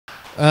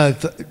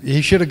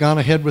He should have gone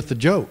ahead with the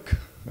joke.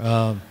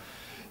 The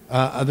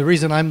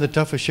reason I'm the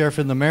toughest sheriff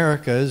in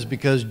America is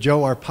because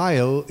Joe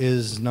Arpaio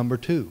is number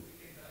 2.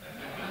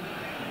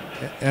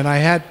 And I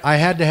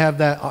had to have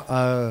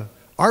that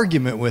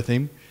argument with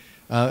him.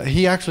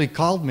 He actually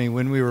called me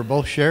when we were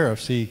both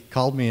sheriffs. He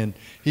called me and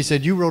he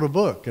said, "You wrote a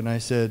book." And I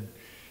said,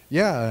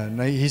 "Yeah."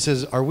 And he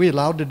says, "Are we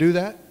allowed to do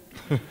that?"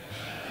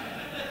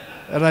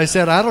 And I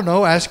said, "I don't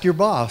know, ask your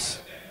boss."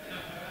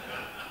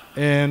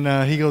 And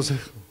he goes,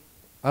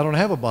 "I don't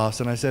have a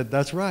boss." And I said,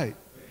 "That's right."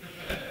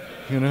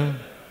 You know?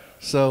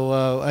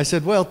 So I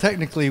said, "Well,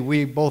 technically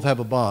we both have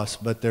a boss,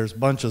 but there's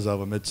bunches of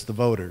them. It's the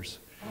voters."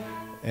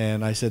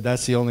 And I said,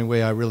 "That's the only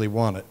way I really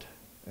want it."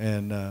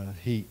 And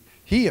he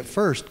at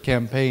first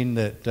campaigned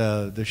that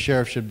the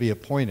sheriff should be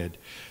appointed.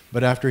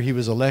 But after he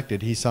was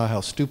elected, he saw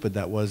how stupid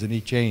that was, and he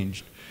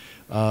changed.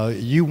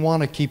 You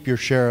want to keep your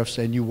sheriffs,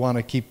 and you want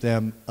to keep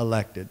them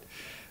elected.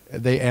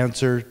 They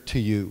answer to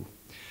you.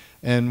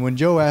 And when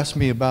Joe asked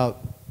me about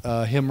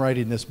him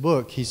writing this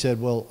book, he said,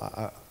 "Well,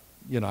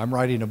 I'm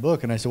writing a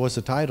book." And I said, "What's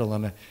the title?"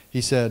 And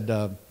he said,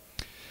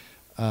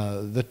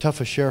 "The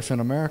Toughest Sheriff in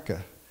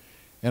America."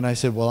 And I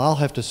said, "Well, I'll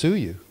have to sue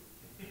you."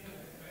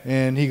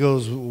 And he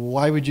goes,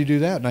 "Why would you do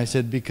that?" And I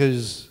said,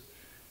 "Because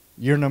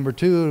you're number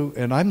 2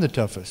 and I'm the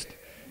toughest."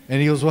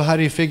 And he goes, "Well, how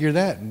do you figure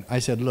that?" And I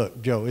said,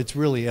 "Look, Joe, it's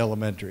really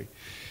elementary.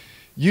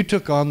 You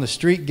took on the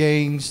street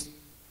gangs,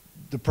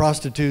 the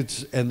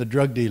prostitutes, and the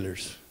drug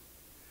dealers.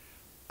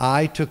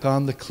 I took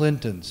on the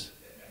Clintons."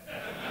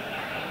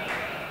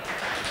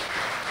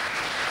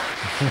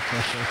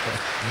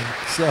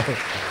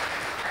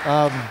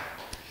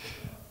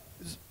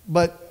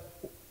 But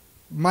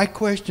my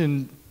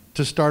question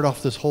to start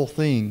off this whole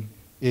thing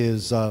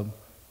is,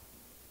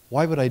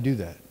 why would I do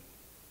that?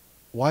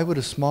 Why would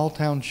a small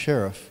town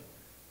sheriff,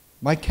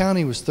 my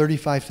county was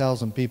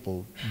 35,000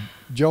 people,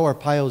 Joe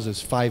Arpaio's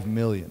is 5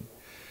 million.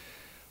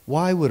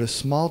 Why would a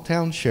small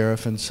town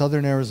sheriff in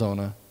southern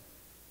Arizona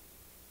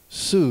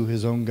sue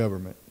his own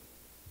government?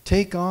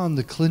 Take on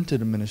the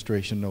Clinton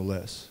administration, no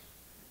less.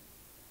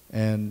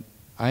 And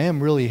I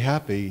am really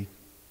happy,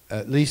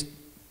 at least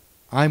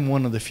I'm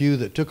one of the few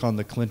that took on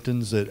the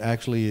Clintons that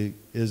actually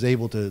is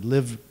able to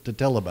live to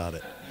tell about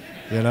it,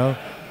 you know?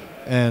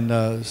 And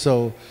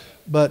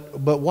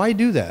but why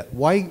do that?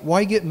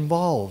 Why get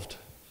involved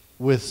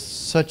with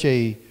such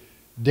a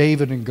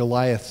David and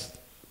Goliath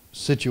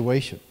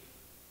situation?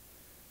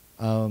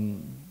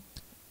 And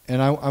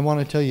I want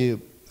to tell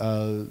you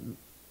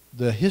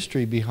the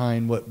history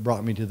behind what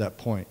brought me to that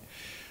point.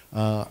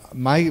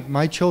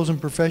 My chosen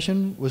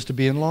profession was to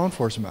be in law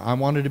enforcement. I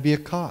wanted to be a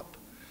cop.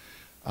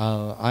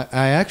 I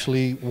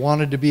actually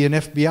wanted to be an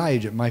FBI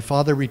agent. My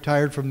father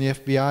retired from the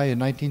FBI in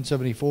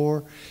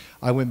 1974.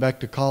 I went back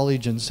to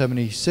college in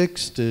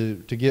 '76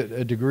 to get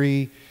a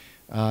degree.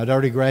 I'd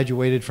already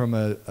graduated from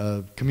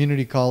a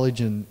community college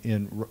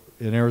in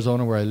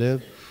Arizona where I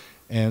live.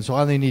 And so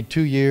I only need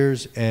 2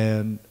 years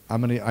and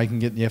I can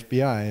get in the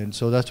FBI. And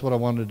so that's what I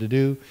wanted to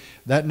do.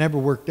 That never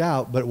worked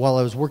out, but while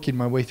I was working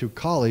my way through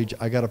college,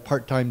 I got a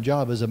part-time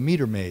job as a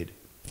meter maid.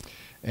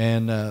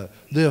 And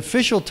the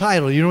official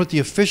title, you know what the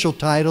official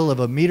title of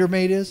a meter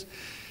maid is?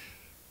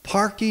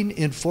 Parking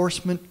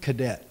Enforcement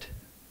Cadet.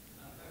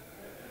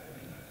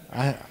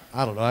 I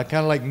don't know, I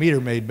kind of like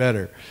meter maid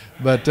better.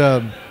 But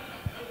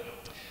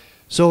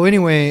so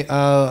anyway,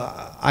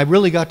 I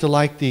really got to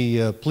like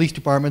the police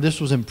department. This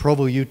was in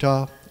Provo,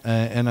 Utah,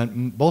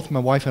 and both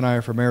my wife and I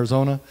are from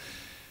Arizona.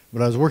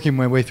 But I was working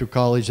my way through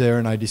college there,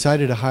 and I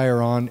decided to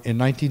hire on in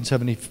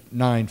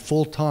 1979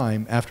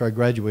 full-time after I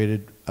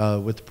graduated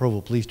with the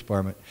Provo Police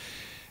Department.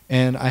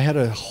 And I had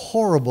a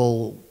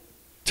horrible,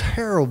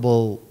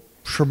 terrible,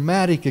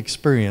 traumatic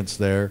experience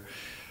there.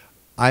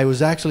 I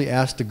was actually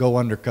asked to go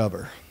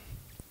undercover.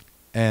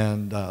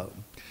 And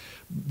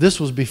this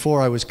was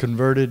before I was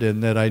converted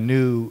and that I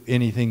knew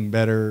anything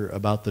better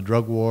about the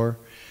drug war.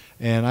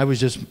 And I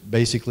was just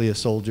basically a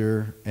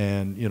soldier,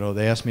 and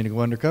they asked me to go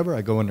undercover,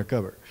 I go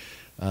undercover.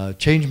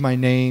 Changed my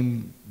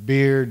name,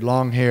 beard,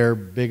 long hair,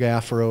 big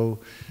afro.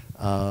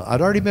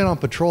 I'd already been on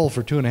patrol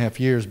for 2.5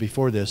 years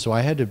before this, so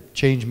I had to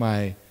change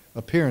my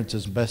appearance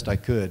as best I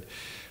could.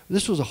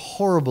 This was a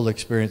horrible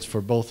experience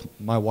for both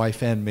my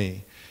wife and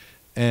me.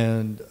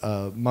 And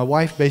my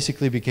wife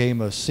basically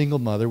became a single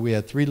mother. We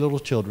had 3 little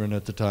children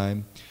at the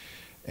time,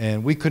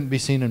 and we couldn't be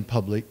seen in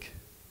public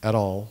at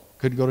all.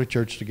 Couldn't go to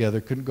church together,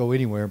 couldn't go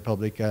anywhere in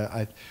public.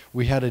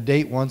 We had a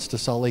date once to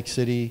Salt Lake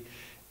City,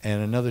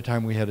 and another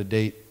time we had a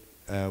date,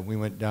 we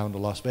went down to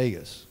Las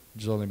Vegas,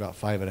 which is only about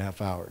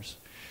 5.5 hours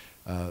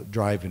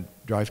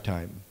drive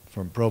time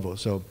from Provo.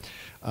 So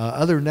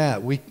other than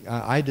that,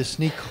 I had to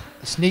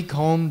sneak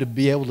home to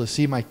be able to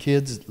see my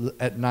kids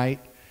at night,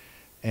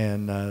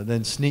 and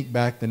then sneak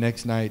back the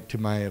next night to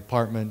my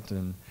apartment.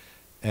 And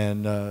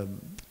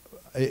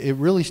it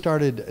really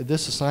started,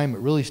 this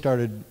assignment really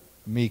started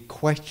me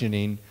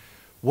questioning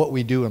what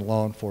we do in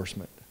law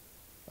enforcement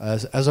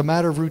as a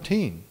matter of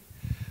routine.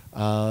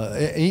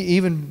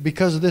 Even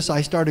because of this,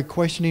 I started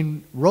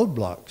questioning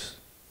roadblocks,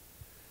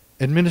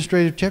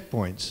 administrative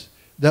checkpoints.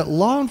 that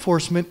law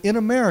enforcement in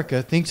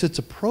America thinks it's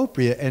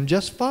appropriate and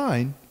just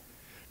fine,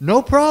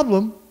 no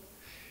problem,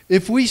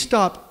 if we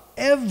stop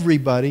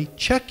everybody,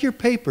 check your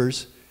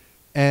papers,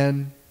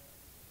 and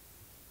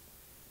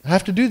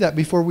have to do that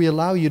before we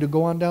allow you to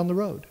go on down the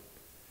road.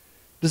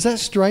 Does that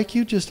strike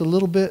you just a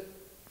little bit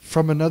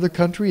from another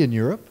country in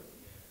Europe?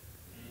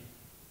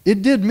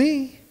 It did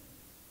me.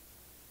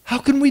 How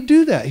can we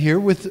do that here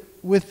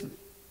with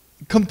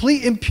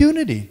complete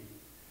impunity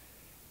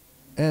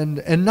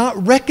and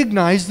not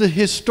recognize the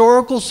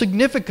historical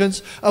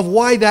significance of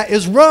why that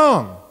is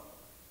wrong?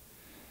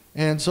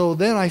 And so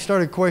then I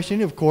started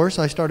questioning, of course,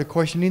 I started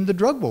questioning the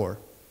drug war.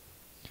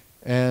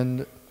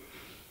 And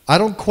I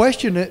don't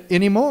question it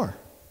anymore.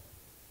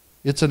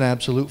 It's an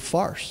absolute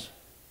farce.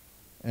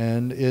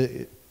 And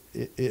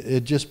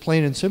it just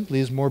plain and simply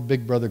is more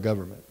big brother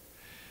government.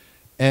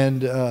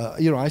 And,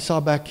 you know, I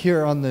saw back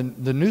here on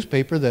the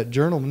newspaper, that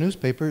Journal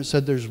newspaper, it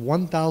said there's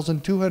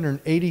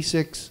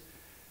 1,286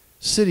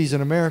 cities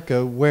in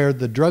America where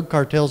the drug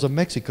cartels of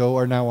Mexico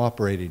are now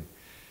operating.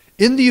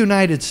 In the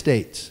United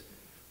States,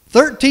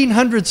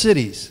 1,300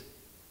 cities.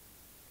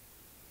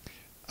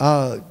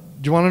 Do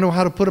you want to know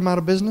how to put them out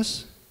of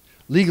business?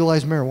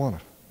 Legalize marijuana.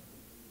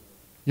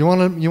 You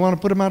want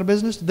to put them out of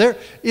business?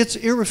 It's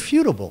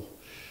irrefutable.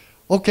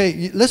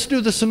 Okay, let's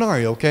do the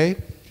scenario, okay?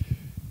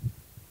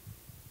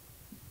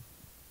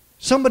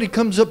 Somebody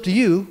comes up to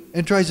you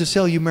and tries to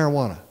sell you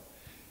marijuana.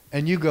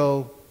 And you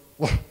go,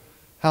 well,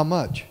 how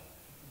much?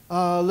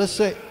 Let's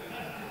say,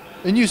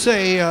 and you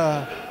say,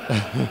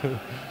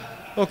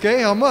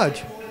 okay, how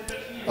much?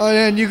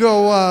 And you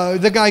go,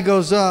 the guy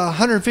goes,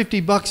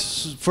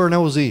 $150 for an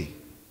OZ.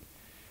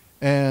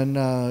 And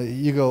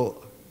you go,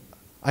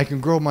 I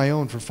can grow my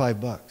own for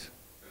 $5.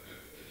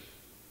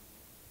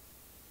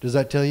 Does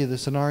that tell you the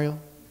scenario?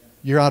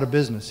 You're out of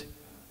business.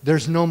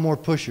 There's no more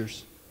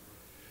pushers.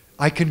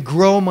 I can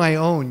grow my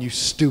own, you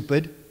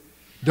stupid.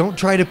 Don't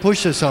try to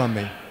push this on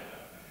me.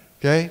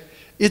 Okay?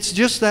 It's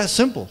just that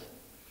simple.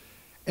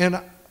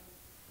 And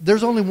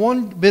there's only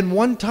been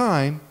one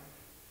time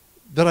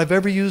that I've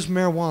ever used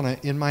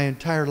marijuana in my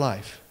entire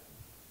life.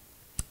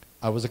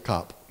 I was a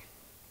cop.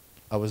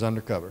 I was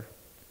undercover.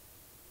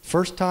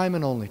 First time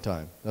and only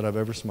time that I've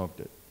ever smoked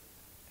it.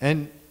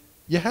 And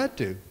you had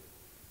to.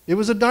 It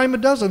was a dime a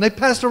dozen. They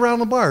passed around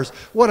the bars.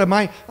 What am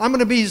I'm going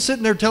to be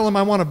sitting there telling them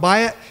I want to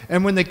buy it,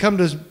 and when they come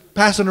to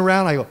passing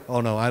around, I go,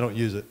 oh no, I don't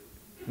use it.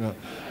 No,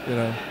 you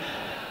know.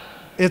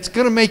 It's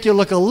going to make you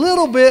look a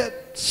little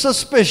bit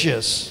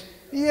suspicious.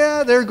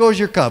 Yeah, there goes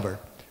your cover.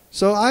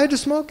 So I had to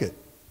smoke it.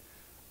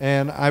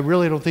 And I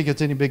really don't think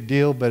it's any big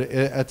deal, but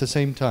at the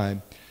same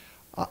time,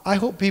 I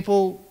hope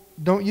people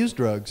don't use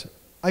drugs.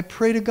 I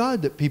pray to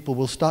God that people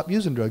will stop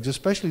using drugs,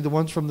 especially the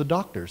ones from the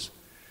doctors.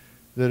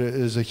 That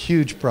is a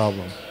huge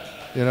problem,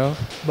 you know.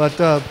 But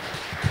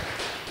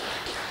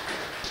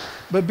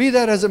be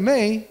that as it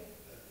may,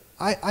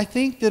 I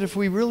think that if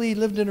we really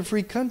lived in a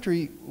free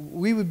country,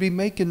 we would be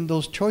making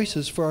those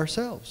choices for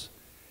ourselves.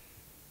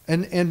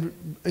 And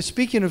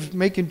speaking of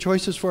making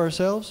choices for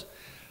ourselves,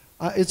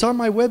 it's on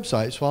my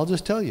website, so I'll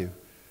just tell you.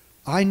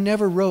 I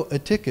never wrote a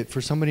ticket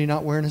for somebody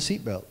not wearing a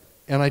seatbelt.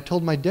 And I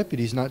told my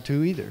deputies not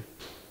to either.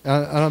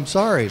 And I'm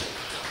sorry.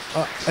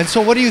 And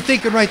so what are you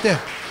thinking right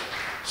there?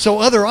 So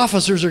other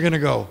officers are going to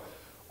go,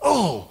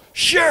 oh,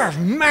 Sheriff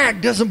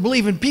Mack doesn't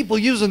believe in people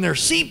using their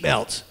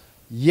seatbelts.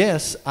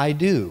 Yes, I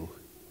do.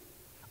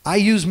 I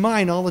use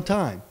mine all the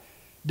time.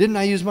 Didn't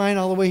I use mine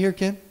all the way here,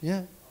 Ken?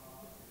 Yeah.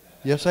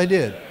 Yes, I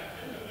did.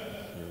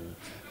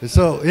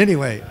 So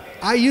anyway,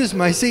 I use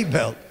my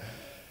seatbelt.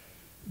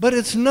 But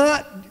it's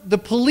not the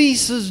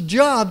police's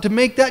job to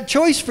make that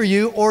choice for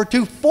you or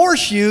to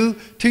force you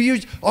to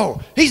use,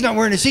 oh, he's not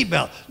wearing a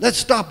seatbelt. Let's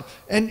stop.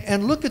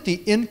 And look at the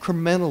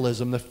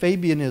incrementalism, the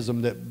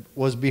Fabianism that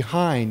was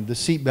behind the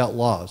seatbelt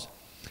laws.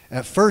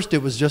 At first, it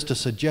was just a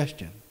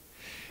suggestion.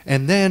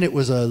 And then it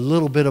was a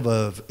little bit of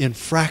an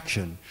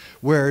infraction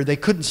where they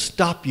couldn't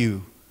stop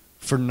you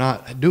for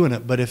not doing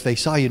it, but if they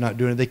saw you not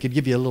doing it, they could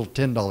give you a little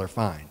 $10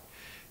 fine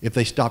if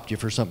they stopped you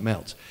for something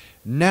else.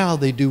 Now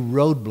they do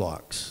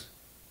roadblocks.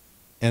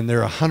 And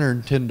there are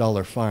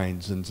 $110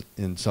 fines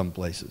in some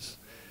places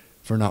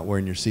for not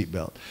wearing your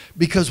seatbelt.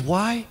 Because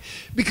why?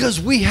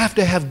 Because we have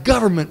to have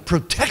government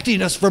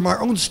protecting us from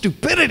our own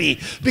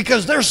stupidity,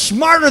 because they're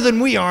smarter than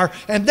we are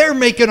and they're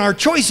making our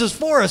choices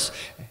for us.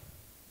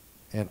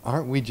 And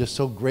aren't we just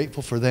so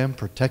grateful for them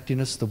protecting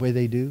us the way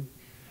they do?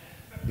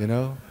 You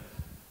know?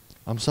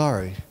 I'm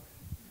sorry,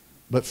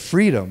 but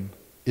freedom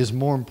is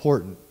more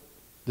important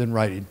than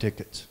writing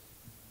tickets.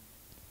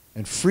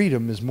 And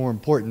freedom is more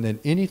important than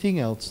anything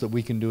else that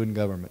we can do in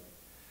government.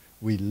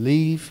 We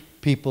leave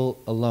people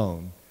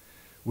alone.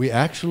 We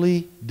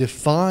actually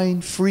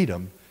define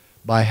freedom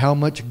by how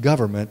much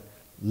government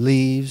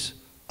leaves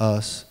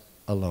us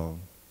alone.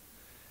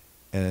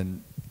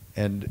 And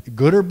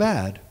good or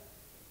bad,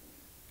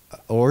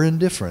 or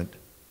indifferent,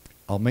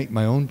 I'll make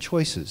my own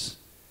choices.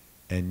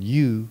 And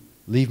you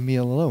leave me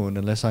alone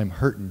unless I'm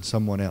hurting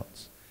someone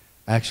else.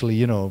 Actually,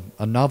 you know,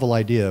 a novel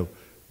idea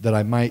that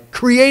I might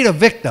create a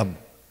victim,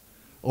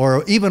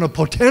 or even a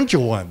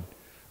potential one,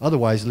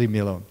 Otherwise, leave me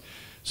alone.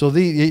 So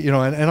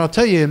and I'll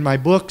tell you in my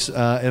books,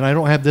 and I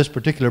don't have this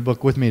particular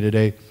book with me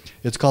today.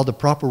 It's called The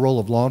Proper Role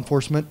of Law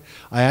Enforcement.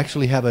 I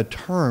actually have a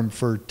term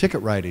for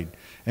ticket writing,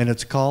 and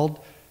it's called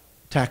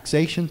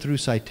taxation through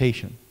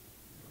citation.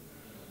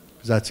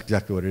 Because that's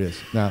exactly what it is.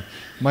 Now,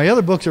 my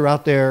other books are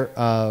out there.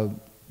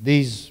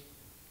 This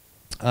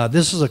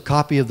is a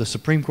copy of the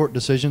Supreme Court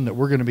decision that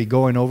we're going to be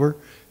going over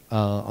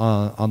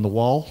on the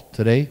wall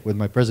today with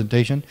my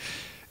presentation.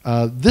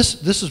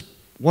 This is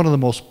one of the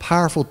most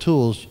powerful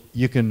tools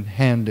you can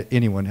hand to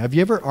anyone. Have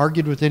you ever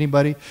argued with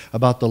anybody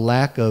about the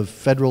lack of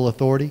federal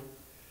authority?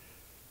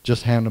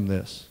 Just hand them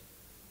this.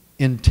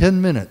 In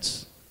 10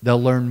 minutes,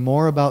 they'll learn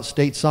more about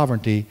state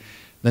sovereignty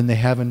than they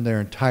have in their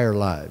entire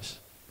lives,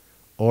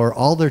 or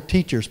all their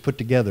teachers put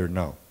together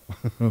know.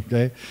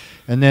 Okay?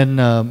 And then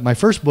my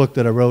first book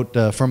that I wrote,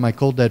 From My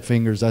Cold Dead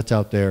Fingers, that's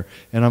out there,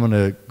 and I'm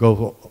going to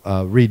go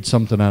read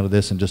something out of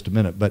this in just a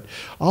minute. But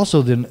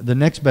also the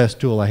next best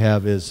tool I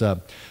have is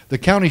the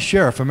County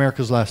Sheriff,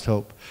 America's Last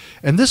Hope.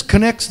 And this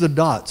connects the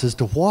dots as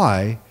to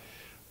why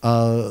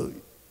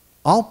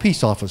all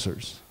peace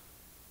officers,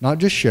 not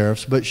just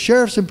sheriffs, but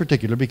sheriffs in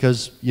particular,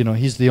 because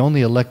he's the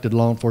only elected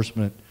law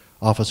enforcement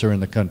officer in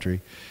the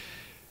country,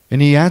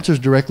 and he answers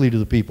directly to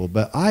the people.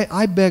 But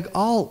I beg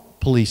all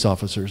police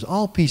officers,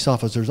 all peace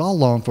officers, all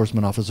law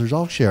enforcement officers,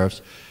 all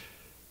sheriffs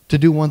to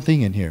do one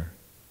thing in here.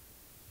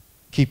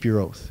 Keep your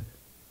oath.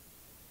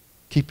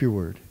 Keep your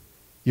word.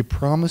 You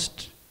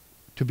promised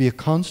to be a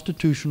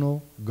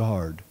constitutional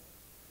guard.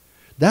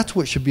 That's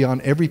what should be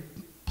on every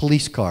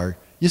police car.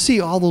 You see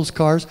all those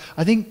cars?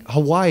 I think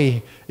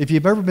Hawaii, if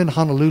you've ever been to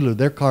Honolulu,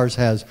 their cars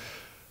has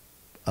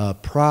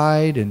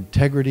pride,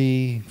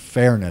 integrity,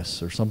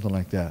 fairness, or something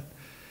like that.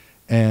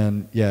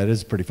 And yeah, it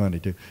is pretty funny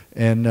too.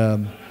 And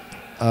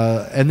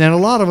then a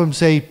lot of them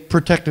say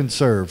protect and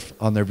serve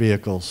on their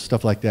vehicles,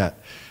 stuff like that.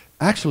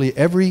 Actually,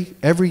 every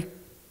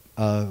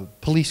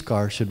police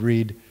car should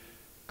read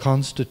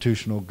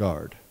Constitutional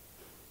Guard.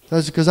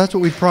 Because that's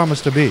what we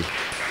promised to be.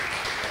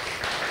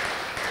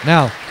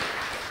 Now,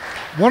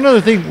 one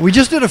other thing, we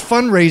just did a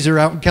fundraiser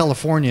out in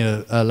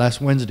California last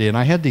Wednesday, and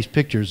I had these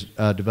pictures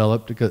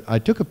developed because I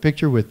took a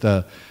picture with,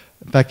 in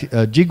fact,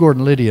 G.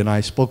 Gordon Liddy and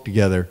I spoke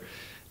together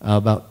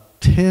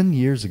about 10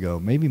 years ago,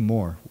 maybe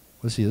more.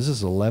 Let's see, this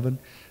is 11.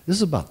 This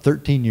is about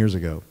 13 years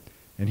ago,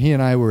 and he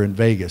and I were in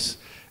Vegas.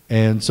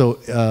 And so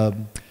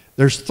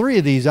there's 3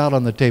 of these out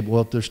on the table.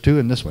 Well, there's 2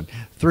 in this one.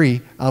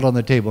 3 out on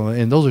the table,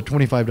 and those are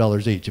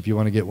 $25 each if you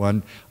want to get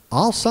one.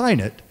 I'll sign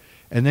it,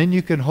 and then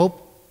you can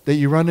hope that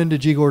you run into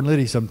G. Gordon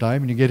Liddy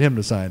sometime and you get him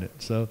to sign it.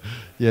 So,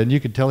 yeah, and you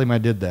can tell him I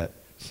did that.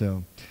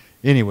 So,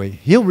 anyway,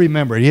 he'll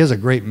remember it. He has a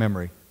great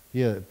memory.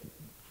 He has a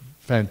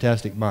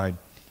fantastic mind.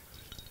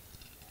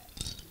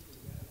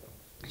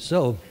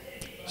 So,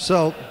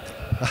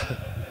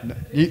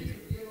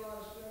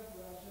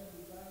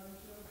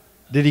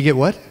 did he get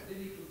what? Did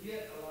he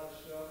forget a lot of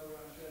stuff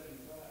around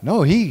 75?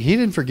 No, he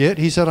didn't forget.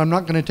 He said, I'm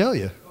not going to tell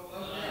you.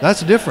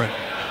 That's different.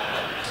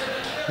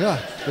 Yeah.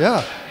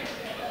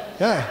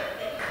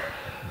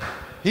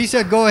 He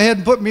said, go ahead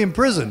and put me in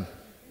prison.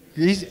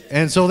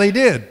 And so they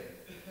did.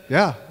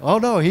 Yeah. Oh,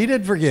 no, he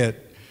didn't forget.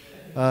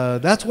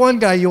 That's one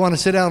guy you want to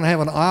sit down and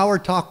have an hour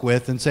talk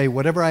with and say,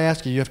 whatever I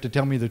ask you, you have to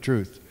tell me the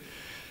truth.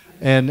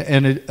 And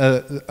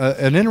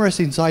an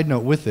interesting side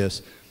note with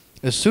this,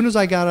 as soon as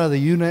I got out of the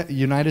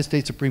United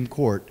States Supreme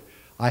Court,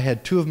 I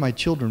had 2 of my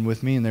children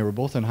with me, and they were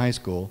both in high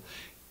school.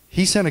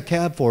 He sent a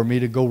cab for me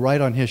to go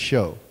right on his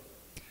show.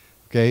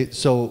 Okay,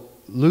 so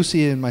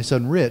Lucy and my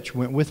son Rich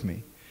went with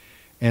me.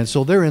 And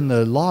so they're in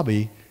the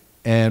lobby,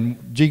 and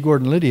G.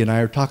 Gordon Liddy and I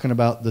are talking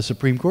about the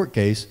Supreme Court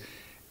case,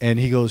 and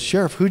he goes,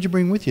 Sheriff, who'd you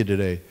bring with you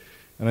today?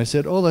 And I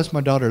said, oh, that's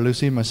my daughter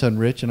Lucy and my son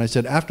Rich. And I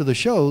said, after the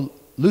show,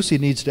 Lucy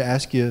needs to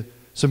ask you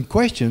some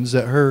questions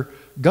that her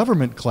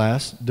government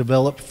class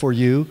developed for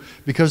you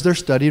because they're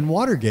studying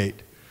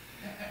Watergate.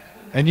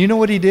 And you know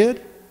what he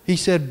did? He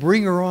said,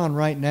 bring her on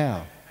right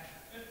now.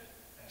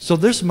 So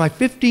this is my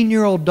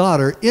 15-year-old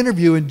daughter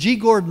interviewing G.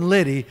 Gordon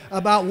Liddy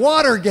about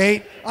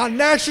Watergate on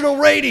national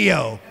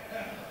radio.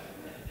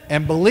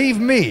 And believe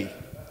me,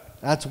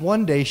 that's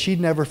one day she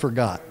never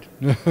forgot.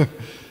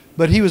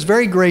 But he was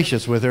very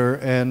gracious with her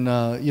and,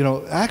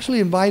 actually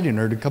inviting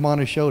her to come on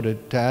his show to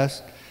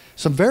ask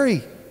some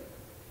very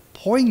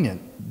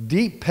poignant,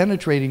 deep,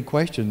 penetrating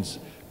questions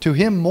to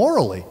him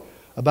morally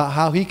about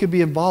how he could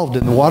be involved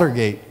in the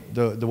Watergate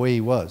the way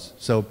he was.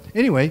 So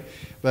anyway,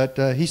 but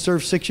he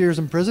served 6 years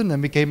in prison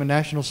and became a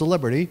national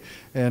celebrity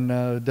and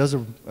does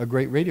a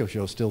great radio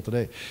show still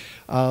today.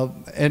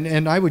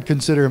 And I would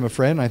consider him a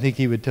friend. I think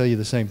he would tell you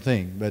the same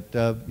thing. But,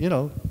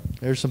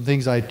 there's some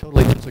things I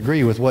totally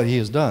disagree with what he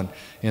has done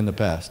in the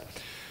past.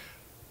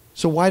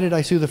 So why did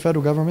I sue the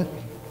federal government?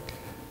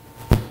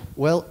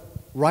 Well,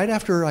 right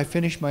after I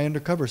finished my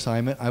undercover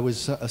assignment, I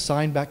was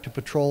assigned back to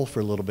patrol for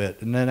a little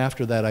bit. And then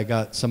after that, I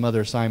got some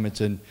other assignments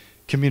in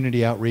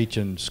community outreach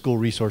and school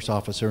resource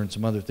officer and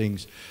some other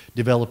things,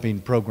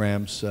 developing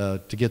programs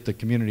to get the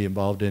community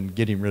involved in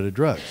getting rid of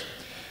drugs.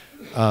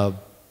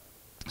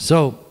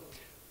 So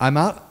I'm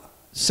out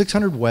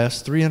 600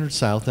 west, 300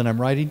 south, and I'm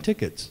writing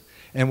tickets.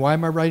 And why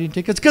am I writing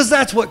tickets? Because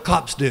that's what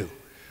cops do.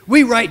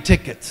 We write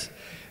tickets.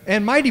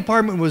 And my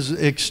department was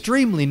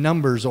extremely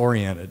numbers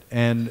oriented,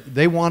 and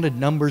they wanted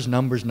numbers,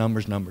 numbers,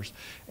 numbers, numbers.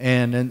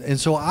 And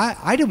so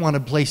I didn't want to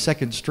play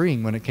second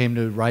string when it came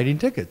to writing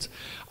tickets.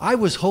 I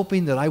was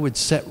hoping that I would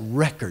set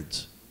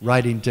records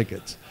writing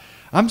tickets.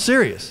 I'm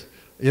serious,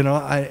 you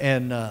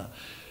know.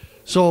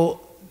 So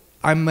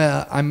I'm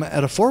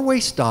at a four-way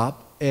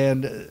stop,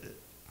 and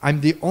I'm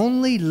the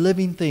only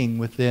living thing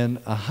within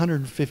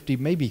 150,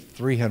 maybe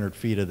 300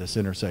 feet of this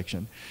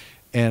intersection.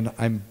 And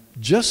I'm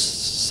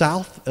just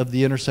south of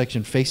the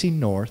intersection facing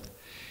north,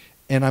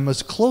 and I'm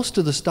as close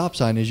to the stop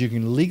sign as you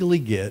can legally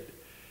get,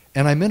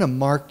 and I'm in a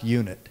marked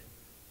unit.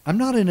 I'm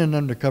not in an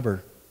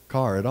undercover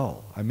car at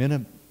all. I'm in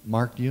a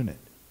marked unit.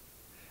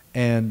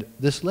 And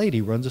this lady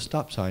runs a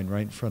stop sign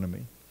right in front of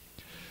me.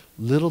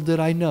 Little did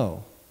I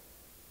know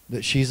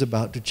that she's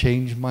about to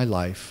change my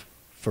life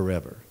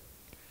forever.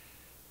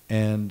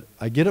 And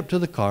I get up to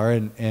the car,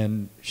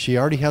 and she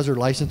already has her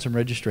license and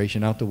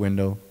registration out the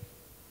window,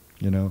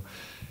 you know.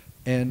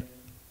 And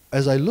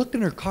as I looked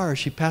in her car,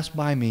 she passed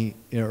by me,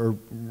 you know,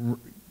 or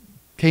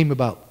came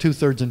about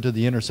 2/3 into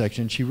the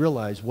intersection. She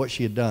realized what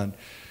she had done.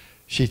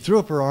 She threw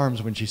up her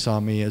arms when she saw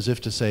me as if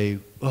to say,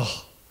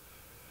 oh,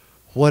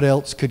 what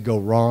else could go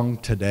wrong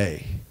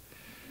today?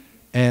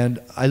 And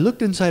I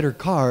looked inside her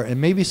car,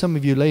 and maybe some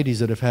of you ladies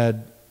that have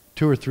had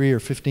 2 or 3 or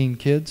 15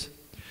 kids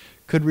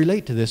could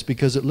relate to this,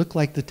 because it looked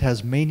like the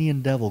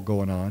Tasmanian devil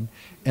going on,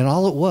 and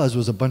all it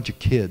was a bunch of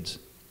kids,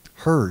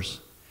 hers.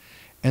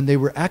 And they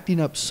were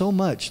acting up so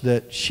much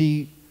that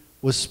she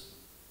was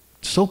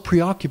so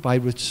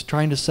preoccupied with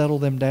trying to settle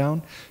them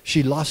down,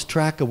 she lost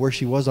track of where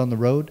she was on the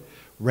road,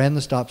 ran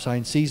the stop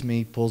sign, sees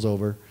me, pulls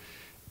over,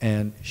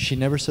 and she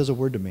never says a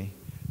word to me.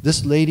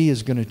 This lady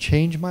is going to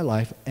change my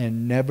life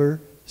and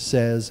never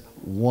says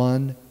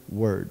one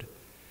word.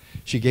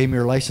 She gave me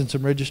her license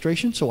and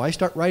registration, so I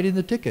start writing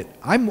the ticket.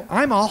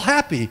 I'm all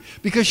happy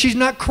because she's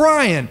not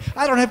crying.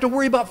 I don't have to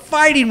worry about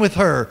fighting with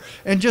her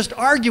and just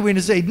arguing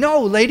and say,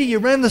 no, lady, you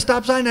ran the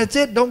stop sign, that's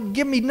it, don't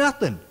give me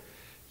nothing.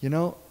 You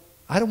know,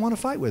 I don't want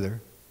to fight with her.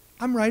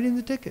 I'm writing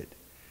the ticket.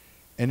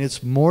 And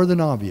it's more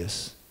than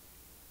obvious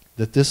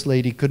that this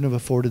lady couldn't have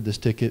afforded this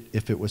ticket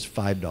if it was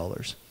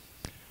 $5.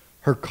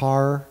 Her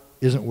car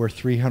isn't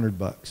worth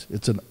 $300.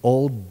 It's an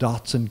old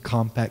Datsun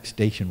compact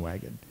station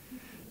wagon.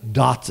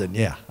 Datsun,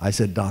 yeah, I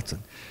said Datsun.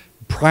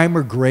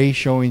 Primer gray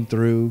showing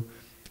through,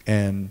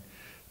 and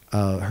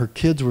her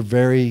kids were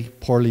very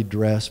poorly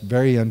dressed,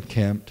 very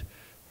unkempt.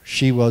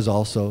 She was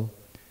also,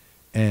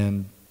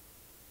 and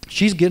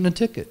she's getting a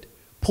ticket.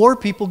 Poor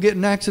people get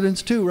in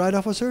accidents too, right,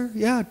 officer?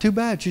 Yeah, too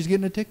bad, she's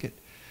getting a ticket.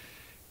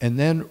 And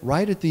then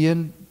right at the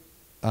end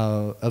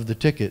of the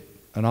ticket,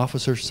 an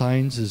officer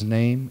signs his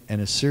name and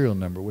his serial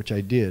number, which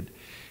I did.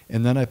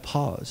 And then I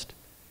paused,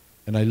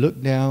 and I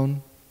looked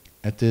down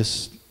at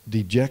this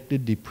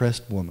dejected,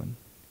 depressed woman.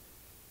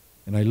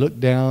 And I looked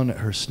down at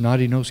her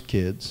snotty-nosed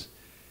kids,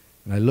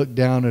 and I looked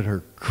down at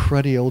her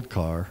cruddy old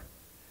car,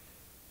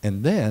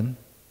 and then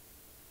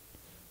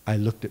I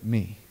looked at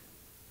me.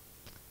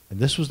 And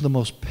this was the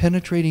most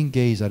penetrating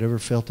gaze I'd ever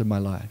felt in my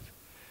life.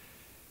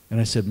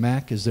 And I said,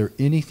 Mac, is there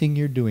anything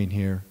you're doing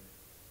here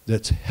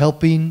that's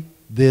helping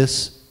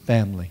this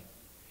family?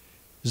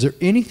 Is there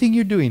anything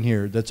you're doing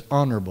here that's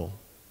honorable,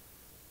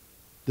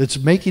 that's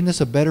making this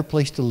a better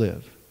place to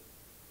live?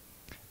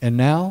 And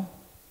now,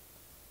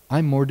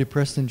 I'm more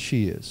depressed than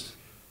she is.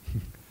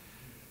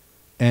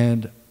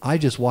 And I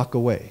just walk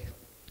away.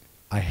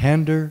 I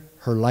hand her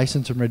her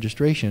license and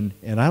registration,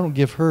 and I don't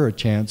give her a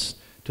chance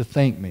to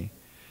thank me,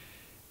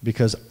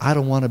 because I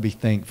don't want to be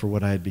thanked for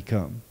what I had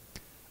become.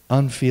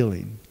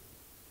 Unfeeling,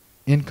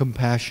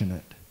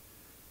 incompassionate,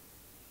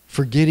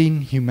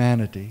 forgetting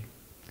humanity,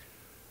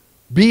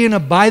 being a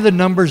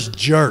by-the-numbers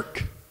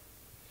jerk.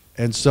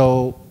 And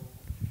so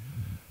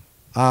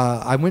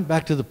I went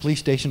back to the police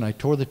station. I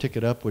tore the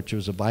ticket up, which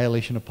was a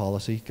violation of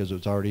policy because it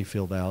was already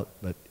filled out.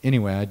 But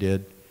anyway, I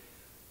did.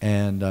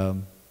 And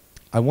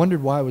I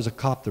wondered why I was a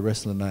cop the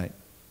rest of the night.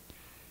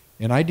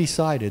 And I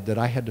decided that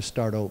I had to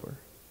start over.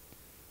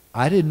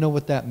 I didn't know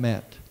what that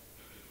meant,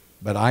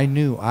 but I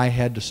knew I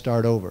had to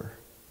start over,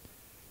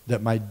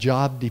 that my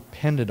job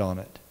depended on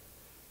it.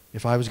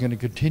 If I was going to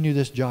continue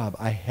this job,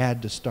 I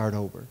had to start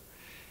over.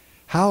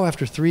 How,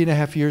 after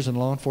 3.5 years in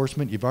law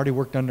enforcement, you've already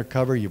worked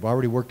undercover, you've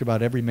already worked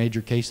about every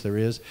major case there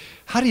is,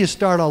 how do you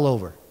start all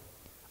over?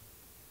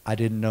 I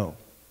didn't know.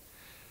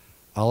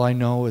 All I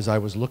know is I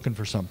was looking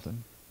for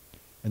something.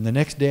 And the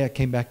next day I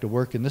came back to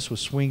work, and this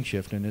was swing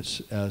shift, and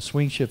it's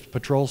swing shift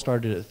patrol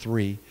started at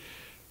 3.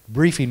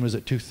 Briefing was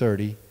at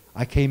 2:30.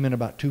 I came in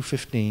about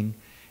 2:15,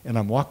 and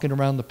I'm walking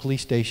around the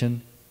police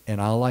station, and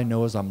all I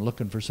know is I'm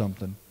looking for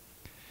something.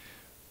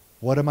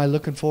 What am I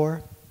looking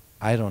for?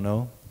 I don't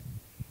know.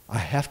 I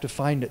have to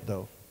find it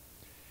though.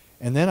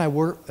 And then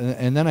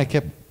I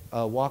kept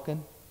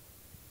walking,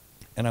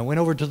 and I went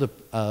over to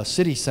the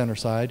city center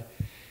side,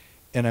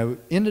 and I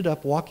ended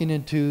up walking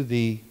into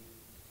the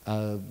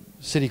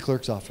city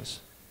clerk's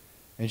office.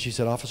 And she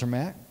said, Officer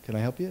Mack, can I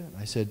help you? And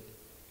I said,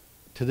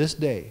 To this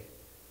day,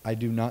 I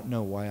do not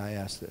know why I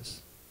asked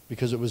this,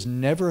 because it was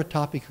never a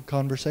topic of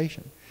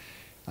conversation.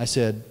 I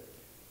said,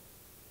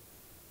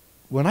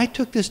 when I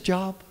took this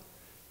job,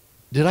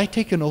 did I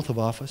take an oath of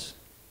office?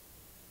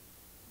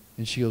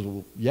 And she goes,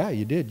 well, yeah,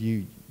 you did.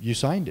 You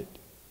signed it.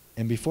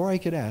 And before I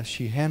could ask,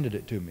 she handed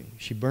it to me.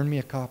 She burned me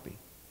a copy,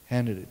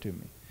 handed it to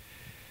me.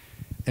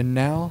 And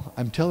now,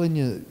 I'm telling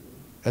you,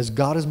 as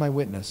God is my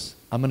witness,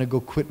 I'm going to go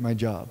quit my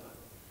job.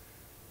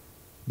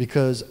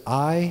 Because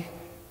I,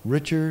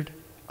 Richard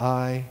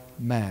I.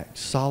 Mack,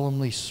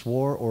 solemnly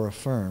swore or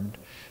affirmed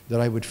that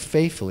I would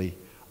faithfully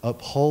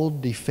uphold,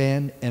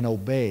 defend, and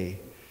obey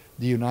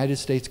the United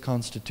States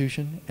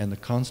Constitution and the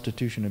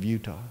Constitution of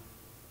Utah.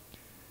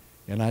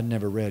 And I'd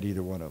never read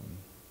either one of them.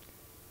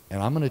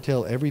 And I'm going to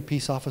tell every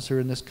peace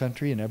officer in this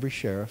country and every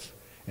sheriff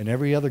and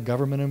every other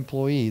government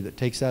employee that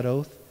takes that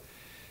oath,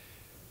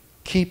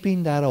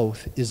 keeping that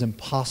oath is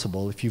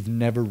impossible if you've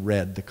never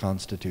read the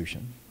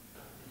Constitution.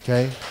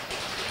 Okay?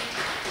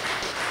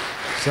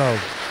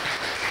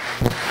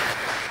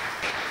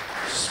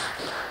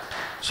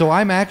 So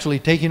I'm actually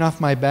taking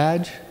off my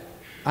badge.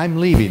 I'm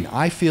leaving.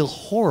 I feel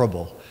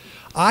horrible.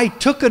 I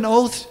took an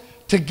oath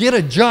to get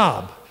a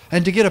job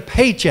and to get a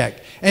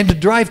paycheck and to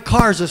drive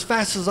cars as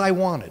fast as I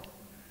wanted,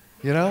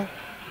 you know?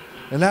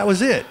 And that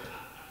was it.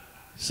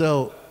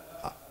 So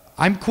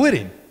I'm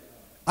quitting.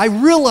 I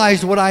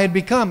realized what I had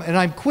become, and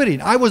I'm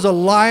quitting. I was a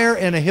liar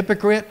and a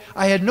hypocrite.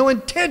 I had no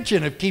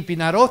intention of keeping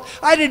that oath.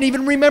 I didn't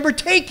even remember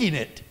taking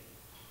it.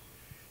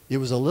 It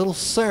was a little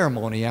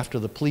ceremony after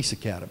the police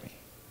academy.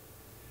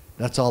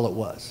 That's all it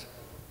was.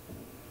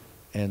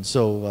 And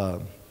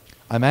so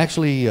I'm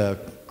actually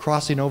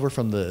crossing over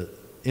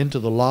into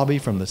the lobby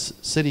from the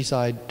city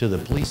side to the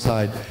police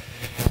side,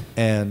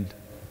 and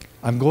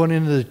I'm going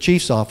into the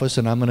chief's office,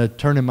 and I'm going to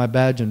turn in my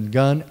badge and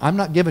gun. I'm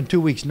not giving 2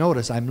 weeks'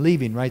 notice. I'm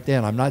leaving right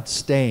then. I'm not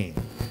staying.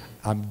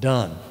 I'm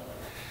done.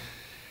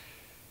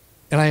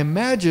 And I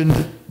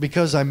imagined,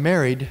 because I'm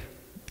married,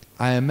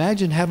 I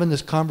imagined having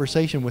this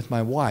conversation with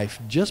my wife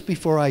just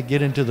before I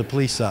get into the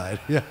police side.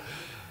 Yeah.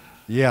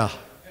 Yeah.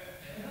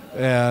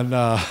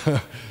 And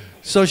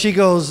so she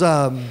goes,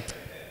 well,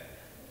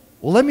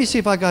 let me see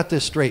if I got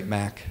this straight,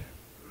 Mac.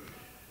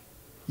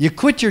 You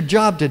quit your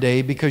job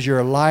today because you're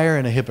a liar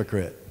and a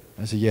hypocrite.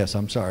 I said, yes,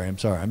 I'm sorry.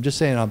 I'm just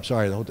saying I'm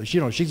sorry. The whole time. You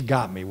know, she's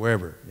got me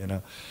wherever, you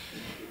know.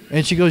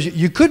 And she goes,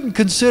 you couldn't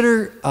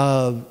consider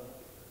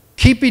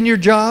keeping your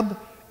job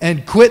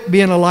and quit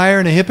being a liar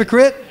and a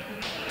hypocrite?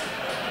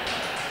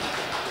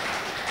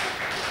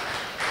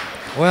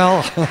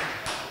 Well,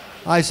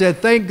 I said,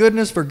 thank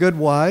goodness for good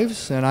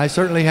wives, and I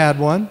certainly had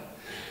one.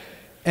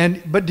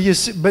 But do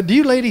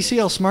you ladies see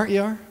how smart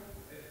you are?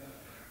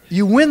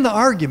 You win the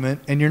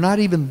argument, and you're not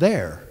even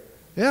there.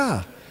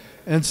 Yeah.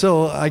 And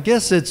so I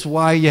guess it's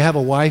why you have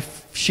a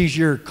wife. She's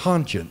your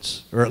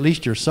conscience, or at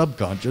least your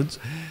subconscious.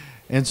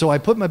 And so I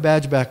put my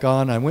badge back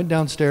on. I went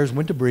downstairs,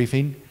 went to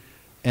briefing,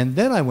 and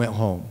then I went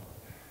home.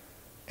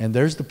 And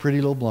there's the pretty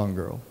little blonde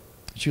girl.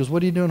 She goes,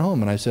 what are you doing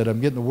home? And I said,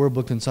 I'm getting the Word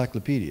Book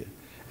Encyclopedia.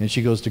 And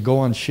she goes, to go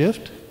on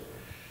shift?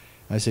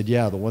 I said,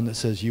 yeah, the one that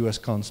says U.S.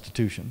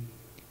 Constitution.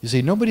 You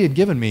see, nobody had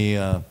given me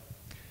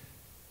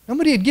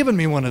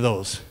one of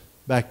those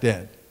back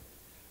then.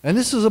 And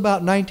this is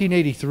about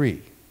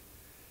 1983.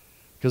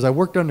 Because I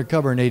worked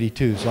undercover in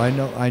 82, so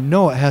I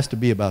know it has to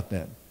be about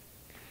then.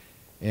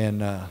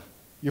 And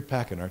you're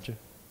packing, aren't you?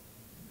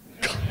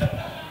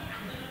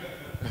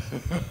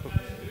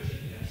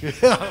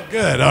 Yeah,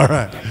 good, all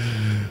right.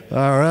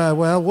 All right,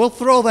 well, we'll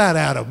throw that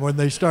at them when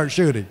they start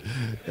shooting.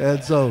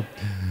 And so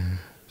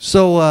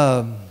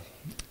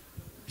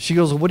she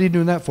goes, well, what are you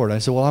doing that for? And I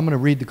said, well, I'm going to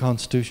read the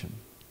Constitution.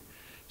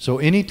 So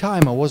any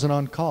time I wasn't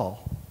on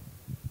call,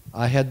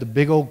 I had the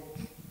big old,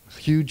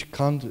 huge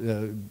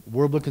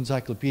World Book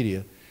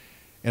Encyclopedia,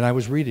 and I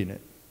was reading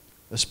it,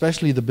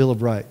 especially the Bill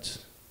of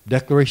Rights.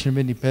 Declaration of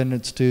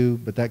Independence too,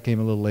 but that came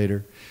a little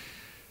later.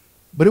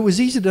 But it was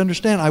easy to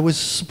understand. I was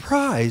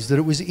surprised that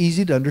it was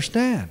easy to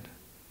understand,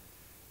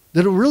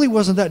 that it really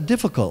wasn't that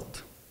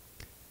difficult.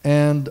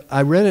 And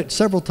I read it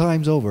several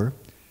times over.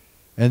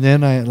 And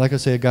then, like I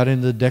say, I got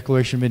into the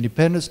Declaration of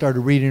Independence, started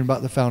reading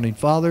about the Founding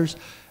Fathers,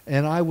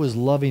 and I was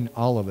loving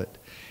all of it.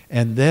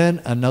 And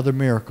then another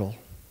miracle.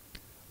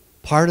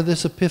 Part of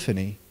this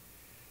epiphany,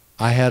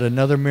 I had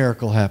another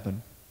miracle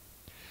happen.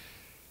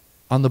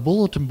 On the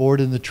bulletin board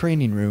in the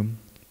training room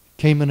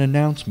came an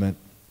announcement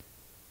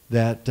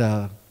that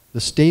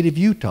the state of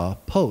Utah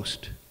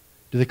Post,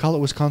 do they call it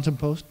Wisconsin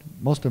Post?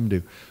 Most of them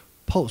do.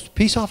 Post,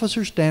 Peace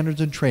Officer Standards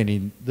and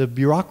Training, the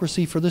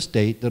bureaucracy for the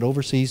state that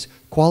oversees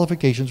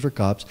qualifications for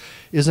cops,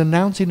 is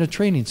announcing a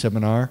training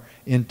seminar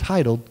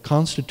entitled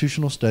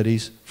Constitutional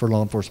Studies for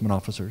Law Enforcement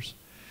Officers.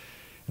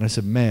 And I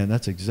said, man,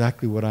 that's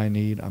exactly what I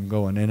need. I'm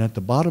going. And at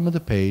the bottom of the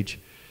page,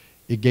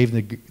 it gave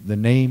the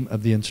name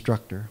of the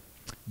instructor,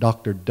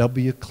 Dr.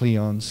 W.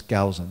 Cleon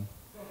Skousen.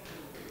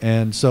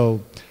 And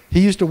so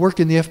he used to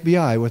work in the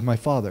FBI with my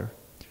father.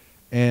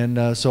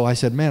 And so I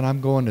said, man, I'm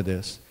going to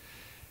this.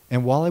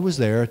 And while I was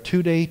there, a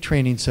 2-day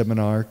training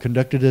seminar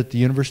conducted at the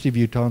University of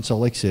Utah in Salt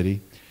Lake City,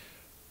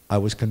 I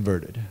was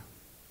converted.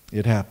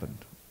 it happened.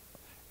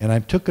 And I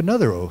took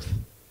another oath,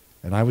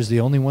 and I was the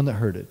only one that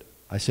heard it.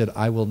 I said,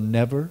 I will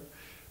never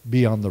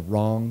be on the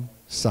wrong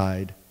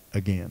side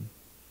again.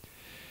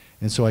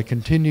 And so I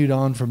continued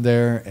on from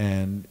there,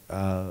 and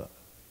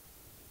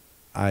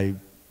I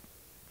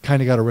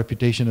kind of got a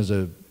reputation as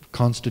a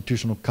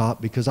constitutional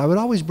cop because I would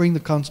always bring the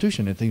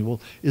Constitution and think,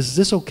 well, is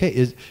this okay?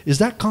 Is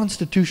that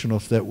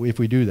constitutional if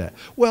we do that?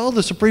 Well,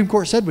 the Supreme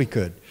Court said we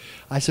could.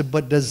 I said,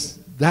 but does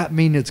that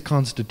mean it's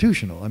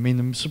constitutional? I mean,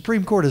 the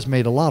Supreme Court has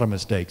made a lot of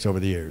mistakes over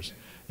the years,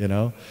 you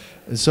know?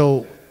 And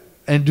so,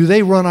 and do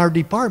they run our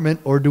department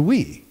or do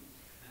we,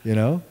 you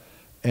know?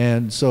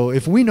 And so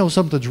if we know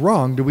something's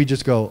wrong, do we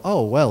just go,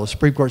 oh, well, the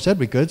Supreme Court said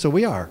we could, so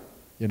we are,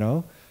 you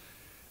know?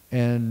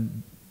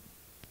 And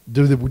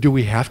do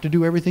we have to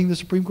do everything the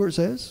Supreme Court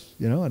says?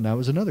 You know, and that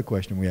was another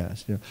question we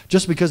asked. You know,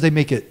 just because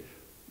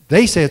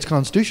they say it's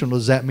constitutional,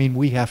 does that mean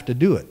we have to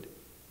do it?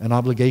 An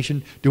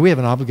obligation? Do we have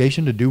an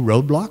obligation to do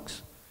roadblocks?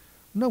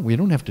 No, we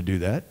don't have to do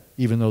that,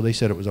 even though they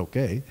said it was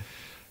okay.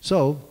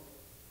 So,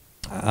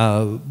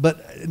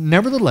 but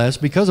nevertheless,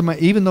 because of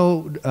even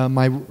though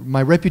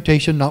my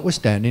reputation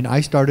notwithstanding,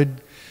 I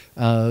started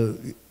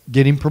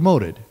getting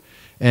promoted,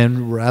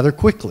 and rather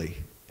quickly,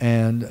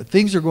 and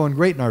things are going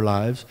great in our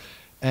lives.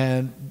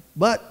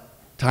 But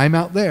time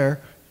out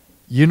there,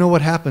 you know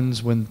what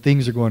happens when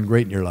things are going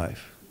great in your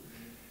life?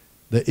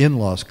 The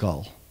in-laws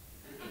call.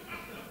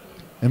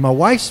 And my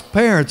wife's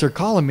parents are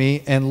calling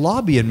me and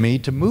lobbying me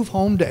to move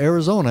home to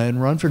Arizona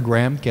and run for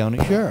Graham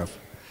County Sheriff.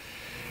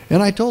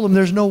 And I told them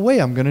there's no way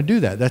I'm going to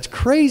do that. That's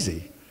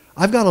crazy.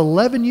 I've got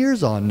 11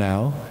 years on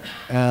now.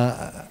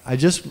 I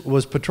just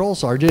was patrol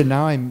sergeant, and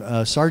now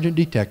I'm sergeant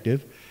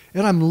detective.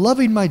 And I'm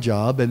loving my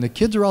job, and the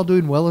kids are all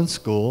doing well in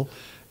school.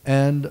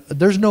 And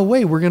there's no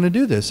way we're going to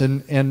do this.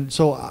 And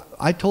so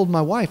I told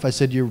my wife, I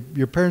said,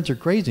 your parents are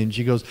crazy. And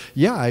she goes,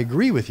 yeah, I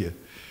agree with you.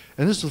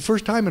 And this is the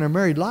first time in our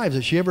married lives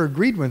that she ever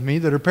agreed with me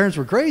that her parents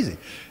were crazy.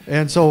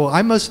 And so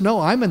I must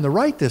know I'm in the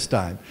right this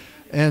time.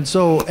 And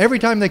so every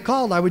time they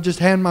called, I would just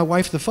hand my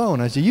wife the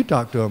phone. I said, you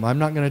talk to him. I'm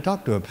not going to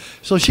talk to him.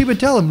 So she would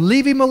tell him,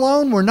 leave him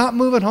alone. We're not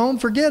moving home.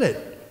 Forget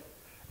it.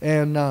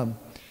 And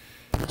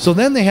so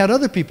then they had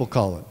other people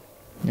calling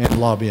and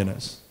lobbying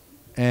us.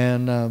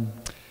 And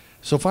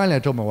so finally I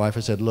told my wife,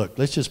 I said, look,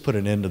 let's just put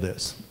an end to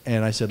this.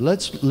 And I said,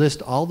 let's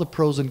list all the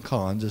pros and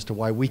cons as to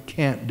why we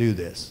can't do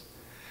this.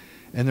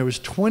 And there was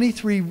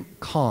 23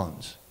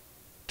 cons.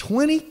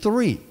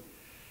 23.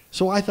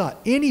 So I thought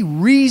any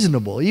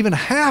reasonable, even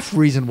half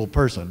reasonable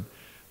person,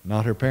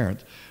 not her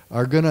parents,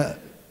 are going to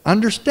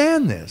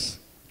understand this.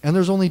 And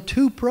there's only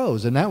 2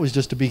 pros, and that was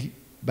just to be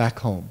back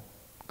home,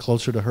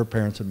 closer to her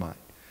parents and mine.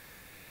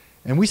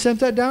 And we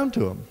sent that down to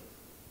them.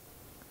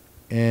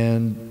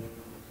 And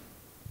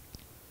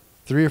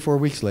 3 or 4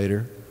 weeks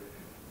later,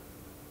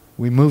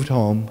 we moved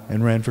home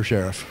and ran for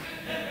sheriff.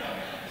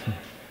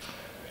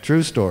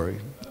 True story.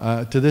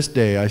 To this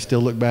day, I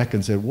still look back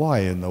and said, why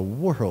in the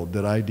world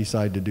did I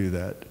decide to do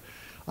that?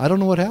 I don't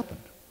know what happened,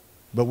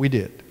 but we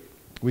did.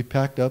 We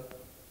packed up,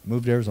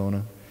 moved to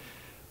Arizona,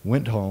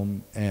 went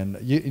home, and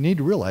you need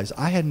to realize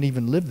I hadn't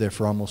even lived there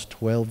for almost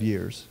 12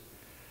 years.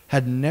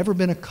 Had never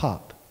been a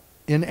cop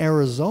in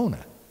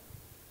Arizona,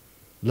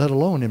 let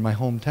alone in my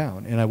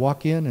hometown. And I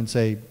walk in and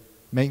say,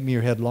 make me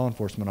your head law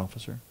enforcement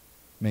officer.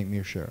 Make me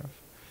your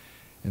sheriff.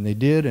 And they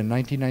did. In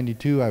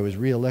 1992, I was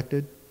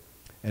reelected.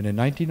 And in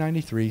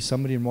 1993,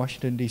 somebody in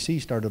Washington, D.C.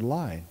 started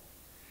lying.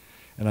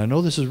 And I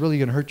know this is really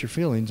going to hurt your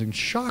feelings and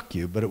shock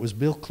you, but it was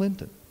Bill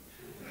Clinton.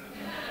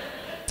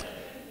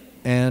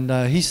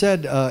 And he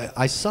said,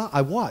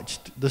 I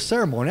watched the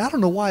ceremony. I don't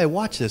know why I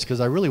watched this,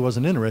 because I really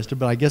wasn't interested,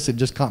 but I guess it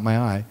just caught my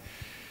eye.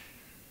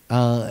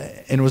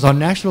 And it was on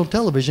national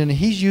television. And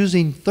he's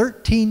using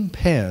 13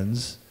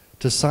 pens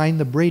to sign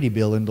the Brady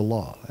bill into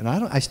law. And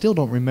I still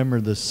don't remember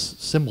the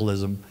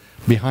symbolism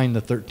behind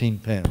the 13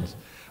 pens.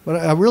 But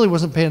I really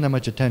wasn't paying that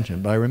much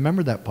attention. But I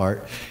remembered that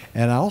part.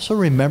 And I also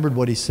remembered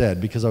what he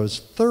said, because I was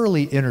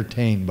thoroughly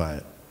entertained by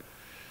it.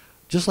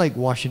 Just like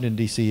Washington,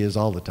 D.C. is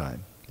all the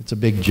time. It's a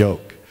big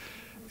joke.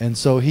 And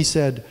so he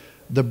said,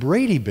 the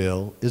Brady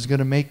bill is going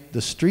to make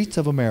the streets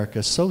of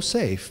America so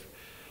safe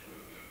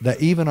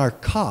that even our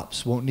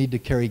cops won't need to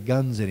carry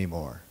guns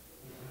anymore.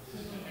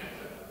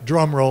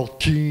 Drum roll,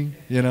 ching,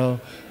 you know.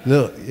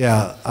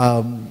 Yeah,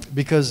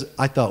 because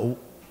I thought,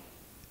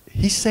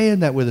 he's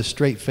saying that with a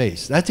straight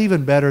face. That's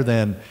even better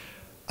than,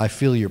 I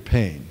feel your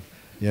pain,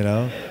 you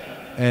know.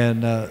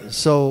 And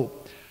so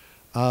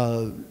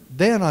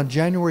then on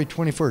January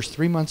 21st,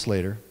 3 months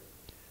later,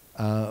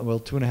 well,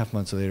 2.5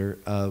 months later,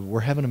 we're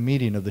having a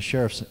meeting of the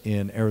sheriffs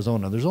in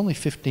Arizona. There's only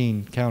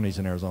 15 counties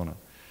in Arizona.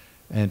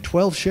 And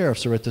 12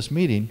 sheriffs are at this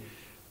meeting,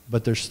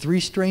 but there's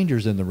 3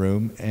 strangers in the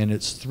room, and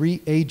it's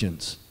 3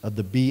 agents of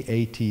the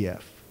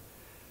BATF,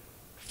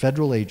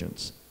 federal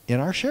agents, in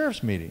our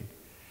sheriff's meeting.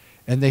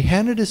 And they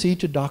handed us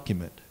each a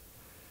document.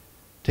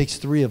 Takes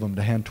 3 of them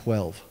to hand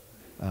 12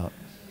 out.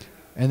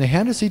 And they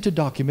handed us each a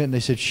document, and they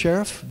said,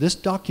 Sheriff, this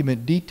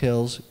document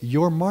details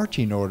your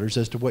marching orders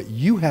as to what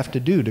you have to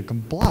do to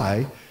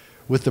comply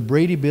with the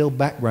Brady Bill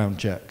background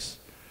checks.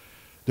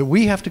 that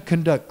we have to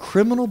conduct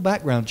criminal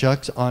background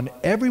checks on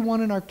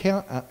everyone in our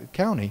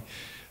county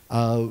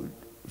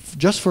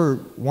just for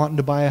wanting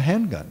to buy a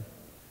handgun.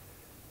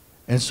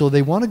 And so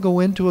they want to go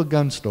into a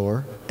gun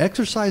store,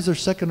 exercise their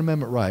Second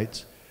Amendment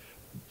rights.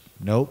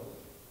 Nope,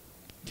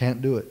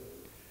 can't do it.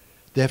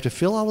 They have to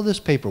fill all of this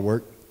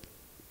paperwork,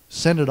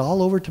 send it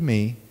all over to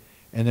me,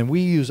 and then we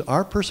use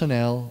our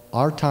personnel,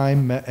 our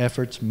time,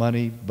 efforts,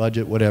 money,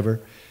 budget, whatever,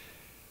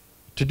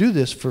 to do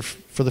this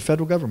for the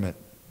federal government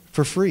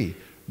for free.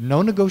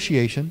 No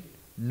negotiation,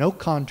 no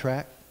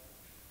contract,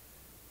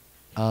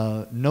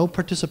 no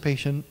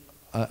participation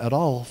at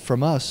all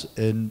from us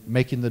in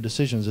making the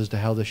decisions as to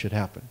how this should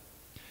happen.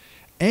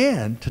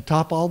 And to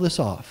top all this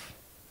off,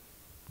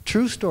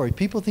 true story,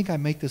 people think I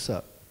make this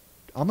up.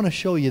 I'm going to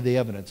show you the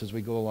evidence as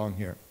we go along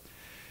here.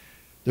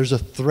 There's a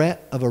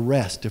threat of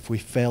arrest if we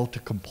fail to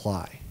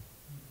comply.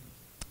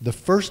 The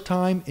first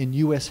time in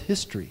U.S.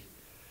 history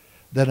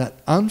that an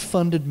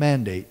unfunded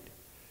mandate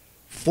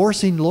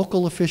forcing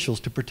local officials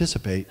to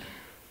participate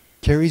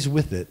carries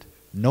with it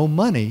no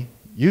money.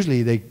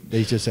 Usually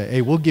they just say,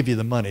 hey, we'll give you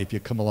the money if you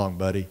come along,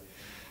 buddy.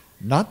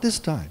 Not this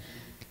time.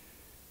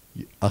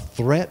 A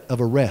threat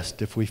of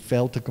arrest if we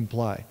fail to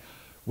comply.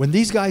 When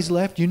these guys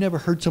left, you never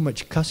heard so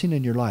much cussing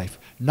in your life.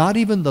 Not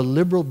even the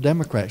liberal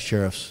Democrat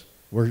sheriffs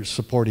were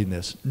supporting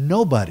this.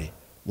 Nobody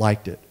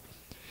liked it.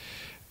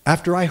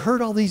 After I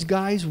heard all these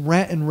guys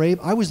rant and rave,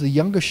 I was the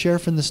youngest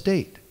sheriff in the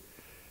state.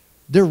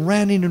 They're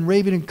ranting and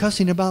raving and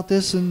cussing about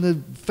this and the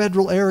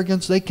federal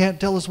arrogance. They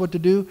can't tell us what to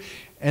do.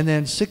 And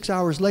then 6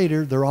 hours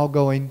later, they're all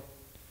going,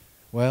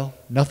 well,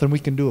 nothing we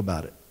can do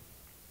about it.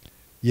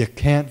 You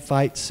can't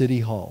fight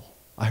City Hall.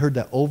 I heard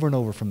that over and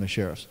over from the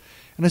sheriffs.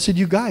 And I said,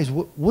 you guys,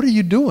 what are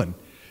you doing?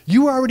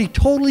 You already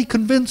totally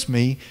convinced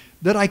me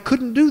that I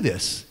couldn't do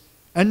this.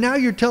 And now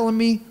you're telling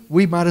me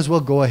we might as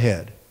well go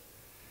ahead.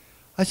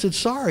 I said,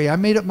 sorry, I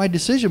made up my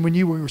decision when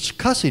you were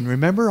cussing.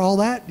 Remember all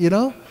that, you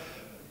know?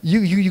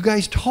 You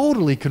guys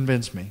totally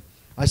convinced me.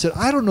 I said,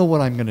 I don't know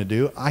what I'm going to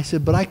do. I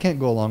said, but I can't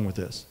go along with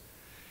this.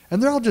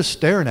 And they're all just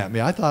staring at me.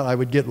 I thought I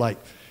would get like,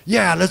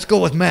 yeah, let's go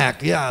with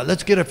Mack. Yeah,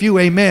 let's get a few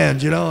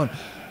amens, you know.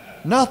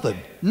 Nothing.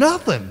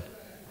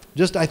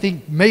 Just I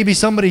think maybe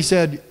somebody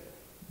said,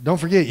 don't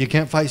forget, you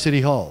can't fight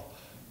City Hall,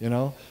 you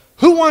know.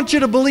 Who wants you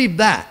to believe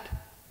that?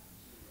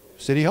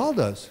 City Hall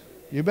does.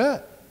 You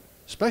bet.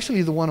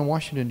 Especially the one in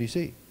Washington,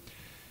 D.C.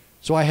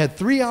 So I had a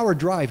 3-hour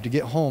drive to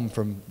get home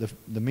from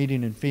the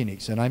meeting in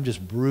Phoenix, and I'm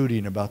just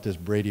brooding about this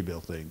Brady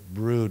bill thing.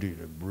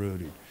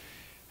 Brooding.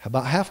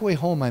 About halfway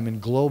home, I'm in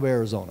Globe,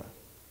 Arizona,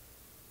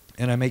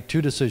 and I make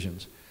 2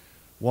 decisions.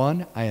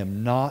 1, I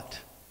am not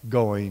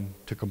going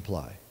to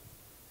comply.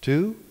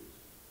 2,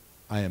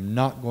 I am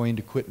not going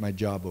to quit my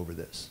job over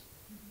this.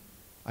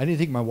 I didn't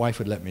think my wife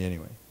would let me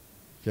anyway,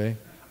 okay?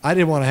 I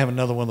didn't want to have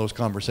another one of those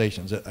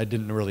conversations that I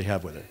didn't really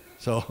have with her,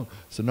 so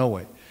no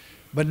way.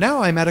 But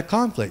now I'm at a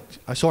conflict,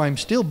 so I'm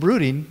still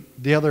brooding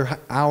the other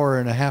hour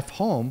and a half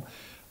home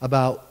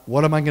about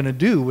what am I going to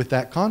do with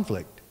that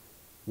conflict?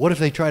 What if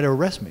they try to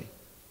arrest me?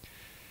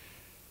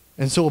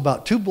 And so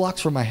about 2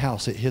 blocks from my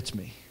house, it hits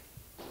me.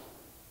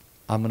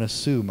 I'm going to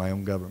sue my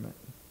own government.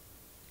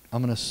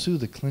 I'm going to sue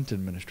the Clinton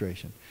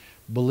administration.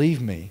 Believe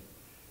me,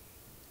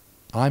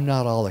 I'm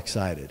not all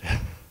excited.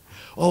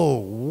 Oh,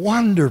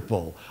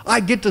 wonderful. I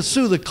get to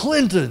sue the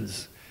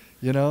Clintons,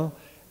 you know.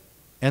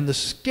 And the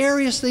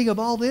scariest thing of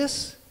all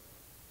this,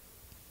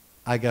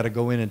 I got to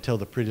go in and tell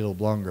the pretty little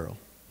blonde girl.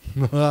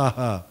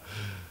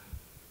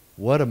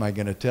 What am I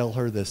going to tell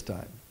her this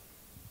time?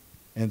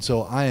 And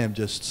so I am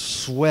just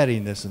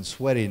sweating this.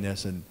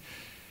 And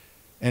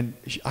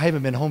I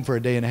haven't been home for a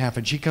day and a half,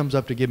 and she comes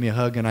up to give me a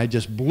hug, and I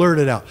just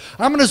blurted out,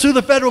 I'm going to sue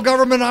the federal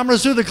government. I'm going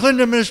to sue the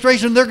Clinton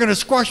administration. They're going to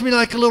squash me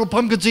like a little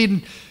pumpkin seed.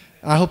 And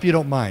I hope you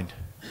don't mind.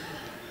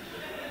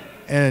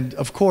 And,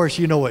 of course,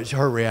 you know what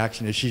her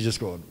reaction is. She's just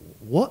going,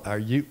 what are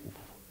you,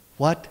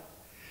 what?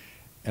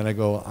 And I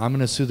go, I'm going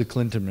to sue the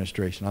Clinton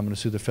administration. I'm going to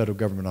sue the federal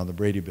government on the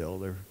Brady bill.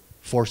 They're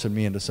forcing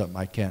me into something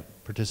I can't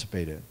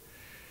participate in.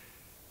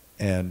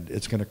 And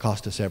it's going to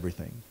cost us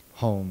everything.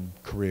 Home,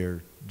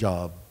 career,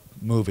 job,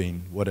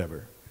 moving,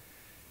 whatever.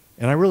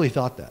 And I really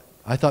thought that.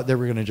 I thought they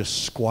were going to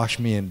just squash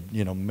me and,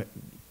 you know,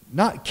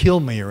 not kill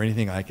me or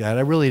anything like that.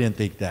 I really didn't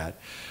think that.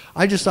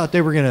 I just thought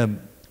they were going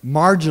to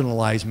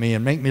marginalize me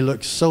and make me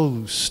look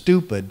so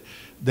stupid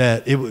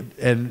that it would,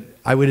 and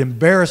I would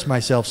embarrass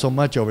myself so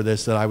much over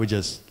this that I would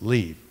just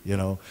leave, you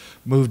know,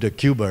 move to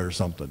Cuba or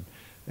something,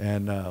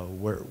 and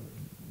where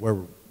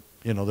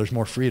you know there's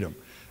more freedom.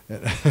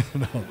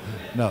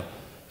 No.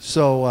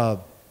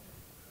 So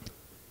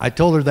I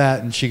told her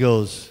that, and she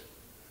goes,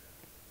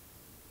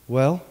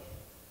 well,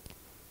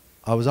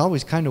 I was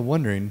always kind of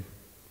wondering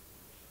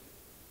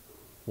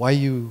why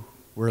you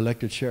were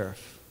elected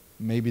sheriff.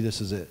 Maybe this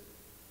is it.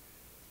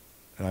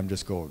 And I'm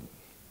just going.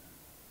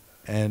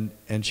 And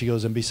she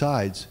goes, and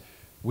besides,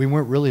 we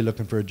weren't really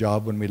looking for a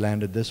job when we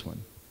landed this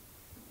one.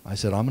 I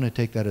said, I'm going to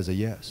take that as a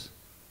yes.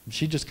 And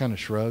she just kind of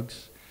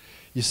shrugs.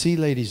 You see,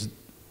 ladies,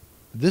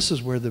 this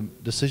is where the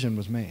decision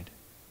was made.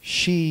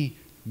 She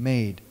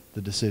made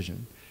the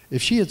decision.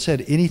 If she had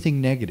said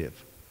anything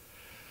negative,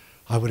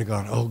 I would have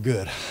gone, oh,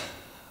 good.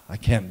 I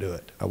can't do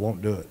it. I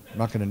won't do it. I'm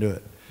not going to do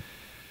it.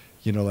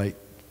 You know, like,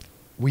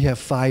 we have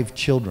 5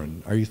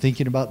 children. Are you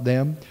thinking about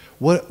them?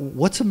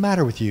 What's the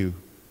matter with you?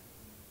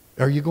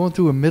 Are you going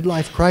through a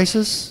midlife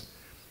crisis?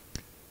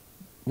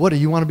 What, do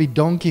you want to be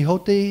Don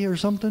Quixote or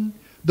something?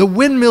 The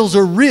windmills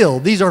are real.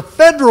 These are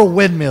federal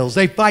windmills.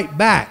 They fight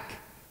back.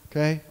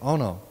 Okay? Oh,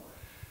 no.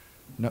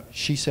 No,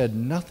 she said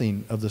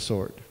nothing of the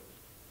sort.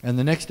 And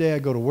the next day I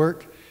go to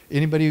work.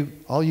 Anybody,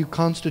 all you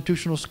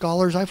constitutional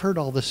scholars, I've heard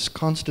all this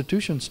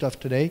Constitution stuff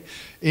today.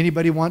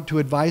 Anybody want to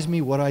advise me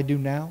what I do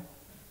now?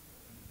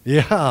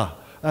 Yeah,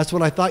 that's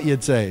what I thought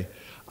you'd say.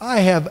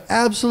 I have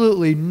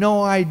absolutely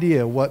no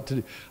idea what to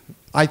do.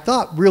 I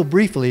thought real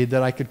briefly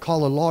that I could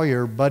call a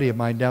lawyer buddy of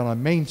mine down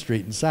on Main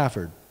Street in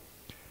Safford.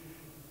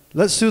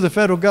 Let's sue the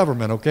federal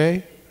government,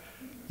 okay?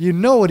 You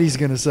know what he's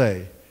going to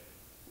say.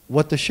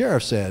 What the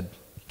sheriff said.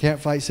 Can't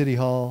fight City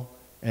Hall,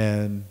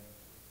 and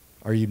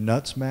are you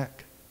nuts,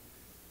 Mac?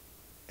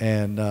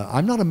 And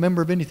I'm not a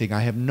member of anything. I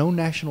have no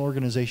national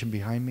organization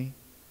behind me.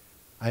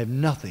 I have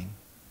nothing.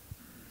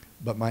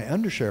 But my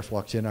undersheriff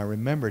walks in. I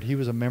remembered he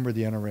was a member of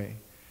the NRA.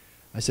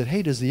 I said,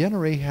 hey, does the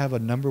NRA have a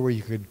number where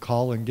you could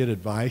call and get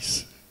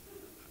advice?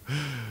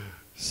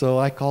 So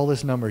I called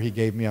this number he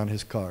gave me on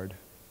his card.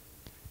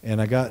 And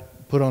I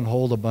got put on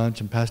hold a bunch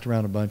and passed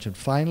around a bunch. And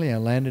finally, I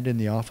landed in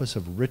the office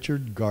of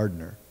Richard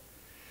Gardner.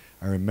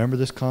 I remember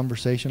this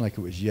conversation like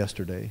it was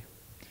yesterday.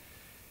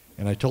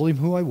 And I told him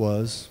who I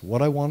was,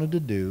 what I wanted to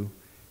do,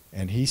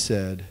 and he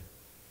said,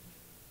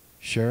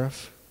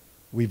 Sheriff,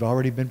 we've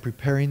already been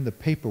preparing the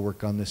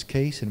paperwork on this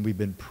case, and we've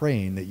been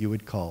praying that you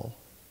would call.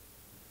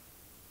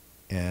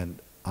 And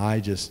I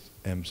just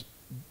am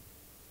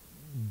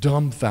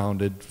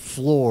dumbfounded,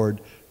 floored,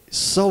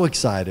 so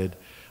excited.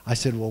 I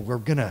said,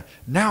 well,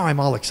 now I'm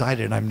all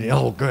excited.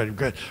 Oh,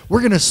 good. We're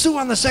going to sue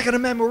on the Second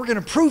Amendment. We're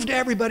going to prove to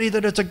everybody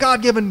that it's a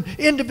God-given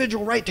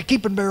individual right to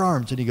keep and bear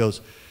arms. And he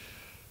goes,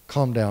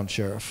 calm down,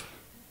 Sheriff.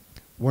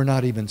 We're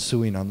not even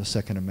suing on the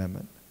Second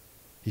Amendment.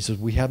 He says,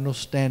 we have no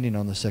standing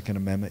on the Second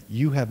Amendment.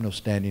 You have no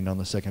standing on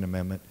the Second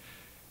Amendment.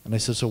 And I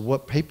said, so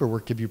what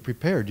paperwork have you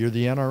prepared? You're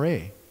the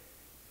NRA.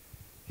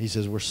 He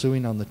says, we're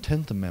suing on the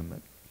 10th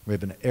Amendment. We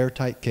have an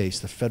airtight case.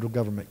 The federal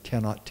government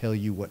cannot tell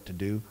you what to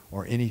do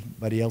or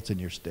anybody else in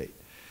your state.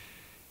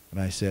 And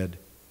I said,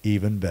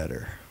 even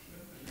better.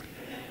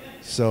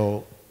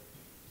 So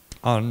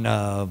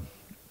there's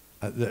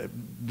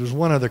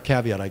one other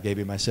caveat I gave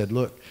him. I said,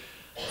 look,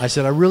 I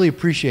really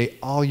appreciate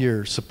all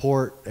your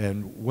support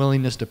and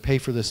willingness to pay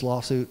for this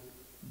lawsuit.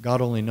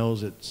 God only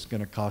knows it's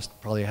going to cost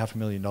probably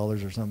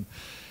 $500,000 or something.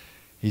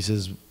 He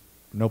says,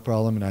 no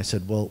problem. And I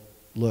said, well,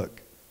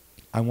 look,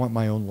 I want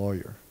my own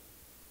lawyer.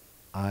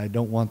 I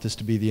don't want this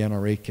to be the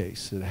NRA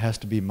case. It has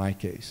to be my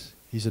case.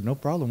 He said, no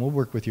problem. We'll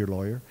work with your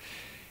lawyer.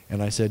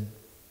 And I said,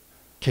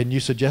 can you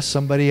suggest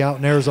somebody out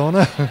in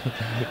Arizona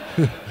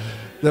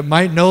that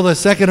might know the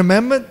Second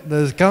Amendment,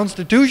 the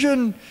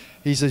Constitution?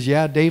 He says,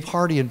 yeah, Dave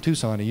Hardy in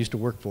Tucson. He used to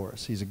work for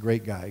us. He's a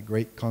great guy,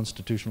 great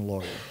constitutional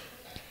lawyer.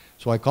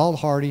 So I called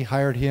Hardy,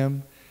 hired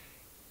him,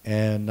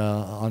 and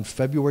on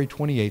February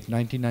 28th,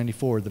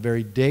 1994, the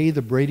very day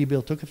the Brady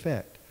bill took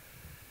effect,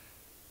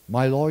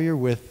 my lawyer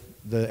with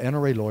the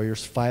NRA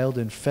lawyers filed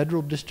in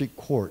federal district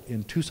court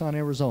in Tucson,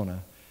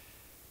 Arizona,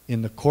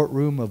 in the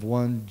courtroom of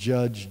one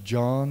Judge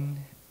John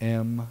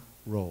M.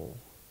 Roll,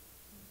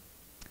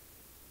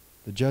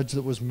 the judge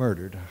that was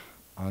murdered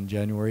on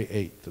January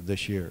 8th of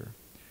this year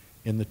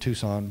in the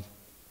Tucson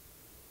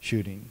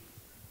shooting.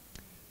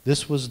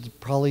 This was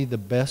probably the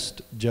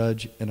best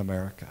judge in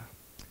America.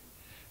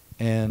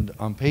 And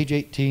on page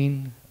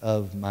 18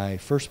 of my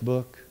first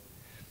book,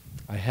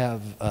 I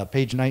have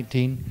page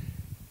 19,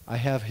 I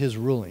have his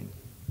ruling.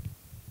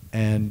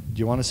 And do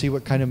you want to see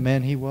what kind of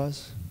man he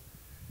was?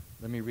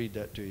 Let me read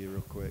that to you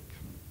real quick.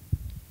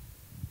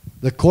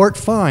 The court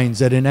finds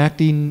that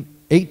enacting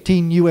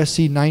 18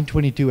 U.S.C.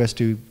 922 as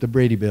to the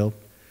Brady bill,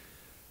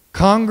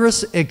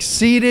 Congress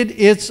exceeded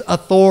its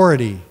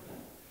authority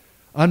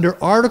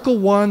under Article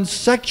 1,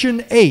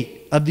 Section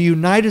 8 of the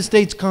United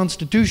States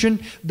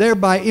Constitution,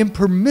 thereby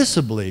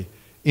impermissibly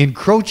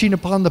encroaching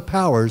upon the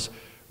powers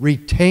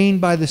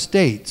retained by the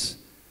states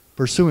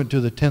pursuant to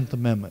the 10th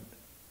Amendment.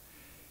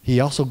 He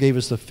also gave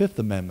us the 5th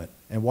Amendment.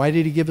 And why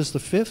did he give us the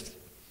 5th?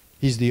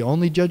 He's the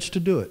only judge to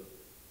do it.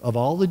 Of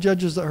all the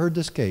judges that heard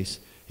this case,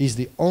 he's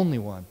the only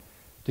one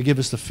to give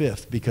us the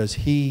 5th because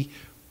he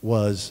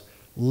was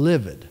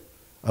livid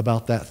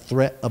about that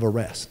threat of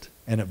arrest,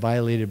 and it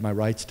violated my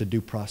rights to due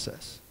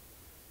process.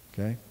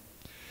 Okay?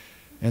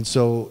 And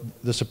so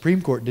the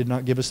Supreme Court did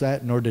not give us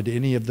that, nor did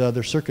any of the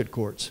other circuit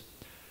courts.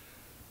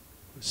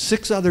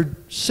 Six other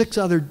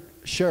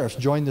sheriffs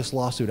joined this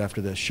lawsuit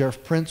after this.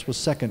 Sheriff Prince was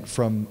second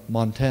from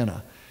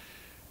Montana.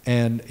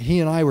 And he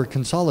and I were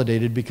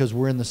consolidated because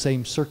we're in the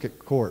same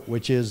circuit court,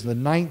 which is the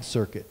 9th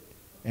Circuit.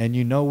 And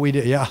you know we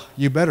did, yeah,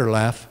 you better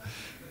laugh,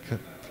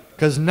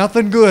 because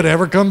nothing good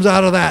ever comes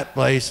out of that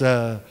place.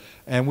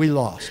 And we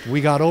lost. We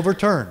got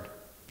overturned.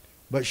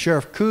 But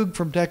Sheriff Coog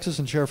from Texas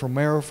and Sheriff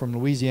Romero from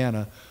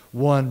Louisiana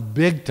won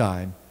big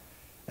time.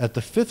 at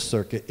the Fifth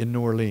Circuit in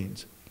New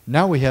Orleans.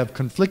 Now we have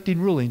conflicting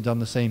rulings on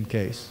the same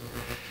case.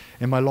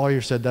 And my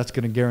lawyer said that's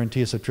going to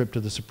guarantee us a trip to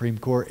the Supreme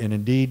Court. And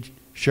indeed,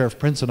 Sheriff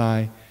Prince and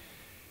I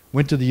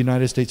went to the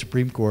United States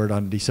Supreme Court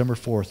on December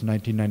 4th,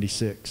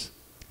 1996.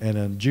 And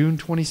on June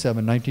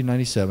 27,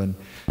 1997,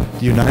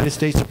 the United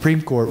States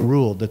Supreme Court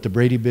ruled that the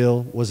Brady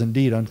bill was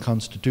indeed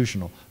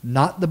unconstitutional.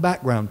 Not the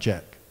background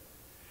check.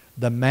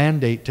 The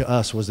mandate to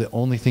us was the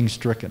only thing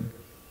stricken.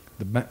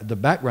 The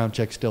background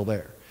check's still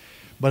there.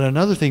 But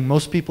another thing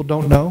most people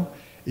don't know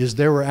is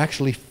there were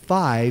actually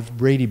 5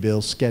 Brady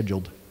bills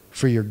scheduled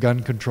for your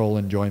gun control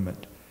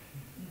enjoyment.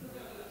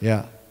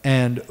 Yeah.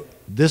 And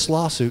this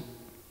lawsuit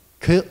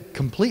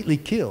completely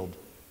killed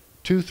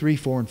 2, 3,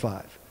 4, and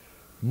 5.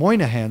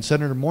 Moynihan,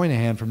 Senator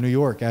Moynihan from New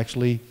York,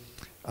 actually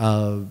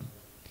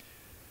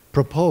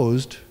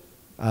proposed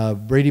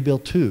Brady Bill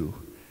 2,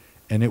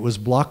 and it was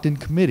blocked in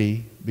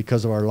committee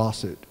because of our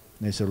lawsuit.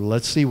 And they said, well,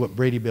 let's see what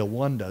Brady Bill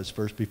 1 does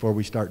first before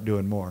we start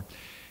doing more.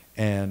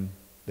 And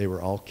they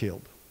were all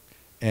killed.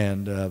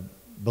 And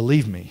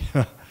believe me,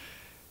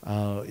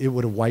 it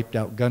would have wiped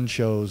out gun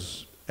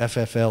shows.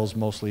 FFLs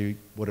mostly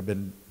would have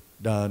been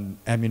done.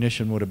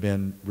 Ammunition would have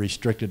been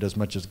restricted as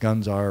much as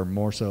guns are, or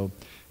more so.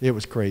 It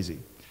was crazy.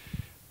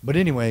 But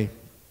anyway,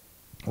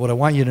 what I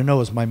want you to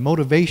know is my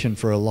motivation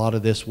for a lot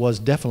of this was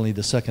definitely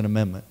the Second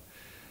Amendment.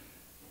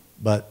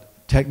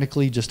 But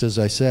technically, just as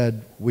I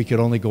said, we could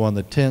only go on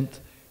the 10th.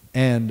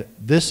 And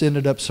this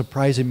ended up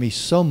surprising me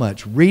so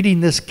much, reading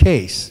this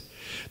case,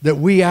 that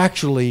we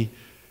actually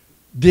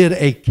did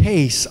a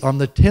case on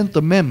the 10th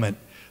Amendment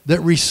that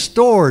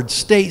restored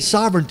state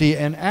sovereignty,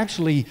 and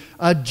actually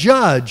a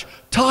judge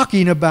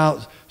talking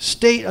about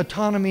state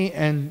autonomy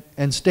and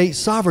state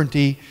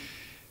sovereignty,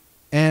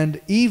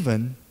 and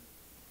even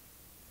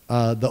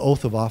the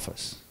oath of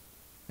office.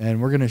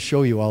 And we're going to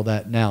show you all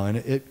that now.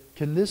 And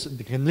can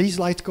these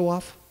lights go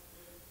off?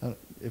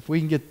 If we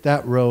can get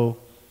that row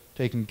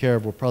taken care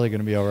of, we're probably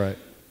going to be all right.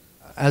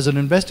 As an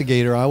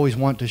investigator, I always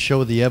want to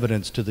show the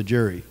evidence to the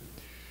jury.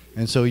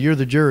 And so you're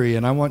the jury,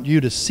 and I want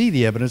you to see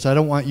the evidence. I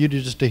don't want you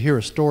to just to hear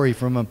a story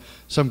from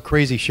some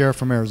crazy sheriff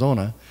from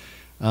Arizona,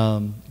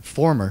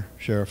 former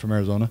sheriff from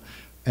Arizona.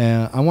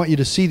 And I want you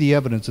to see the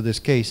evidence of this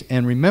case.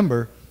 And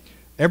remember,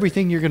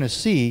 everything you're going to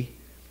see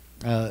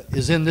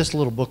is in this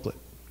little booklet.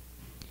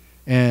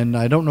 And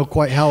I don't know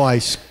quite how I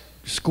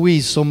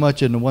squeezed so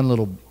much into one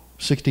little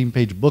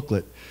 16-page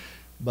booklet,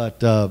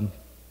 but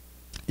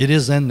it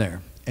is in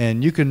there.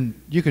 And you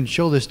can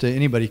show this to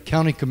anybody.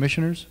 County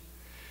commissioners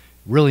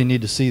really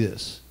need to see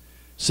this.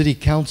 City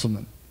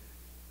councilmen,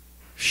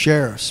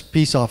 sheriffs,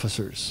 peace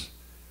officers,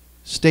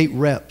 state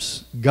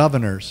reps,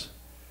 governors,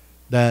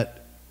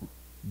 that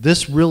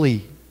this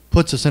really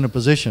puts us in a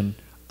position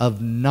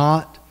of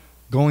not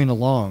going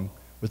along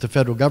with the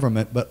federal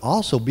government, but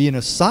also being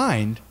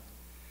assigned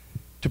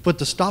to put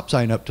the stop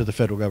sign up to the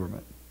federal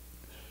government.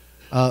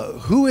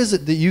 Who is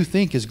it that you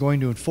think is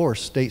going to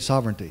enforce state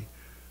sovereignty?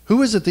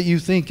 Who is it that you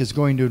think is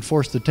going to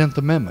enforce the 10th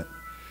Amendment?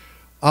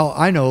 Oh,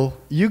 I know.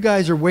 You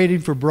guys are waiting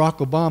for Barack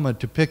Obama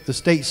to pick the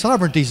state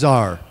sovereignty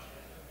czar.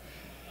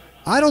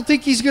 I don't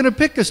think he's going to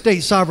pick a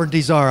state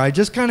sovereignty czar. I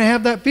just kind of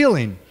have that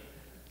feeling,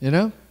 you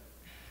know?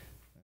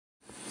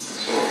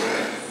 It's all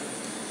right.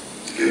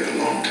 You lived a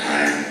long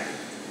time.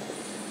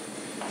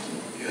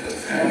 You had a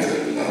family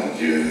that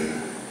loved you.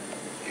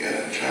 You had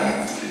a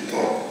job that you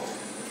thought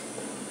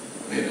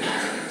made a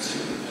difference,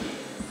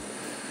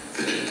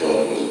 that you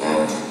thought was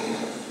honorable.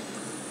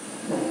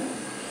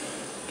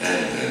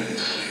 And then you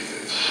see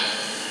this.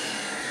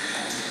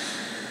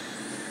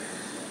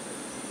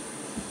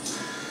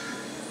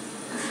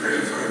 I'm afraid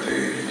if I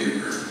dig any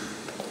deeper,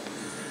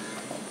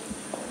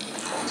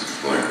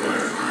 it's like what I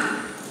find.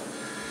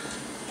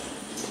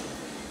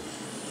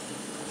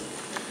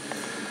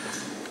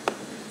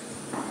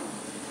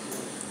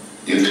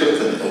 You took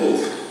an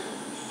oath.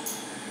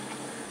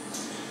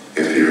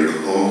 If you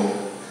recall,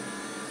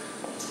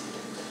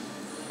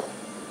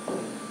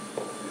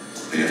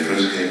 when you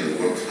first came to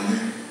work for me,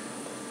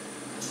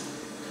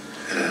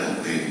 and I don't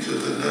mean to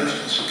the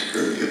National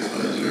Security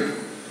Advisor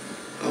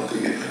of the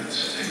United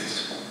States,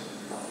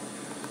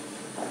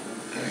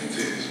 I mean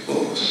to his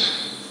boss,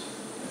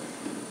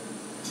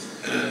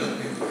 and I don't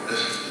mean the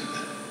President.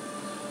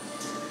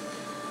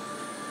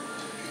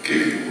 He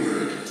gave you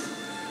word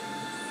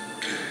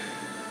to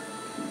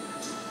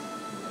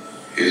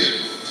his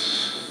boss.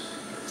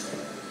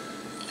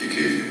 You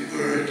gave your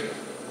word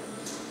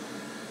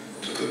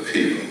to the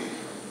people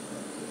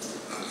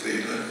of the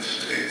United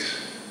States.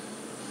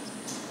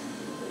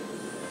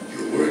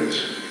 Your word is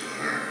who you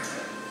are.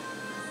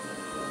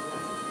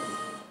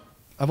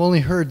 I've only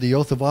heard the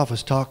oath of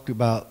office talked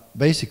about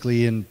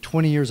basically in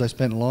 20 years I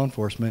spent in law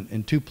enforcement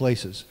in 2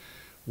 places.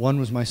 One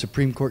was my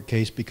Supreme Court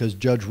case because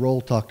Judge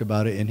Roll talked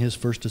about it in his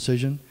first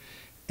decision,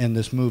 and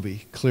this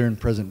movie, Clear and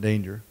Present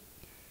Danger.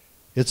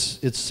 It's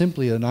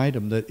simply an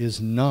item that is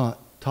not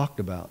talked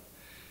about.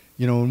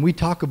 You know,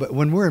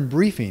 when we're in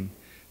briefing,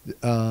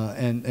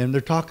 and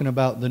they're talking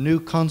about the new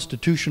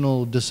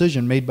constitutional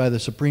decision made by the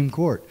Supreme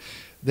Court,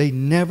 they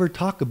never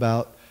talk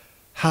about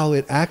how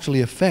it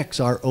actually affects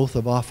our oath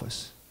of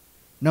office.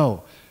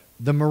 No,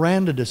 the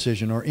Miranda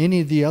decision or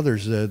any of the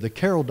others, the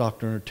Carroll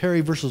Doctrine or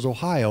Terry versus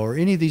Ohio or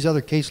any of these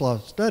other case law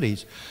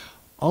studies,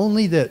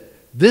 only that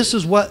this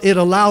is what it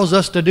allows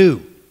us to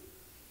do.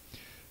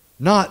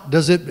 Not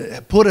does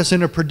it put us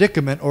in a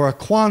predicament or a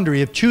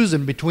quandary of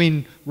choosing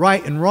between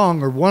right and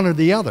wrong or one or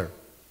the other.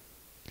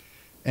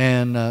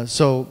 And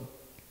so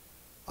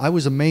I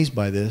was amazed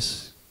by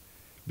this,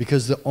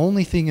 because the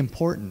only thing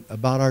important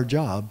about our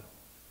job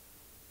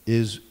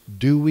is,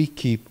 do we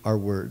keep our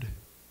word?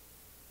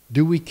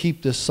 Do we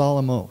keep this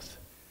solemn oath?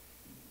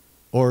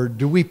 Or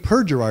do we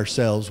perjure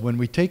ourselves when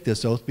we take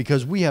this oath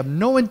because we have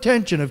no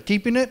intention of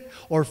keeping it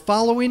or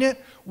following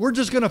it? We're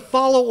just going to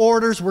follow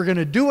orders. We're going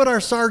to do what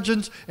our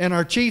sergeants and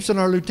our chiefs and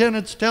our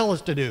lieutenants tell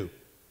us to do.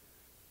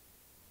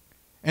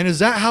 And is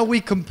that how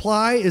we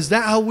comply? Is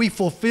that how we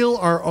fulfill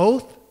our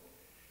oath?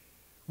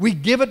 We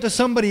give it to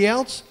somebody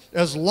else?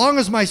 As long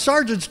as my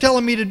sergeant's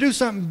telling me to do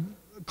something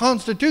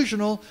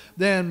constitutional,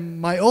 then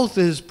my oath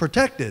is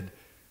protected.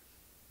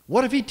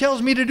 What if he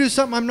tells me to do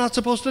something I'm not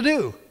supposed to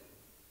do?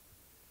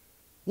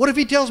 What if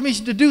he tells me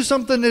to do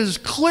something that is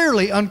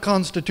clearly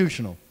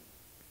unconstitutional?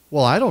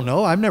 Well, I don't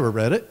know. I've never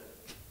read it.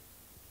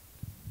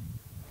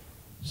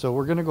 So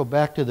we're going to go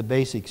back to the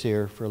basics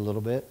here for a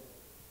little bit.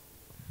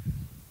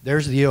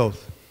 There's the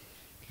oath.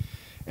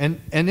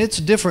 And it's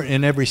different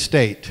in every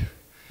state.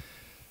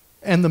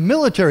 And the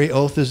military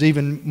oath is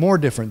even more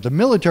different. The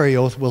military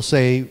oath will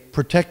say,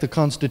 protect the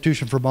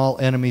Constitution from all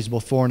enemies,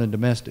 both foreign and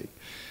domestic.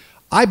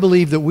 I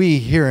believe that we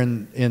here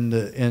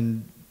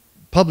in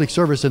public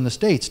service in the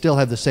States still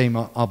have the same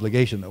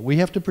obligation, though. We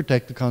have to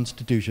protect the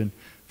Constitution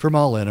from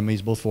all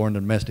enemies, both foreign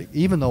and domestic.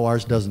 Even though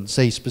ours doesn't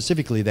say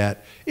specifically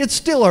that, it's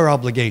still our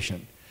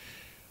obligation.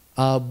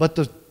 But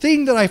the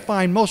thing that I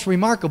find most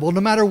remarkable,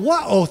 no matter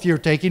what oath you're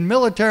taking,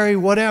 military,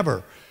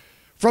 whatever,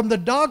 from the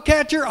dog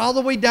catcher all the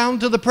way down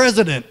to the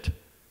president,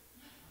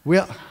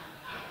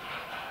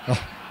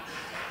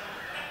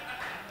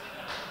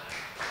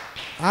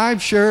 I'm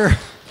sure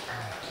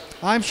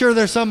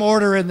there's some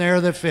order in there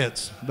that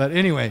fits. But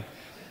anyway,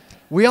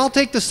 we all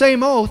take the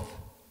same oath,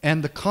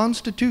 and the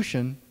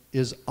Constitution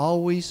is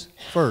always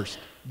first.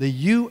 The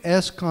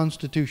U.S.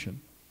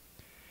 Constitution.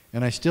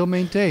 And I still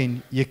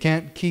maintain you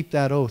can't keep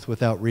that oath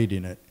without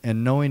reading it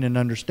and knowing and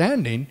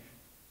understanding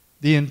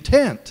the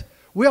intent.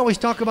 We always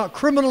talk about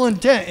criminal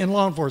intent in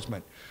law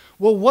enforcement.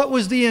 Well, what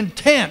was the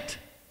intent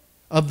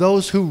of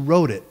those who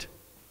wrote it?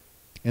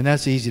 And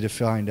that's easy to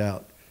find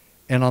out.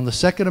 And on the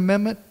Second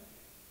Amendment,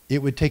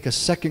 it would take a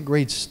second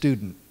grade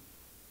student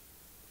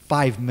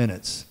 5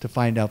 minutes to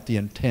find out the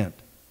intent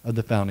of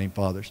the Founding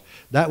Fathers.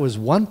 That was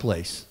one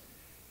place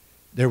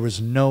there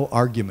was no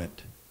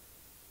argument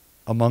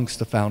amongst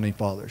the Founding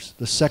Fathers.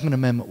 The Second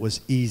Amendment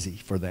was easy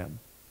for them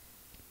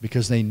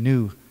because they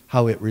knew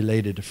how it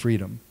related to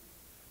freedom.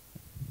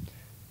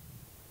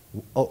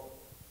 Oh,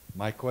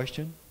 my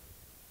question?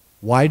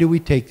 Why do we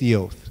take the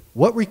oath?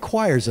 What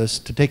requires us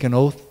to take an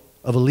oath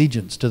of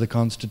allegiance to the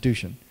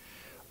Constitution?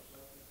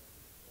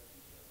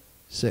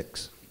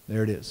 6.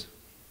 There it is.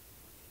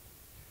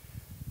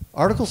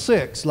 Article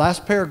 6,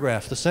 last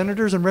paragraph. The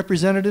senators and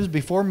representatives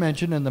before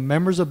mentioned and the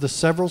members of the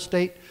several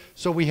state,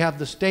 so we have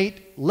the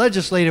state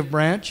legislative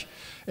branch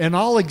and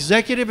all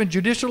executive and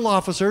judicial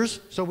officers,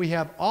 so we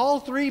have all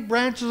three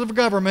branches of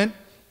government,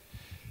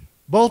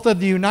 both of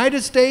the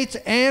United States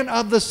and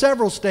of the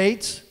several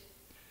states,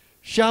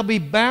 shall be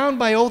bound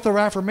by oath or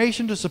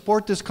affirmation to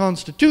support this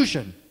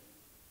Constitution.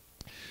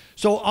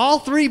 So all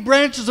three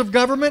branches of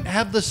government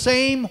have the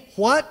same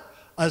what?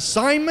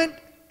 Assignment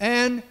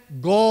and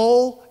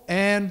goal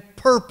and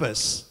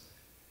purpose.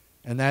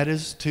 And that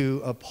is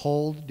to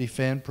uphold,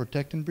 defend,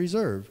 protect, and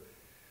preserve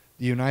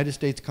the United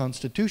States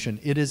Constitution.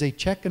 It is a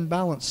check and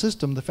balance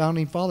system the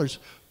Founding Fathers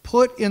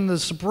put in the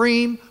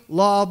supreme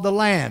law of the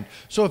land.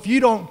 So if you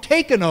don't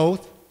take an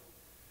oath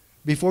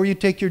before you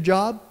take your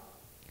job,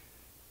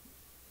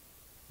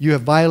 you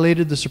have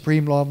violated the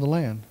supreme law of the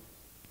land.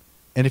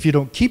 And if you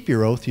don't keep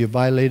your oath, you have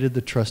violated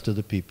the trust of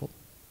the people.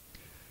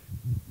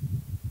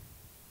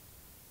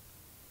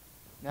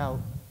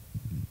 Now,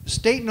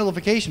 state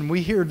nullification,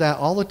 we hear that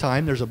all the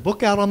time. There's a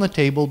book out on the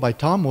table by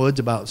Tom Woods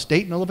about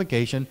state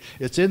nullification.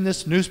 It's in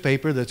this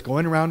newspaper that's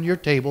going around your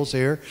tables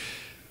here.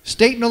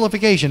 State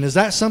nullification, is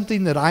that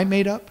something that I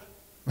made up?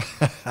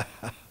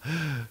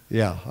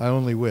 Yeah, I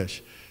only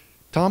wish.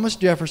 Thomas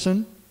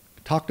Jefferson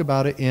talked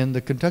about it in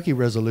the Kentucky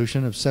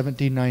Resolution of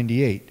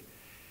 1798.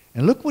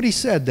 And look what he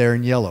said there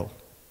in yellow.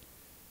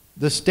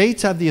 The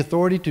states have the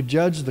authority to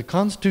judge the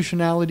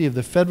constitutionality of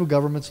the federal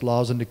government's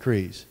laws and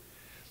decrees.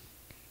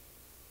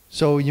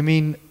 So you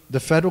mean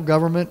the federal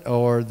government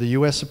or the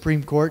U.S.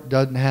 Supreme Court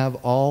doesn't have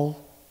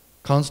all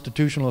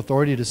constitutional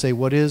authority to say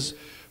what is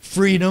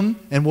freedom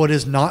and what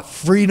is not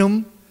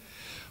freedom?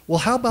 Well,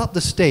 how about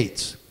the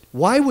states?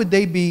 Why would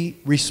they be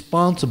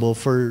responsible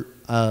for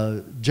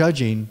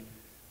judging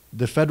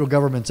the federal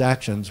government's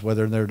actions,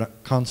 whether they're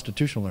not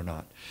constitutional or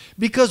not?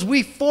 Because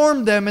we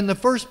formed them in the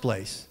first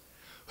place.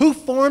 Who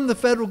formed the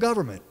federal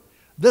government?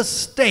 The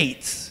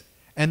states.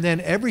 And then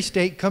every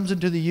state comes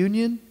into the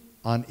union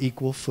on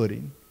equal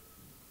footing,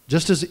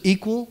 just as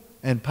equal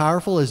and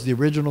powerful as the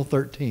original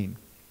 13,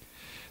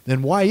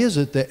 then why is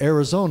it that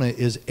Arizona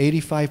is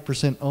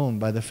 85% owned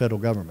by the federal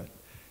government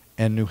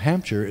and New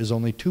Hampshire is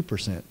only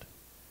 2%?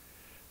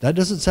 That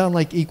doesn't sound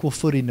like equal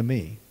footing to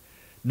me.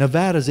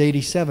 Nevada's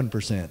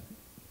 87%,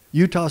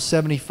 Utah's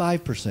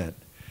 75%,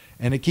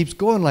 and it keeps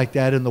going like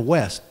that in the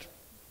West,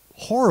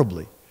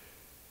 horribly.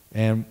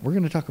 And we're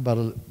going to talk about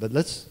it, but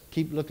let's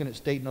keep looking at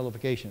state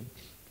nullification.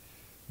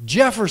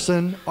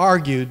 Jefferson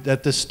argued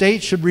that the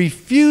states should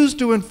refuse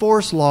to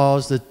enforce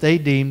laws that they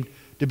deemed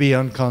to be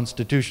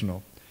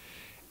unconstitutional.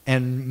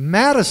 And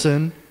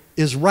Madison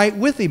is right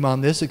with him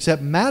on this,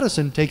 except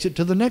Madison takes it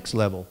to the next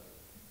level.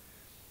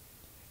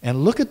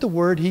 And look at the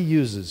word he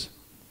uses.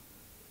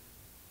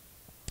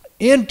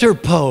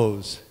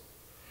 Interpose.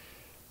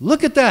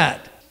 Look at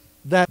that.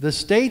 That the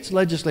state's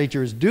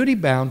legislature is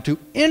duty-bound to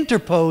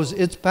interpose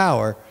its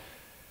power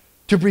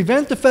to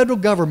prevent the federal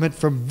government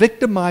from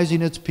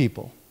victimizing its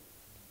people.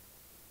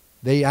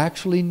 They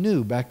actually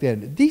knew back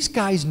then. These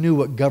guys knew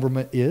what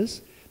government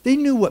is. They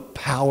knew what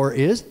power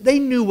is. They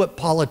knew what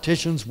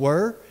politicians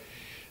were.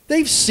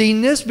 They've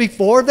seen this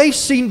before. They've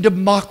seen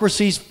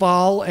democracies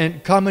fall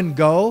and come and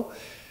go.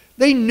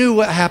 They knew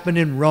what happened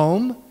in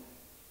Rome.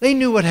 They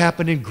knew what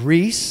happened in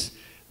Greece.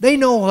 They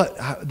know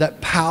that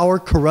power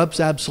corrupts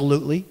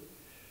absolutely.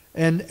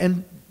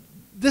 And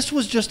this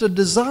was just a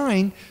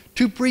design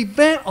to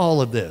prevent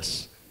all of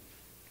this.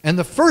 And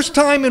the first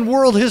time in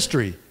world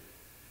history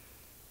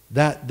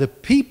that the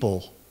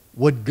people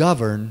would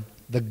govern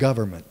the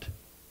government.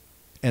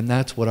 And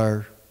that's what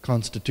our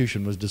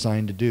Constitution was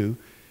designed to do.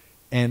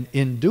 And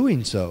in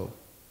doing so,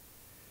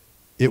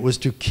 it was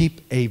to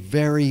keep a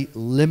very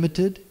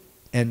limited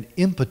and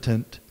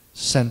impotent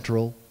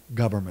central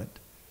government.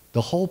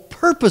 The whole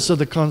purpose of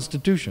the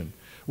Constitution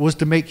was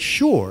to make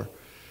sure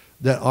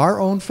that our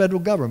own federal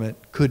government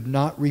could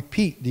not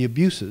repeat the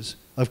abuses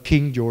of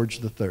King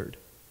George III.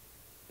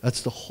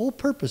 That's the whole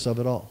purpose of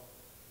it all.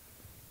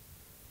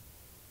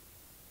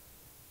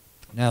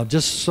 Now,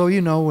 just so you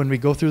know, when we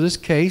go through this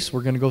case,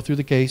 we're going to go through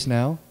the case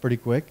now pretty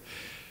quick.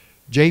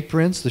 Jay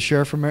Prince, the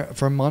sheriff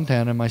from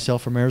Montana, and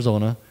myself from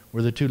Arizona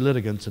were the two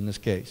litigants in this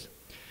case.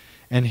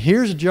 And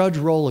here's Judge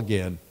Roll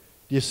again.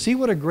 Do you see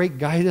what a great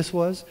guy this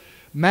was?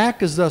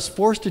 Mack is thus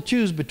forced to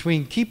choose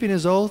between keeping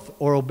his oath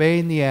or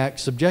obeying the act,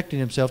 subjecting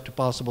himself to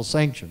possible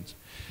sanctions.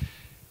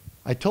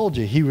 I told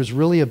you, he was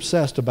really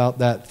obsessed about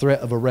that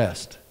threat of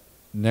arrest.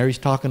 And there he's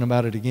talking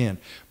about it again.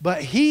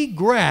 But he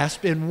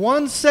grasped in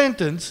one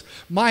sentence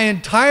my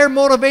entire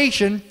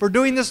motivation for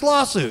doing this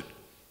lawsuit.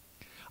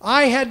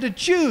 I had to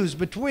choose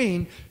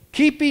between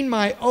keeping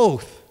my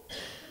oath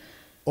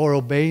or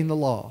obeying the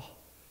law.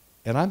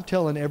 And I'm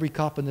telling every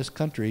cop in this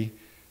country,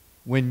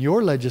 when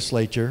your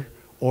legislature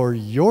or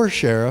your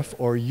sheriff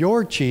or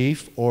your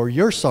chief or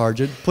your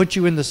sergeant put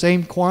you in the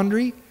same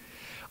quandary,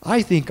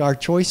 I think our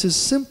choice is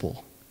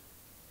simple.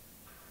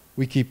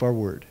 We keep our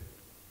word.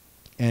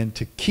 And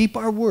to keep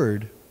our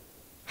word,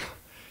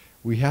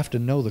 we have to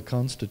know the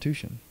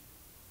Constitution,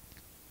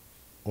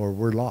 or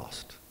we're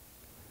lost.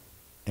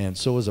 And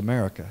so is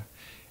America.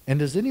 And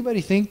does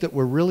anybody think that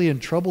we're really in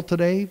trouble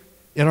today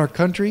in our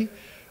country?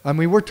 I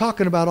mean, we're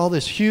talking about all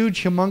this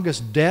huge,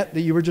 humongous debt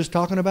that you were just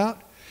talking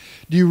about.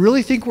 Do you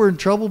really think we're in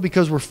trouble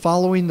because we're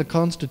following the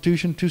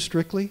Constitution too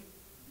strictly?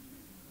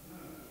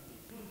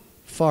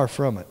 Far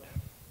from it.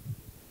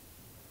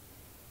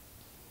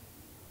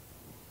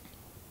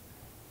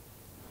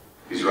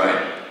 He's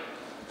right.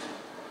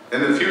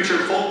 In the future,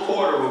 full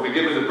quarter will be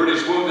given to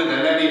British wounded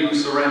and any who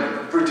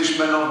surrender. British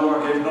men of war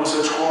gave no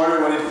such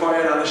quarter when they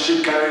fired on a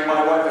ship carrying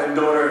my wife and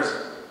daughters.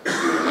 You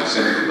have my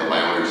sympathy, but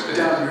my orders stay.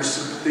 Damn your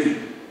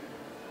sympathy.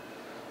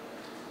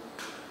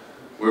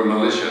 We're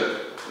militia.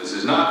 This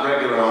is not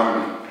regular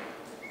army.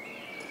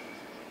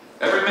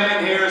 Every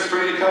man here is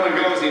free to come and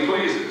go as he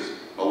pleases.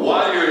 But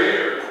while you're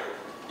here,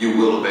 you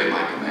will obey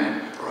my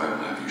command, or I will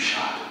have you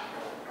shot.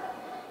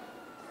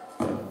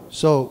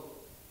 So,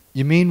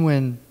 you mean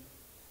when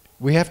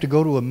we have to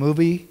go to a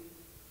movie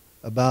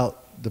about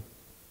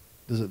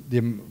the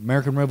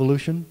American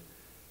Revolution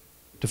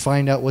to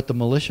find out what the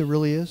militia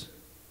really is?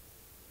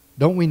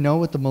 Don't we know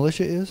what the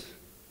militia is?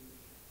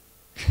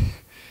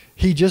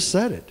 He just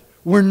said it.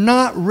 We're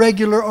not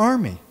regular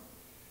army.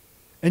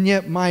 And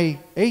yet my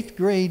 8th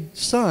grade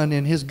son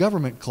in his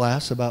government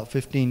class about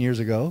 15 years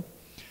ago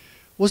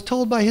was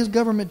told by his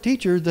government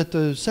teacher that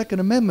the Second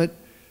Amendment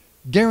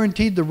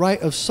guaranteed the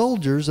right of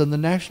soldiers and the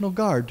National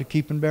Guard to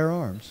keep and bear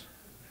arms.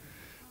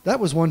 That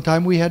was one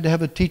time we had to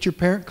have a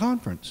teacher-parent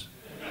conference.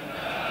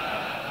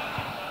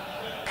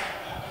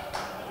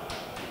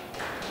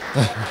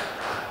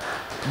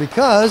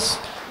 Because...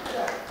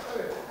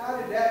 How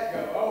did that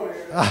go?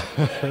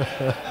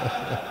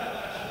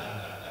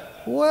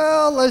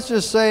 Well, let's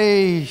just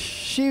say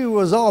she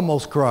was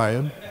almost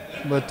crying.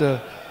 But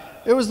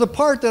it was the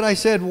part that I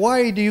said,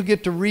 why do you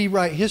get to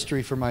rewrite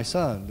history for my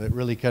son? That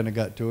really kind of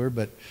got to her.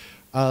 But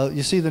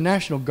you see, the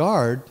National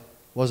Guard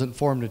wasn't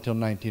formed until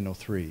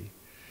 1903.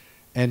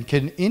 And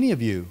can any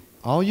of you,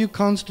 all you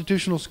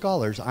constitutional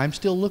scholars, I'm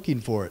still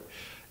looking for it,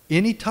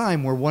 any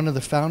time where one of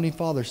the founding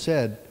fathers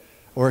said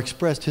or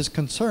expressed his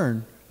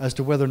concern as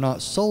to whether or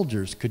not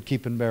soldiers could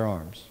keep and bear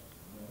arms.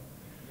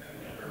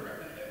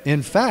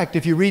 In fact,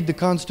 if you read the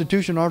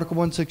Constitution, Article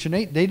 1, Section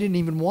 8, they didn't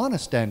even want a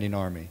standing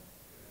army.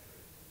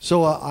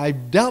 So I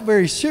doubt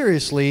very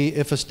seriously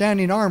if a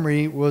standing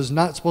army was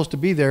not supposed to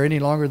be there any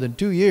longer than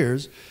 2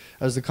 years,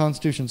 as the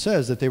Constitution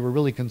says, that they were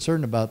really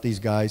concerned about these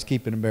guys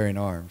keeping and bearing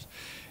arms.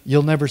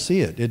 You'll never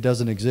see it. It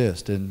doesn't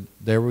exist. And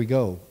there we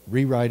go,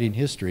 rewriting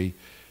history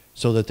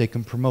so that they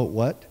can promote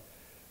what?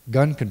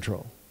 Gun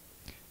control.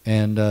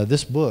 And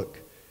this book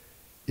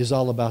is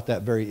all about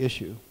that very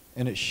issue.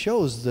 And it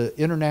shows the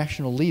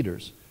international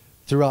leaders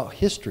throughout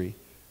history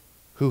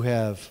who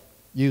have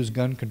used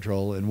gun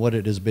control and what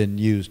it has been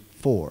used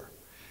for.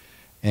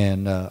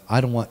 And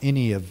I don't want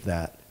any of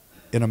that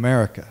in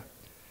America.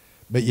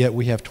 But yet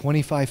we have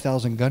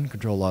 25,000 gun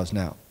control laws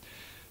now.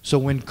 So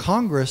when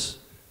Congress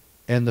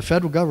and the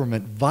federal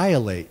government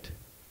violate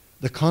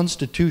the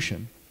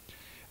Constitution,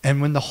 and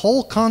when the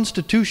whole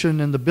Constitution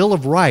and the Bill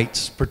of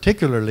Rights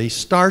particularly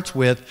starts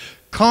with,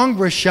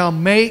 Congress shall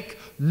make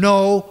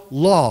no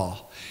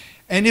law.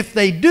 And if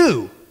they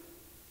do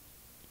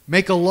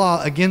make a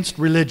law against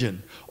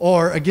religion,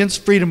 or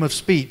against freedom of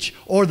speech,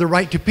 or the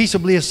right to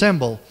peaceably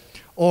assemble,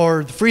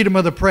 or the freedom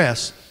of the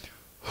press,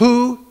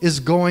 who is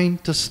going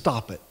to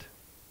stop it?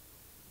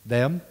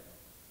 Them?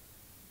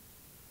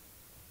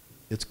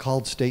 It's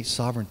called state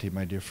sovereignty,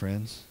 my dear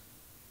friends.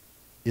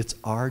 It's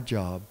our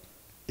job.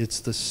 It's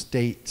the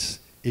state's.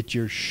 It's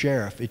your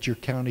sheriff. It's your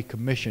county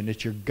commission.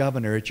 It's your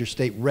governor. It's your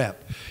state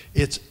rep.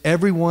 It's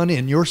everyone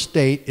in your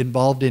state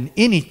involved in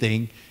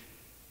anything.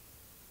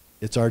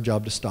 It's our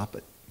job to stop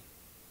it.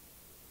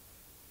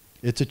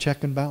 It's a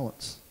check and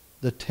balance.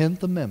 The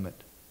 10th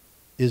Amendment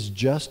is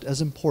just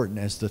as important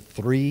as the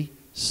 3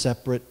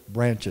 separate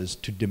branches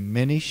to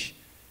diminish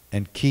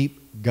and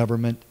keep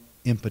government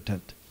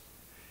impotent.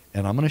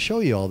 And I'm going to show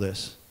you all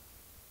this.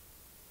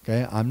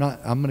 Okay? I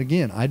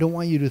don't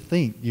want you to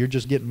think you're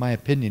just getting my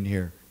opinion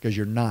here, because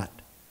you're not.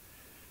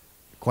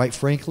 Quite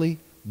frankly,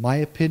 my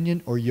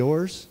opinion or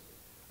yours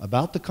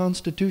about the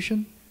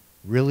Constitution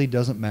really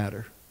doesn't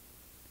matter.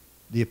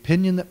 The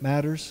opinion that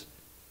matters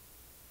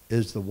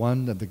is the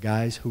one of the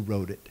guys who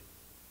wrote it.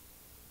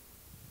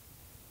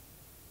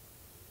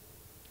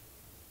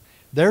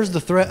 There's the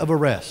threat of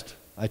arrest.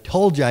 I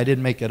told you I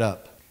didn't make it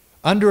up.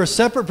 Under a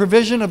separate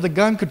provision of the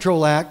Gun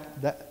Control Act,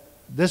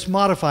 this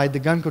modified the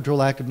Gun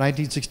Control Act of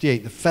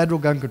 1968, the Federal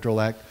Gun Control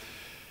Act,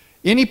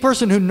 any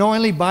person who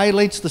knowingly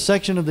violates the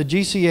section of the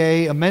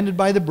GCA amended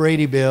by the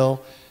Brady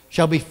Bill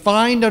shall be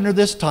fined under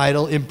this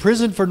title,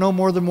 imprisoned for no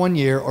more than 1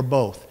 year, or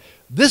both.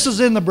 This is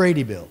in the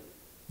Brady Bill.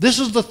 This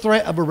is the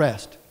threat of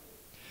arrest.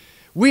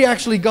 We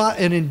actually got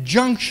an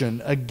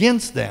injunction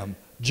against them.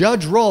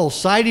 Judge Roll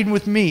siding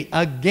with me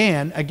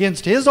again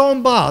against his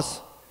own boss,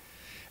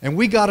 and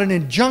we got an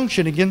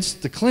injunction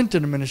against the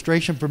Clinton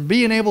administration from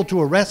being able to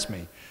arrest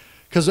me.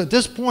 Because at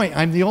this point,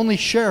 I'm the only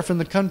sheriff in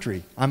the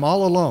country. I'm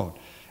all alone.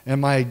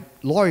 And my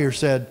lawyer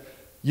said,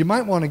 you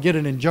might want to get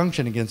an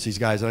injunction against these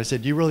guys. And I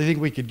said, do you really think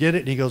we could get it?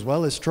 And he goes,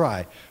 well, let's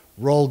try.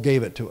 Roll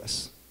gave it to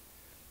us.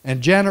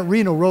 And Janet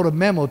Reno wrote a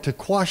memo to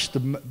quash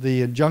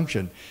the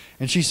injunction.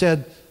 And she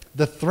said,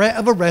 the threat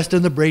of arrest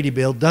in the Brady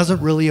Bill doesn't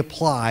really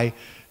apply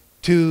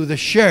to the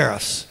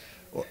sheriffs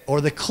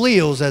or the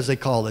Cleos, as they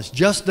call us,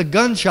 just the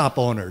gun shop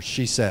owners,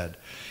 she said.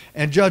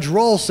 And Judge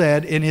Roll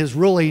said in his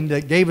ruling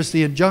that gave us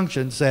the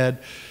injunction, said,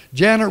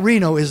 Janet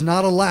Reno is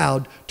not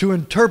allowed to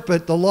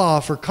interpret the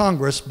law for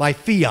Congress by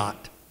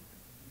fiat.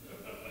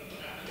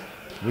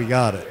 We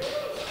got it.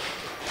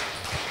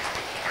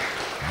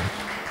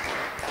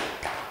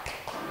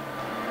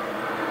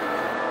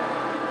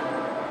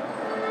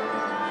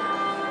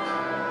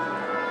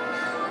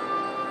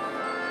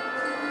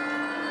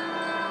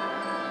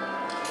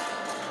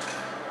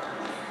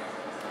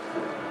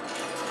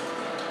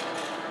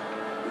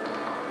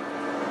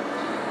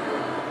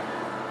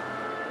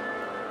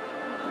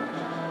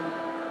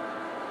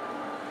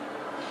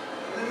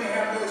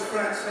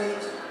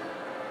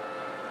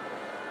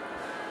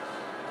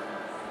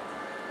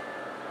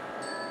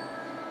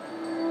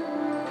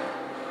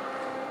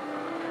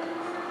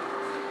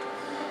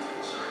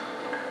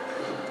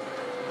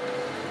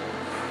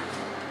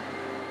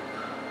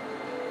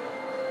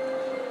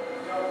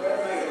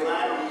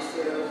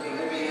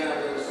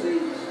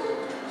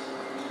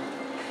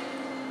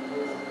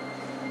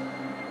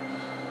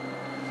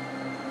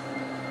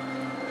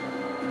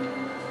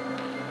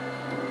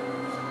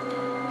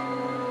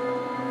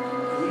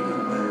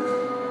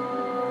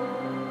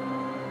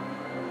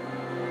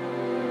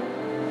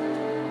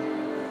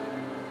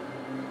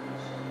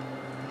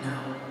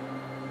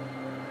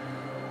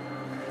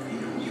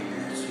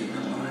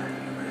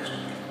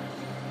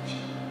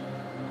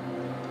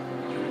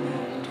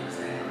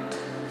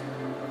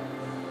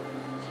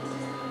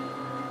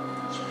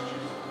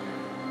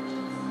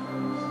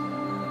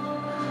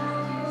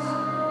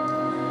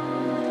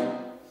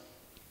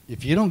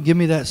 If you don't give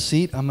me that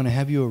seat, I'm going to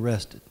have you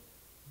arrested.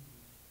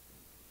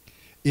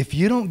 If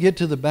you don't get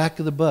to the back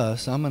of the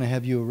bus, I'm going to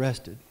have you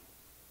arrested.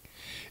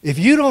 If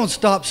you don't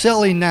stop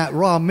selling that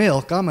raw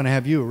milk, I'm going to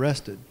have you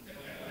arrested.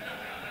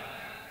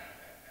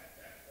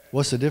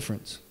 What's the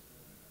difference?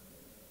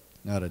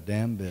 Not a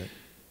damn bit.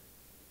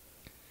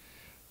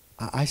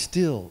 I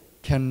still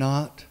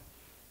cannot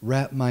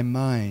wrap my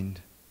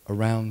mind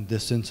around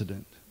this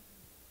incident.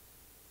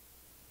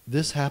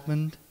 This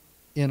happened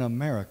in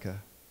America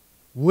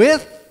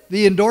with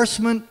the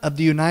endorsement of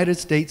the United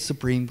States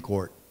Supreme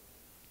Court.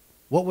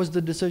 What was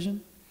the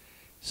decision?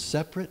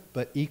 Separate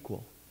but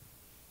equal.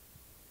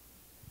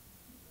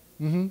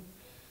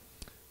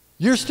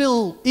 You're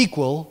still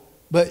equal,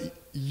 but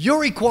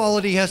your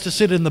equality has to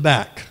sit in the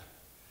back.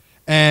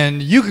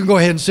 And you can go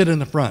ahead and sit in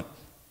the front.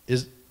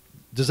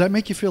 Does that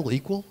make you feel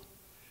equal?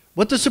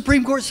 What the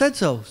Supreme Court said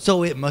so.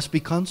 So it must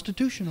be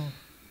constitutional.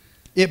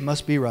 It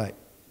must be right.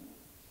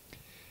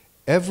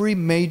 Every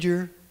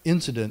major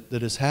incident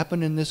that has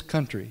happened in this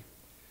country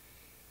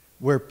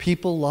where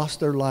people lost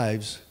their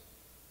lives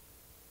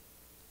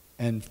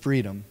and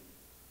freedom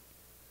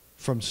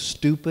from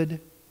stupid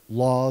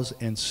laws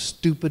and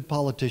stupid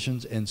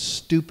politicians and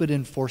stupid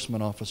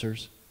enforcement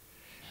officers,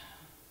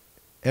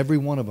 every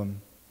one of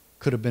them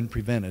could have been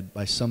prevented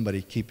by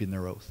somebody keeping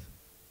their oath.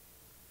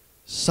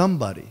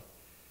 Somebody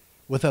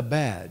with a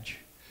badge,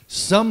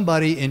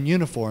 somebody in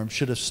uniform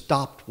should have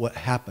stopped what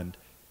happened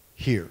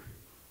here.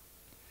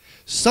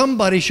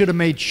 Somebody should have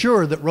made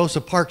sure that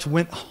Rosa Parks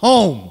went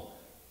home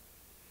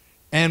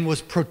and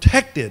was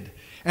protected,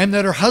 and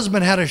that her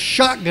husband had a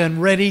shotgun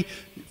ready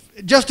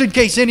just in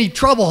case any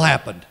trouble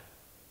happened.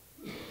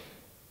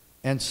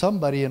 And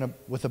somebody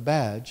with a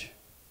badge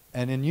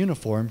and in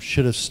uniform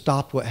should have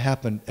stopped what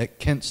happened at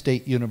Kent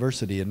State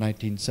University in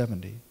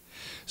 1970.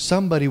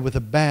 Somebody with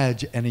a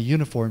badge and a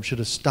uniform should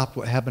have stopped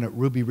what happened at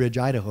Ruby Ridge,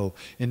 Idaho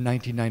in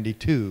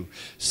 1992.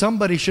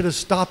 Somebody should have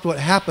stopped what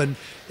happened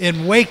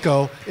in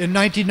Waco in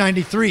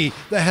 1993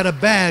 that had a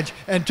badge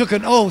and took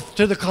an oath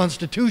to the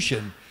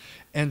Constitution.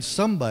 And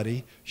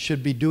somebody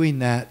should be doing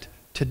that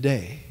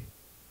today.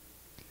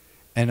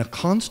 And a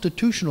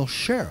constitutional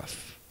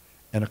sheriff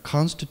and a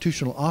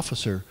constitutional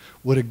officer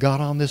would have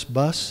got on this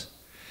bus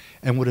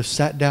and would have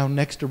sat down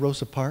next to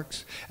Rosa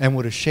Parks and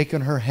would have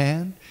shaken her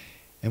hand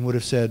and would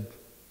have said,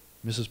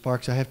 Mrs.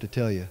 Parks, I have to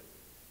tell you,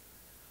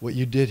 what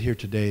you did here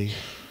today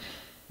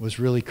was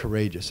really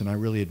courageous, and I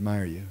really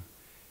admire you.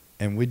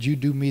 And would you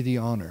do me the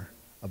honor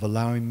of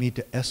allowing me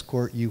to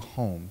escort you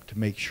home to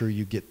make sure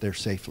you get there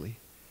safely?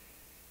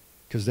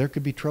 Because there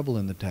could be trouble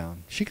in the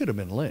town. She could have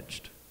been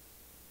lynched.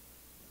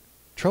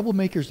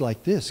 Troublemakers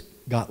like this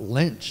got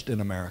lynched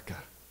in America.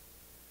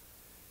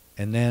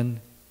 And then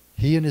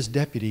he and his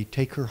deputy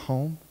take her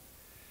home,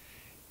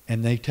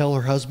 and they tell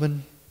her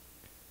husband,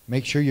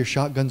 make sure your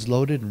shotgun's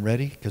loaded and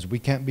ready, because we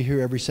can't be here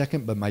every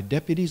second, but my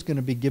deputy's going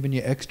to be giving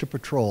you extra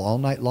patrol all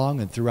night long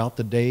and throughout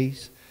the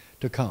days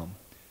to come.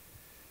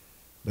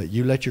 But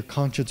you let your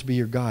conscience be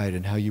your guide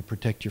in how you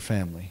protect your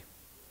family.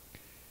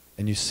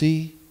 And you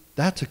see,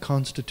 that's a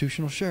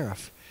constitutional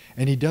sheriff.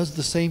 And he does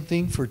the same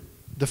thing for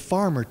the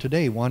farmer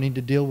today wanting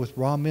to deal with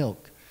raw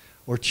milk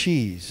or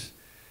cheese,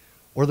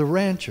 or the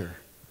rancher,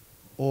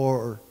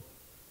 or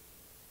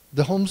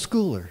the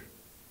homeschooler,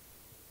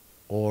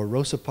 or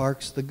Rosa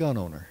Parks, the gun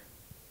owner,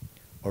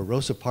 or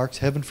Rosa Parks,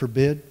 heaven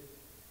forbid,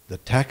 the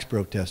tax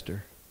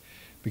protester.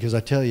 Because I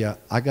tell you,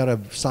 I got to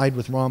side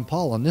with Ron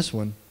Paul on this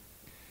one.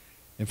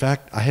 In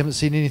fact, I haven't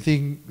seen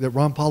anything that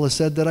Ron Paul has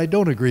said that I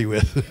don't agree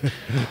with,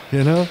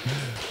 you know?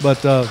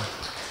 But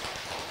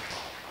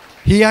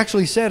he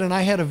actually said, and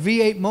I had a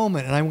V8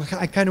 moment, and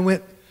I kind of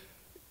went,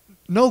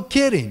 no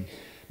kidding.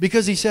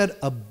 Because he said,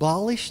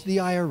 abolish the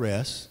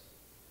IRS,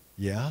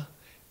 yeah,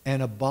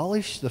 and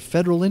abolish the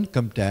federal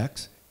income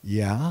tax,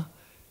 yeah,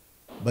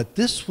 but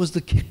this was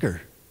the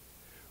kicker.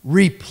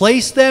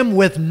 Replace them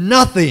with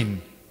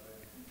nothing.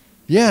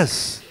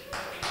 Yes.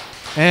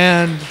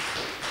 And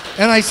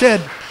I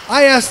said,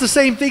 I asked the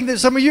same thing that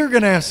some of you are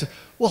going to ask.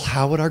 Well,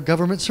 how would our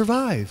government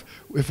survive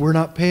if we're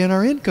not paying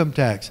our income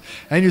tax?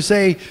 And you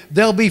say,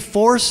 they'll be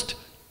forced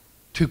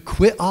to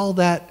quit all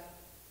that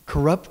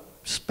corrupt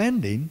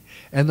spending,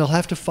 and they'll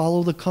have to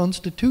follow the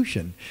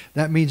Constitution.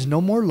 That means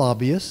no more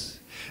lobbyists.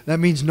 That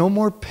means no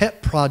more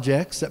pet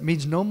projects. That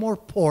means no more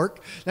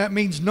pork. That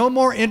means no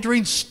more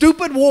entering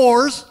stupid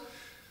wars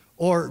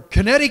or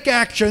kinetic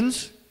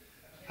actions.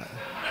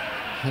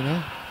 You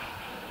know?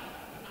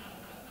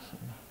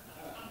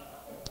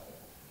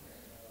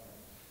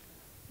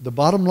 The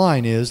bottom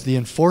line is the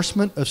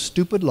enforcement of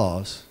stupid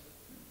laws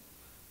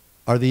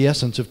are the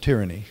essence of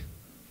tyranny.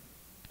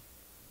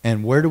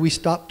 And where do we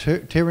stop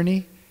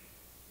tyranny?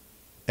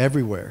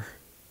 Everywhere.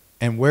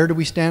 And where do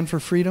we stand for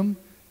freedom?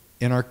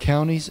 In our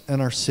counties and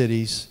our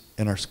cities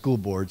and our school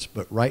boards,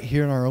 but right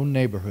here in our own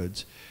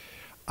neighborhoods.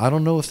 I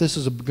don't know if this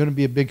is going to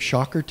be a big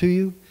shocker to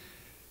you,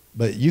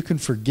 but you can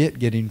forget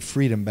getting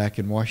freedom back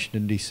in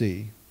Washington,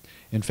 D.C.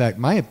 In fact,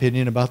 my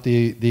opinion about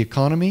the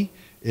economy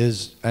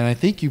is, and I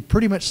think you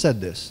pretty much said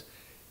this,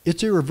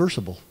 it's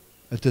irreversible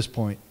at this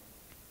point.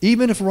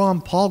 Even if Ron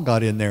Paul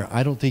got in there,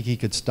 I don't think he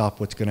could stop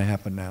what's going to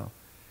happen now.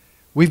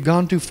 We've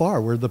gone too far.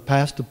 We're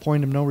past the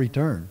point of no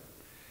return.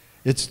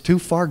 It's too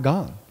far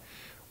gone.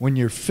 when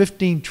you're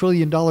 $15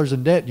 trillion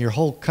in debt and your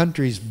whole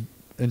country's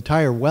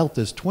entire wealth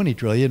is $20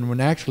 trillion, when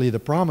actually the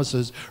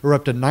promises are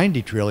up to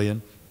 $90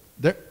 trillion,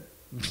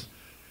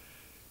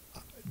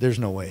 there's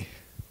no way.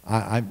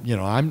 I'm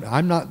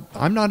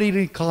not an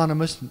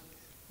economist,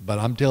 but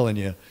I'm telling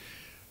you,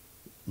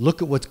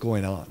 look at what's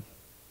going on.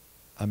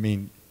 I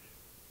mean,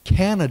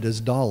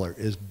 Canada's dollar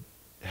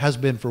has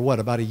been for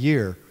what, about a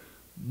year,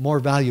 more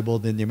valuable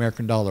than the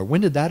American dollar. When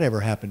did that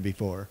ever happen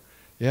before?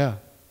 Yeah,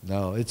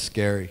 no, it's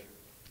scary.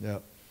 Yeah.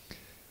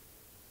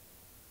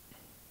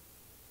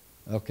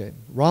 Okay,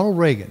 Ronald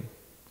Reagan.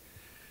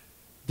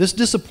 This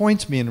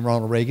disappoints me in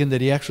Ronald Reagan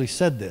that he actually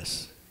said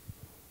this,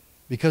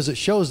 because it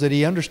shows that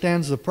he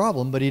understands the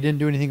problem, but he didn't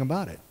do anything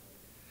about it.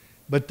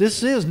 But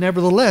this is,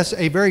 nevertheless,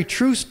 a very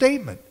true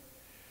statement.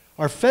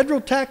 Our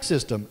federal tax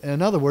system,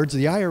 in other words,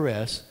 the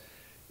IRS,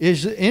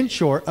 is, in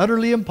short,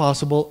 utterly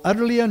impossible,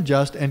 utterly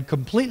unjust, and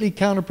completely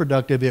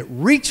counterproductive. It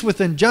reeks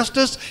with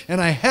injustice, and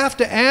I have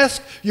to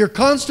ask your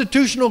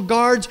constitutional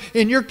guards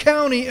in your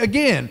county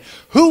again,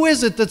 who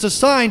is it that's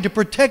assigned to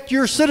protect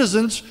your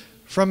citizens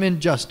from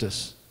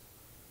injustice?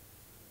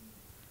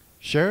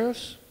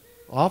 Sheriffs,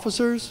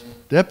 officers,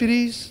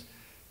 deputies,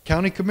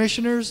 county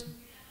commissioners,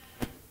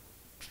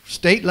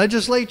 state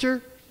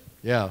legislature?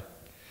 Yeah.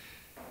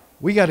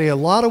 We got a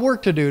lot of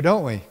work to do,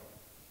 don't we?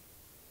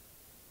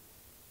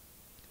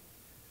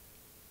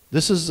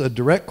 This is a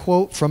direct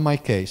quote from my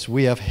case.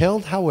 We have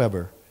held,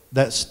 however,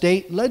 that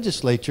state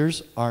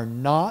legislatures are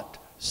not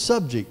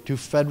subject to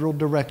federal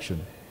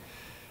direction.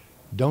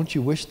 Don't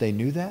you wish they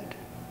knew that?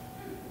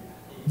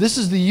 This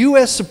is the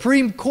U.S.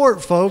 Supreme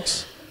Court,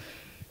 folks.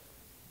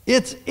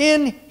 It's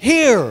in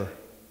here.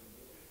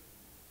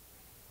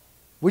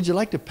 Would you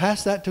like to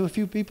pass that to a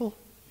few people?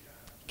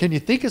 Can you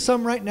think of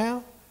some right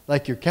now?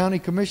 Like your county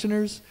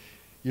commissioners,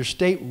 your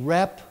state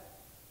rep?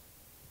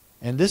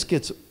 And this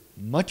gets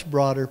much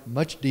broader,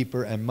 much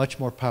deeper, and much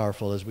more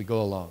powerful as we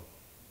go along.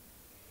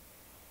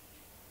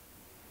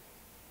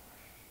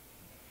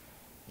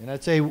 And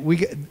I'd say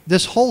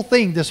this whole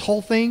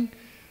thing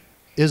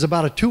is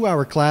about a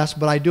 2-hour class,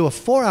 but I do a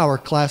 4-hour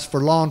class for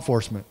law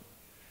enforcement.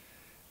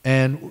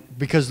 And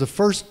because the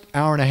first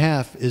hour and a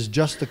half is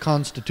just the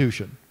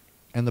Constitution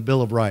and the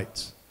Bill of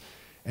Rights.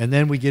 And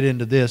then we get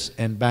into this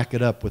and back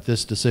it up with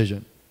this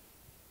decision.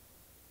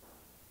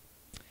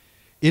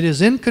 It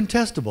is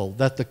incontestable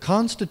that the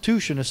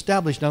Constitution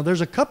established. Now, there's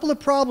a couple of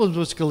problems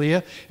with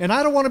Scalia, and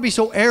I don't want to be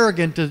so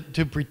arrogant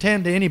to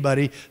pretend to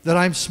anybody that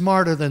I'm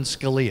smarter than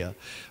Scalia.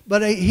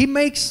 But he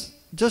makes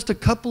just a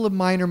couple of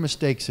minor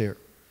mistakes here.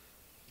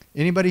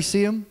 Anybody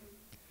see them?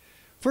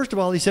 First of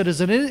all, he said,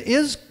 it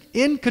is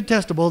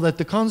incontestable that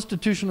the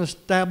Constitution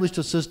established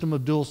a system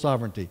of dual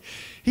sovereignty.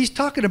 He's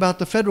talking about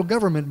the federal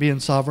government being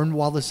sovereign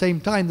while at the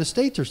same time the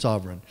states are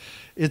sovereign.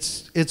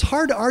 It's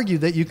hard to argue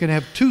that you can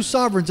have two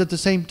sovereigns at the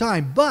same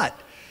time, but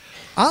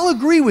I'll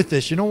agree with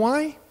this. You know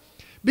why?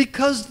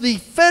 Because the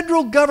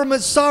federal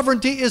government's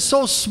sovereignty is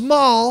so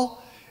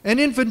small and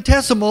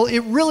infinitesimal,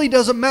 it really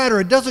doesn't matter.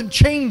 It doesn't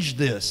change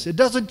this. It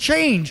doesn't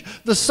change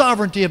the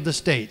sovereignty of the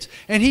states.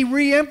 And he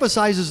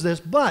re-emphasizes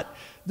this, but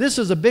this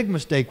is a big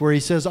mistake where he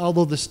says,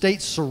 although the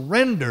states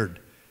surrendered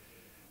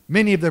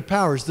many of their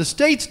powers, the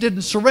states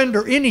didn't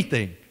surrender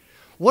anything.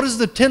 What does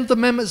the 10th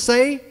Amendment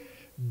say?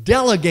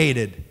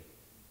 Delegated.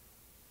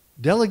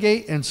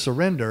 Delegate and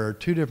surrender are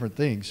two different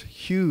things,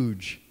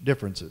 huge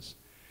differences.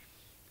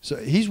 So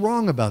he's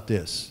wrong about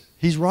this.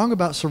 He's wrong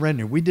about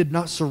surrender. We did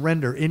not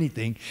surrender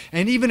anything.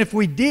 And even if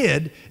we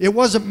did, it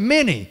wasn't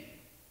many.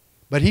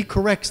 But he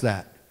corrects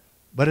that.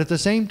 But at the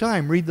same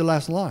time, read the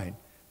last line.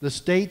 The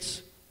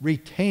states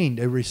retained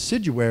a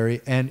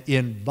residuary and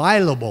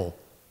inviolable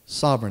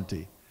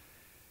sovereignty.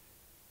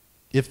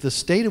 If the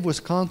state of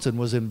Wisconsin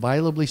was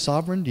inviolably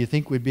sovereign, do you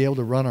think we'd be able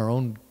to run our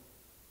own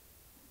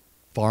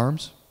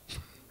farms?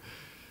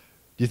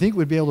 Do you think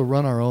we'd be able to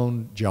run our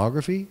own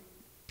geography,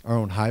 our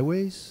own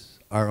highways,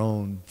 our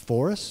own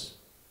forests,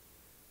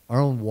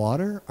 our own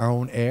water, our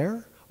own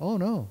air? Oh,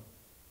 no.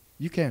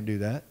 You can't do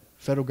that.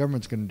 Federal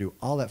government's going to do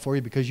all that for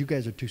you because you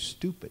guys are too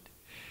stupid.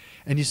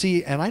 And you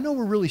see, and I know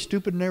we're really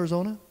stupid in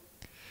Arizona,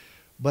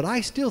 but I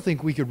still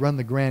think we could run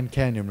the Grand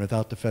Canyon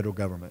without the federal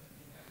government.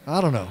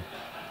 I don't know.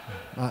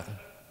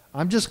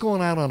 I'm just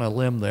going out on a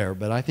limb there,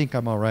 but I think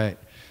I'm all right.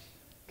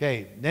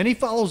 Okay, then he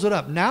follows it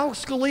up. Now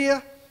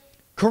Scalia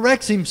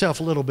corrects himself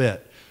a little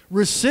bit.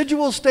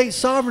 Residual state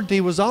sovereignty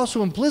was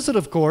also implicit,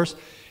 of course,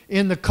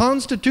 in the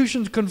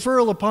Constitution's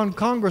conferral upon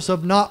Congress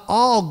of not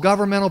all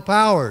governmental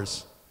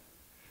powers.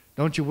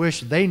 Don't you wish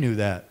they knew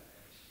that?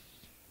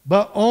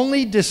 But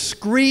only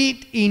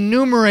discrete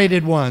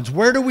enumerated ones.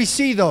 Where do we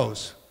see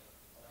those?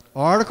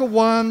 Article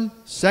 1,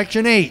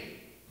 Section 8.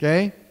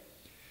 Okay?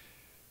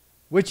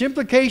 Which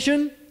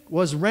implication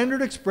was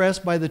rendered express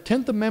by the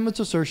 10th Amendment's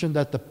assertion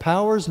that the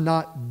powers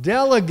not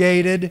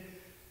delegated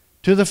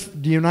to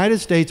the United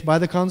States by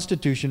the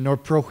Constitution, nor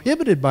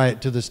prohibited by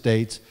it to the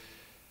states,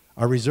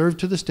 are reserved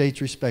to the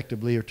states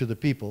respectively or to the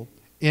people.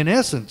 In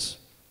essence,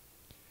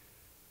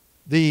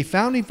 the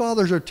Founding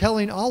Fathers are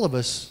telling all of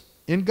us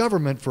in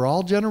government for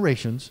all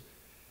generations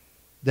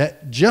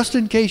that just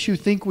in case you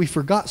think we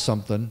forgot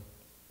something,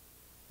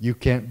 you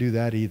can't do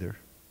that either.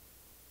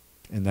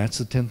 And that's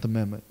the 10th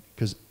Amendment.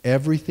 Because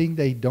everything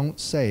they don't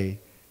say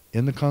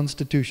in the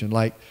Constitution,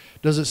 like,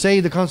 does it say,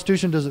 the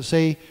Constitution, does it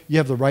say you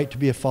have the right to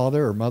be a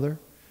father or mother?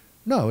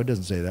 No, it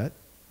doesn't say that.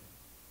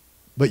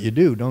 But you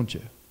do, don't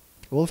you?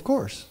 Well, of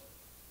course.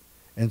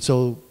 And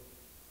so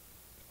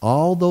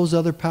all those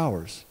other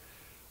powers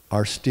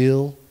are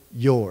still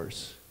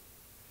yours.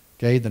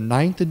 Okay, the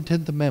 9th and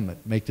 10th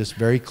Amendment make this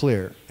very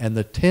clear. And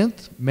the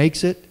 10th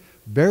makes it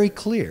very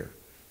clear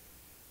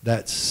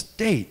that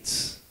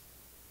states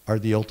are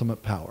the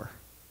ultimate power.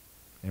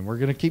 And we're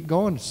going to keep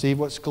going to see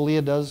what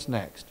Scalia does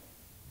next.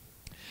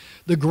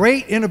 The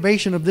great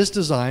innovation of this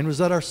design was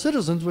that our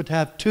citizens would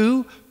have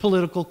two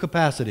political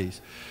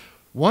capacities.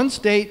 One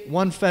state,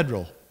 one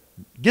federal.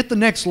 Get the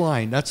next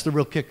line, that's the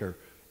real kicker.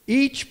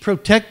 Each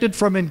protected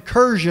from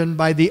incursion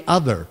by the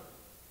other.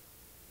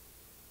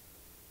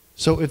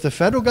 So if the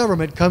federal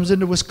government comes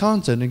into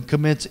Wisconsin and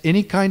commits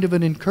any kind of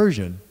an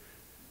incursion,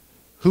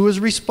 who is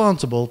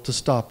responsible to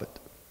stop it?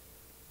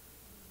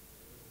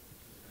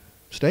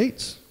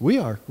 States. We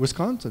are.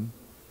 Wisconsin.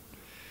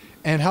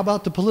 And how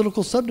about the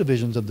political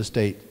subdivisions of the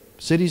state?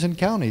 Cities and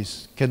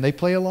counties. Can they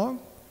play along?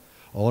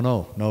 Oh,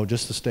 no. No,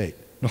 just the state.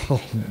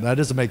 No, that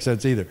doesn't make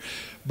sense either.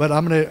 But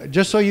I'm going to,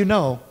 just so you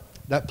know,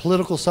 that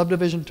political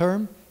subdivision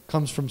term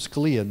comes from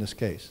Scalia in this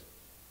case.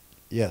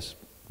 Yes,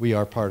 we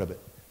are part of it.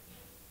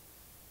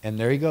 And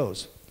there he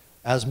goes.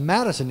 As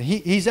Madison,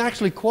 he's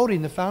actually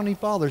quoting the Founding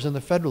Fathers in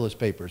the Federalist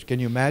Papers. Can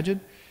you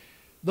imagine?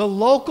 The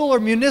local or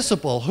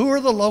municipal. Who are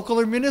the local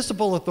or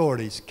municipal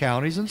authorities?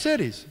 Counties and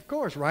cities, of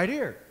course, right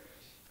here.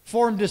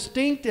 Form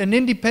distinct and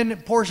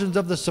independent portions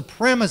of the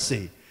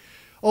supremacy.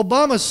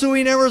 Obama's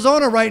suing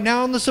Arizona right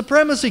now on the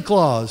supremacy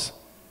clause.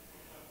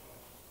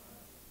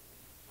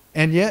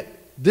 And yet,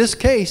 this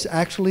case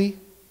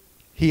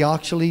he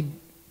actually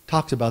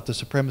talks about the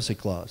supremacy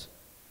clause.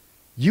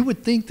 You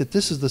would think that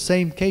this is the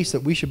same case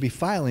that we should be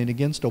filing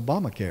against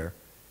Obamacare.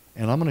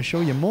 And I'm going to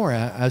show you more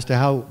as to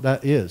how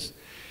that is.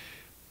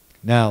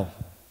 Now,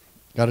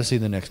 got to see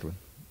the next one.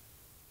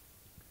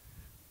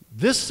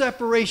 This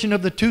separation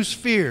of the two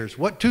spheres.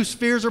 What two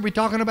spheres are we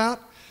talking about?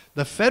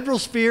 The federal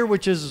sphere,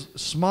 which is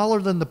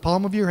smaller than the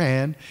palm of your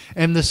hand,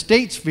 and the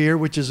state sphere,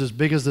 which is as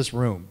big as this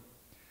room,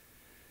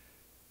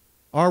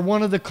 are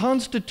one of the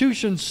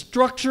Constitution's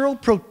structural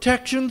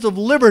protections of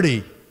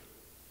liberty.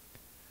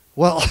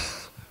 Well,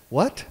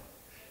 what?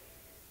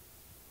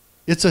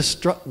 It's a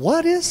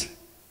what is?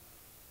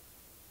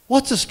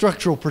 What's a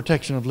structural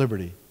protection of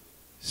liberty?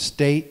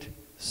 State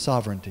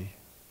sovereignty.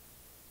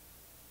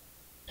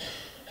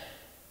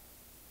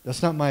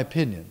 That's not my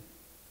opinion.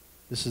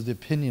 This is the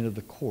opinion of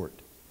the court.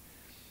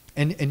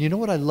 And you know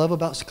what I love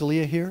about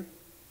Scalia here?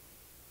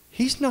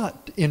 He's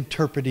not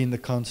interpreting the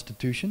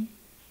Constitution.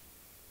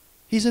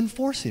 He's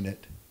enforcing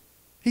it.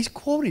 He's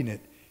quoting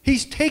it.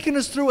 He's taking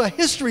us through a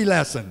history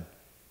lesson.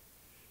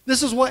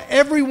 This is what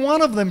every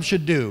one of them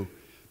should do.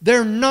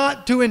 They're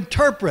not to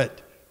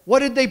interpret. What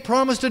did they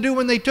promise to do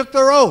when they took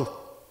their oath?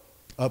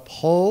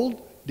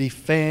 Uphold,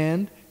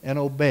 defend, and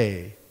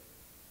obey.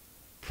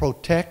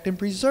 Protect and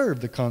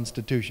preserve the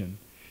Constitution.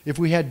 If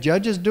we had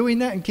judges doing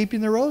that and keeping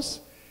their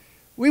oaths,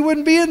 we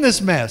wouldn't be in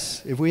this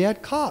mess. If we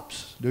had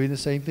cops doing the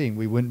same thing,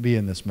 we wouldn't be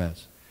in this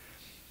mess.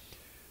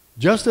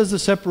 Just as the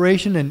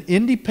separation and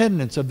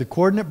independence of the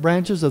coordinate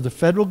branches of the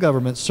federal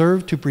government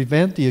serve to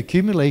prevent the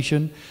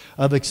accumulation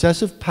of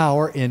excessive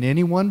power in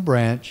any one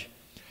branch,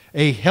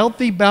 a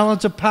healthy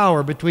balance of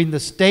power between the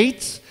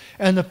states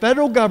and the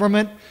federal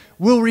government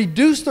will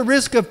reduce the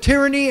risk of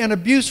tyranny and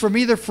abuse from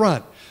either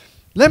front.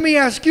 Let me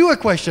ask you a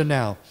question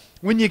now.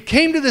 When you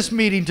came to this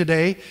meeting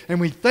today,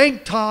 and we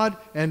thank Todd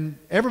and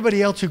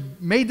everybody else who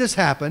made this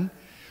happen,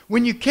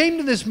 when you came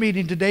to this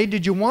meeting today,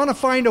 did you want to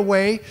find a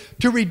way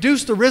to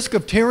reduce the risk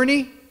of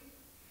tyranny?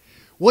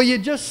 Well, you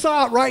just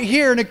saw it right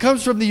here, and it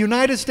comes from the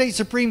United States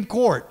Supreme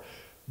Court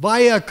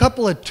via a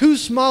couple of two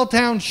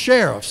small-town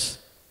sheriffs.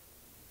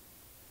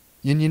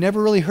 And you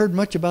never really heard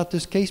much about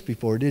this case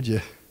before, did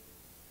you?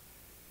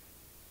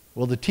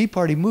 Well, the Tea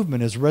Party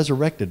movement has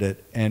resurrected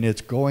it, and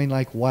it's going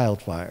like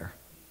wildfire.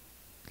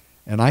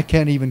 And I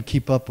can't even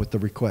keep up with the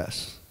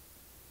requests.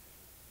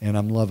 And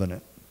I'm loving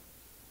it.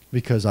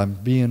 Because I'm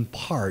being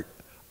part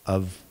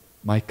of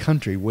my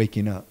country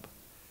waking up.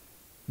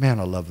 Man,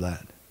 I love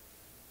that.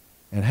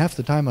 And half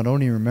the time I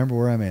don't even remember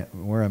where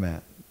I'm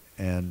at.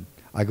 And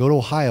I go to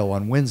Ohio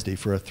on Wednesday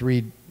for a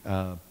three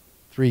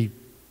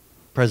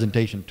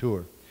presentation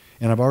tour.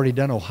 And I've already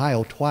done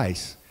Ohio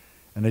twice.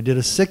 And I did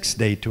a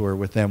 6-day tour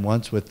with them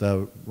once with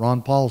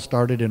Ron Paul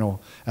started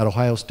at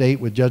Ohio State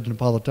with Judge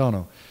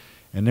Napolitano.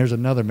 And there's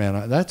another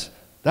man.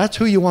 That's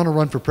who you want to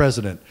run for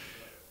president.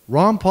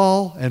 Ron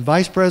Paul and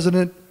Vice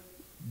President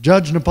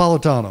Judge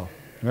Napolitano.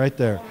 Right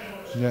there.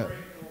 Yeah.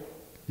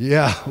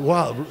 Yeah,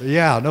 well,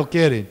 yeah, no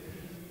kidding.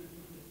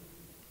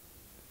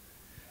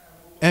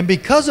 And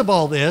because of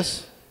all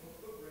this,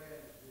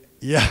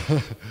 yeah,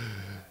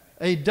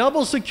 a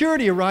double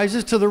security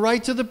arises to the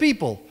rights of the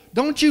people.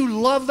 Don't you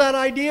love that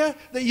idea?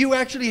 That you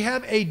actually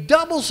have a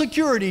double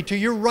security to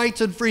your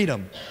rights and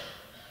freedom.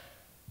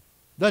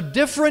 The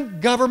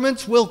different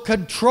governments will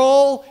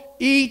control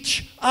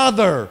each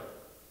other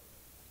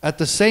at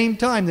the same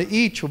time that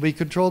each will be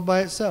controlled by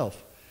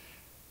itself.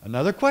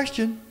 Another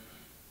question.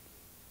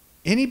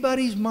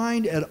 Anybody's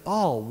mind at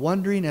all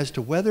wondering as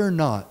to whether or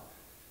not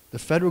the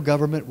federal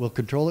government will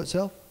control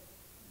itself?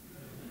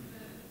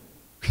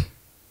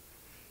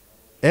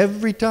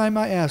 Every time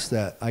I ask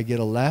that, I get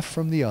a laugh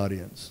from the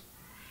audience.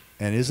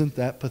 And isn't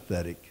that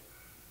pathetic?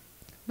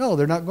 No,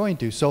 they're not going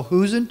to. So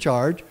who's in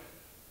charge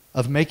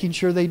of making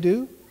sure they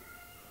do?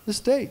 The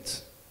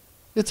states.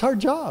 It's our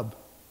job.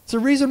 It's the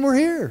reason we're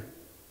here.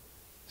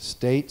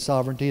 State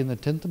sovereignty and the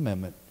 10th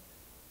Amendment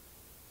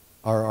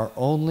are our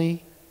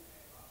only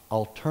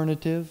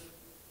alternative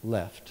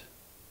left.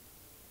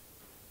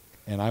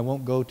 And I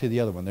won't go to the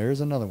other one. There is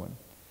another one.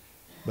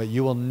 But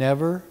you will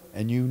never,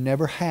 and you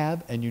never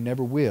have, and you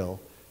never will,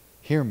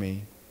 hear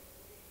me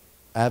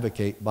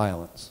advocate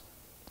violence.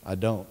 I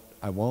don't.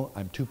 I won't.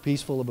 I'm too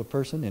peaceful of a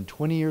person. In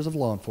 20 years of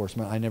law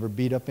enforcement, I never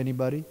beat up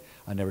anybody.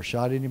 I never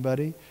shot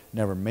anybody.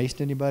 Never maced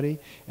anybody.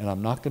 And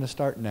I'm not going to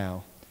start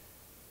now.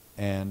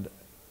 And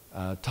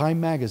Time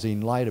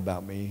Magazine lied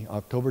about me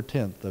October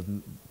 10th of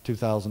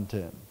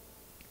 2010.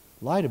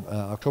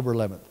 October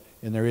 11th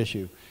in their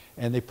issue.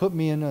 And they put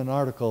me in an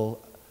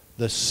article,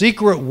 The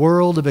Secret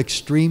World of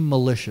Extreme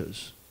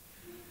Militias.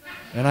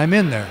 And I'm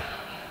in there.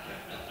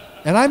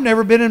 And I've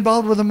never been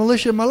involved with a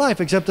militia in my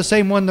life, except the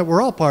same one that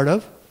we're all part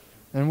of.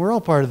 And we're all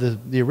part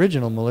of the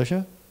original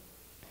militia.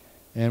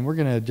 And we're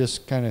going to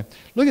just kind of,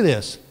 look at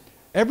this.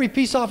 Every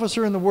peace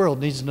officer in the world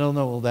needs to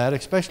know that,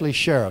 especially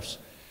sheriffs.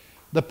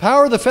 The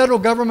power of the federal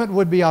government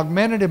would be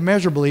augmented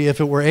immeasurably if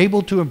it were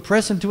able to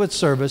impress into its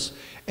service,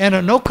 and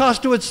at no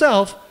cost to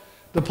itself,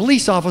 the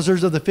police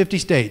officers of the 50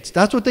 states.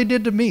 That's what they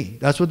did to me.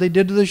 That's what they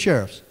did to the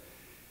sheriffs.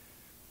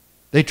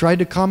 They tried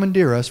to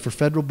commandeer us for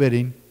federal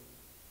bidding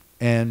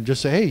and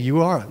just say, hey,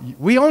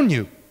 we own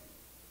you.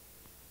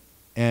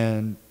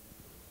 And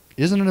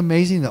isn't it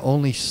amazing that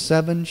only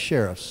 7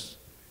 sheriffs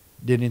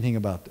did anything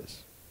about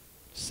this?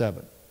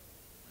 7.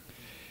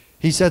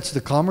 He sets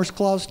the Commerce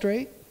Clause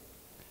straight.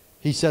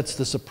 He sets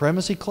the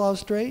Supremacy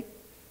Clause straight.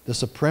 The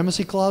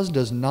Supremacy Clause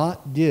does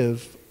not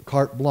give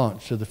carte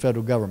blanche to the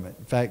federal government.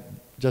 In fact,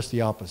 just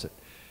the opposite.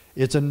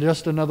 It's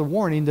just another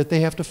warning that they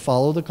have to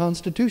follow the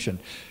Constitution.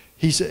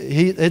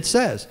 It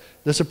says,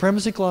 the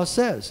Supremacy Clause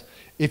says,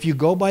 if you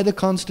go by the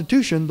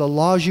Constitution, the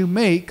laws you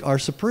make are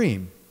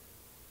supreme.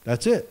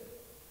 That's it.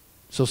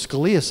 So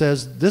Scalia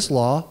says this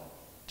law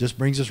just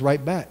brings us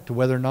right back to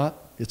whether or not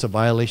it's a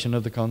violation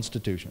of the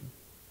Constitution.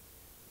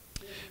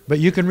 But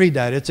you can read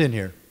that. It's in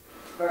here.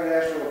 If I could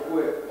ask real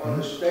quick, are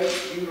the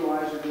states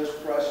utilizing this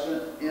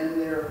precedent in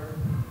their...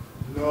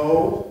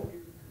 No.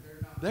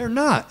 They're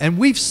not. And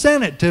we've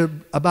sent it to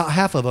about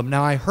half of them.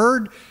 Now, I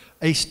heard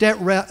a state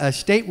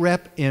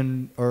rep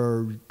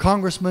or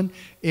congressman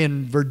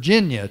in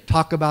Virginia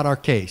talk about our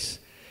case.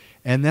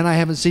 And then I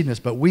haven't seen this,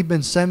 but we've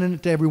been sending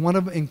it to every one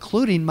of them,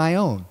 including my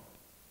own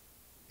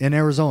in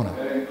Arizona.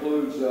 That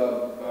includes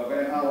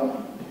Van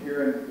Hollen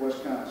here in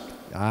Wisconsin.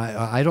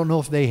 I don't know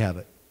if they have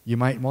it. You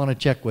might want to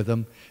check with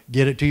them.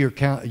 Get it to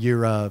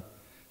your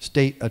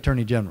state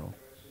attorney general.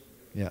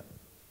 Yeah.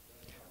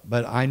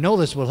 But I know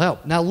this will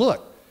help. Now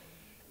look,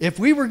 if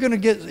we were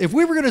going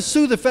to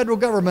sue the federal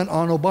government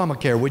on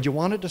Obamacare, would you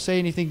want it to say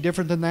anything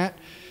different than that?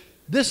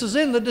 This is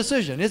in the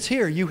decision. It's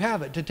here. You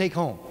have it to take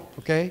home.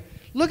 Okay?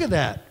 Look at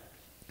that.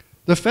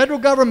 The federal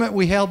government,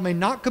 we held, may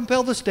not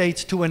compel the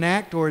states to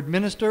enact or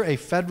administer a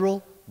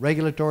federal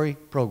regulatory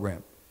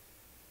program.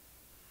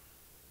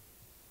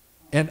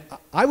 And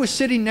I was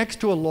sitting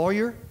next to a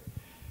lawyer.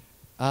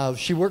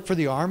 She worked for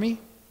the Army.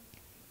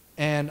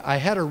 And I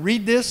had her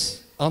read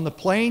this on the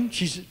plane.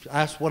 She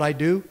asked what I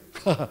do.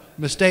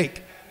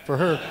 Mistake for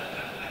her.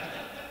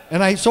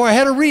 And so I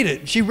had her read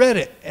it. She read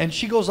it. And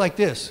she goes like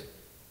this.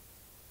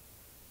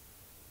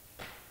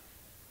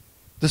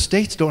 The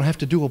states don't have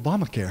to do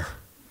Obamacare.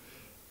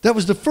 That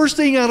was the first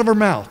thing out of her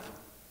mouth.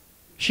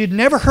 She'd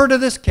never heard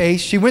of this case.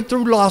 She went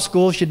through law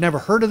school. She'd never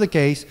heard of the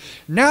case.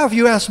 Now, if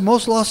you ask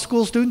most law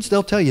school students,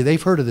 they'll tell you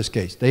they've heard of this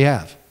case. They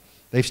have.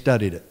 They've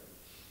studied it.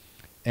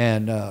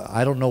 And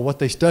I don't know what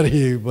they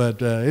study,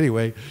 but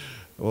anyway,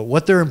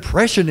 what their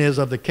impression is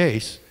of the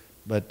case.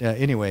 But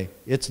anyway,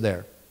 it's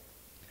there.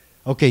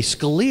 Okay,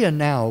 Scalia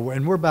now,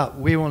 and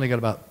we've only got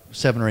about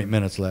 7 or 8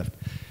 minutes left.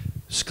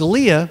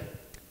 Scalia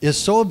is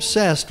so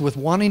obsessed with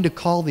wanting to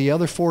call the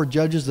other 4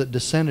 judges that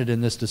dissented in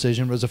this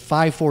decision. It was a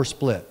 5-4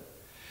 split.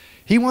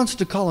 He wants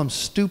to call them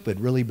stupid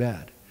really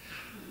bad.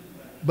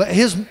 But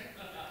his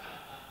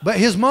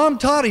mom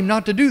taught him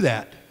not to do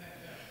that.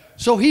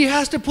 So he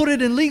has to put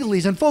it in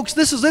legalese. And folks,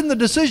 this is in the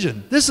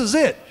decision. This is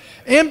it.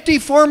 Empty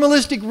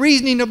formalistic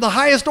reasoning of the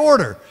highest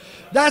order.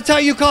 That's how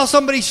you call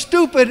somebody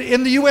stupid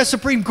in the U.S.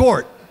 Supreme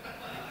Court.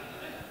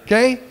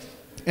 Okay?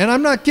 And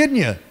I'm not kidding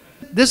you.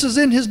 This is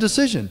in his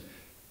decision.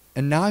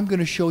 And now I'm going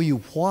to show you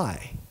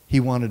why he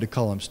wanted to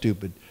call him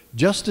stupid.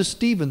 Justice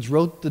Stevens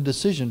wrote the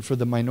decision for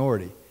the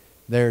minority.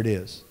 There it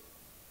is.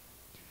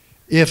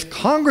 If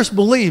Congress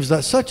believes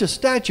that such a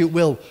statute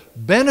will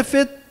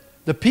benefit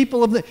the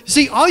people of the...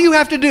 See, all you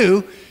have to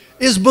do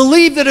is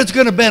believe that it's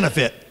going to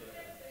benefit,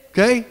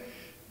 okay?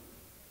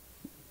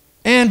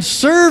 And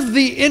serve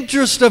the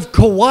interest of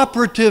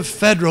cooperative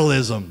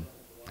federalism.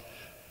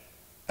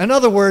 In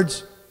other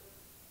words,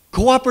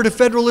 cooperative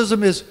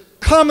federalism is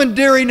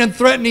commandeering and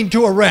threatening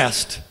to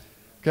arrest,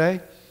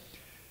 okay?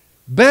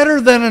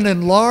 Better than an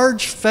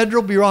enlarged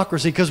federal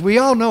bureaucracy, because we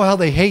all know how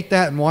they hate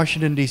that in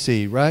Washington,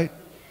 D.C., right?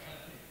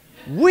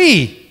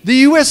 We, the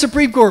U.S.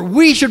 Supreme Court,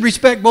 we should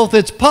respect both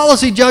its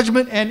policy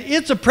judgment and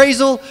its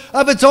appraisal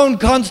of its own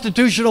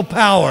constitutional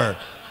power.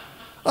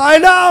 I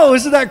know,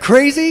 isn't that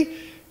crazy?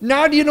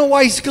 Now do you know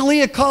why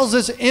Scalia calls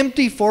this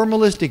empty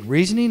formalistic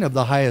reasoning of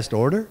the highest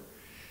order?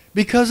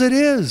 Because it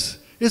is.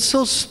 It's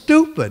so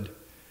stupid.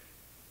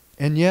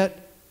 And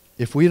yet,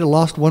 if we'd have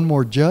lost one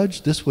more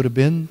judge, this would have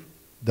been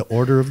the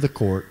order of the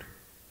court.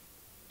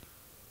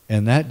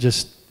 And that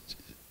just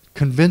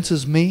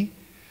convinces me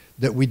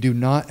that we do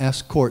not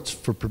ask courts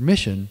for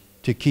permission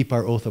to keep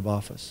our oath of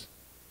office.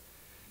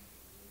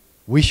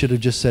 We should have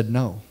just said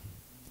no.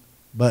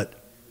 But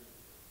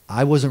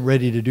I wasn't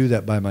ready to do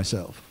that by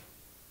myself.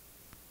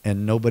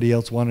 And nobody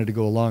else wanted to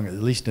go along, at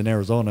least in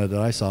Arizona that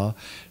I saw.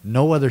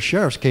 No other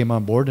sheriffs came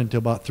on board until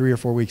about 3 or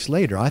 4 weeks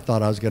later. I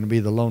thought I was going to be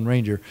the Lone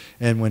Ranger.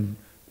 And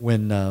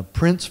when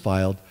Prince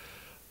filed,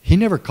 he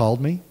never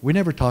called me. We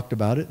never talked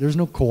about it. There's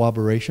no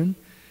corroboration.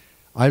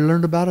 I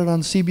learned about it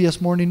on CBS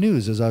Morning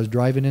News as I was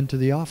driving into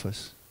the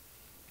office.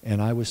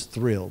 And I was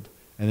thrilled.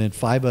 And then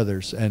 5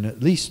 others, and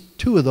at least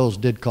 2 of those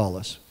did call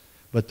us.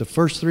 But the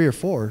first 3 or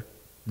 4,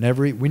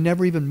 we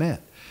never even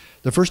met.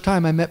 The first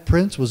time I met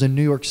Prince was in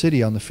New York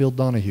City on the Phil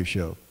Donahue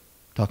show,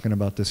 talking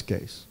about this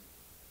case.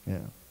 Yeah.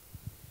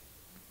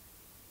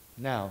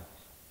 Now,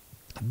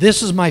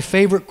 this is my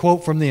favorite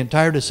quote from the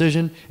entire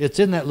decision. It's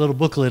in that little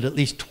booklet at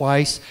least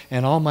twice,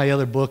 and all my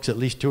other books at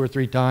least 2 or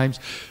 3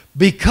 times,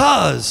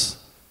 because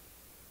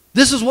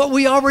this is what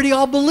we already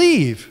all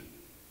believe.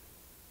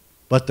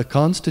 But the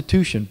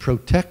Constitution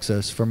protects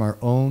us from our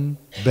own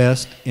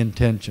best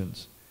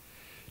intentions.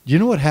 Do you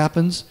know what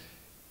happens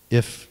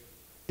if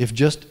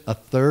just a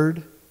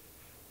third,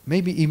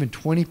 maybe even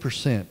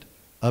 20%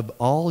 of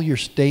all your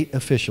state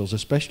officials,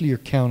 especially your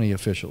county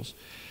officials,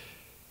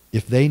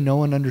 if they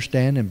know and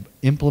understand and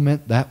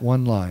implement that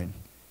one line,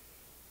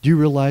 do you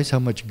realize how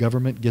much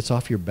government gets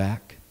off your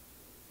back?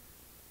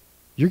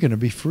 You're going to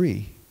be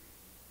free,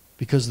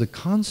 because the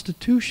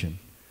Constitution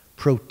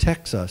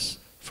protects us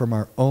from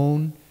our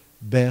own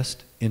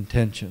best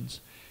intentions.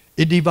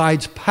 It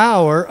divides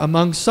power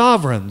among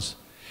sovereigns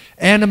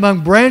and among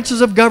branches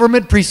of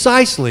government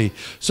precisely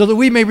so that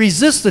we may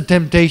resist the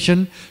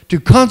temptation to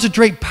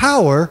concentrate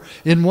power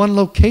in one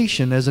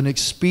location as an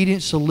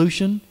expedient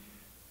solution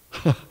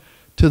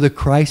to the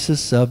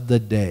crisis of the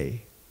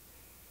day.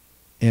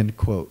 End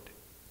quote.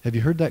 Have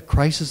you heard that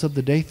crisis of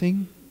the day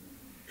thing?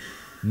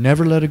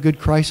 Never let a good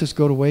crisis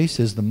go to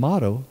waste is the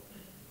motto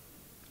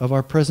of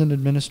our present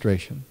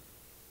administration.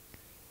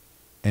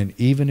 And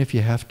even if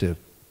you have to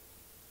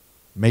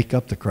make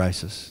up the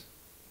crisis,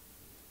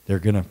 they're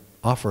going to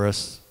offer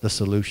us the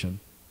solution.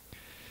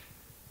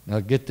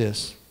 Now get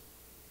this.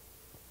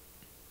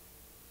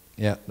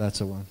 Yeah, that's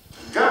the one.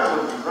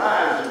 Government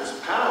derives its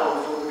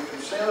power from the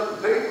consent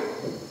of the people.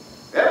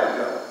 Every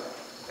government.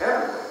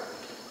 Everywhere.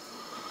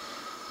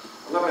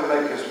 Let me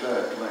make this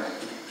very plain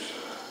to you,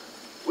 sir.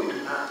 We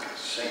do not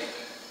consent.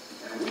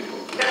 And we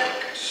will never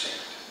consent.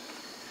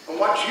 And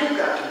what you've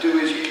got to do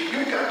is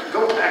you've got to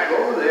go back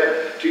over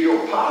there to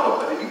your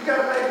parliament, and you've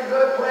got to make it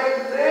very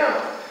plain to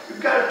them.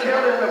 You've got to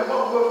tell them that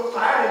what we're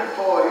fighting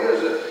for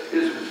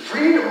is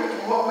freedom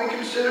from what we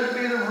consider to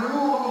be the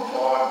rule of a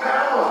foreign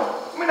power.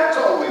 I mean, that's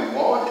all we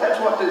want. That's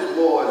what this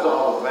war is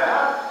all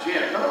about.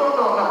 Jim, no.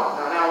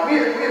 Now, we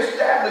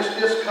established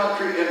this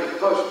country in the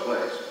first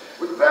place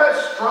with very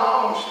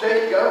strong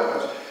state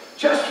governments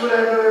just for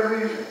that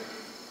very reason.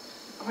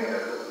 I mean,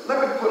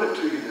 let me put it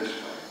to you this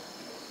way.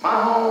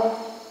 My home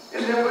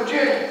is in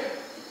Virginia.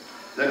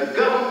 The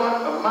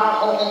government of my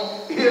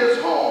home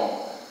is home.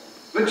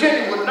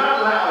 Virginia would not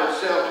allow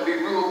itself to be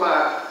ruled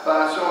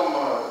by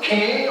some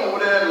king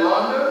over there in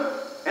London,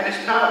 and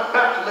it's not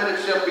about to let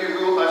itself be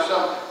ruled by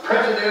some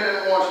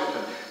president in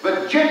Washington.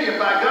 Virginia,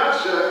 by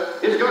God, sir,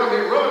 is going to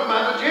be run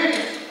by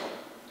Virginians.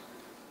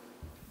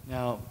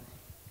 Now,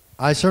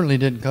 I certainly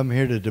didn't come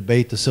here to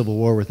debate the Civil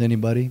War with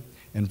anybody.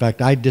 In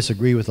fact, I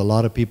disagree with a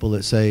lot of people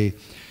that say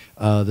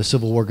the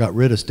Civil War got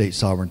rid of state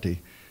sovereignty.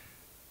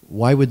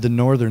 Why would the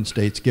northern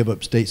states give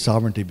up state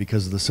sovereignty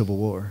because of the Civil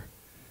War?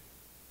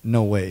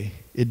 No way.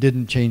 It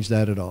didn't change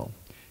that at all.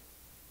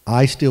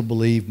 I still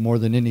believe more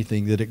than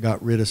anything that it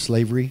got rid of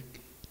slavery,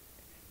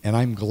 and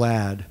I'm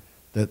glad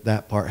that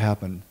that part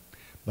happened.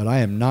 But I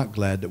am not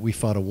glad that we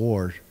fought a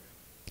war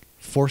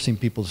forcing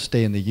people to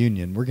stay in the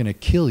Union. We're going to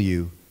kill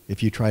you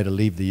if you try to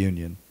leave the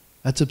Union.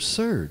 That's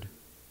absurd.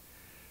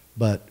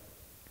 But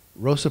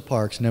Rosa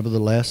Parks,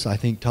 nevertheless, I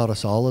think taught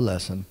us all a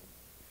lesson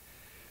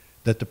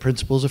that the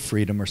principles of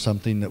freedom are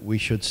something that we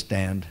should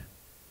stand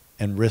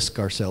and risk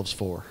ourselves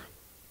for.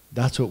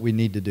 That's what we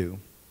need to do.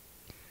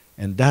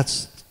 And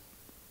that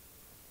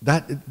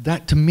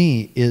to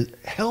me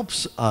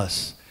helps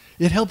us.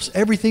 It helps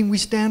everything we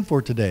stand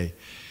for today.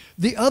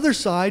 The other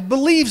side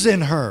believes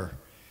in her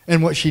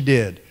and what she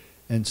did,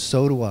 and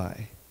so do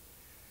I.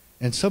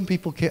 And some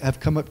people have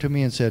come up to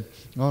me and said,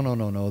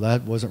 no,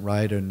 that wasn't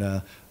right,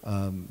 and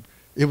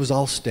it was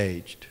all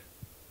staged.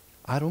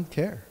 I don't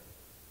care.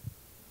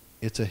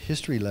 It's a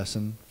history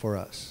lesson for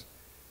us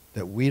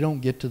that we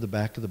don't get to the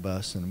back of the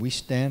bus, and we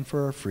stand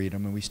for our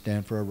freedom and we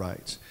stand for our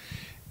rights.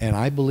 And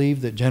I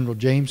believe that General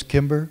James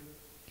Kimber,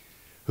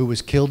 who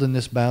was killed in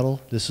this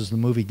battle, this is the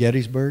movie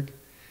Gettysburg,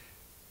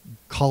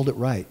 called it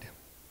right.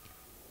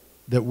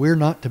 That we're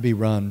not to be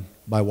run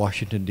by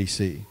Washington,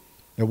 D.C.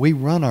 That we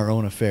run our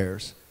own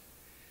affairs.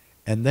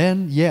 And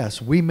then,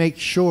 yes, we make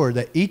sure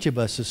that each of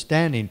us is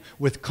standing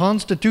with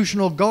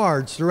constitutional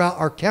guards throughout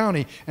our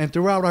county and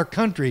throughout our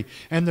country.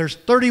 And there's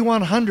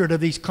 3,100 of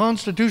these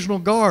constitutional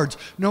guards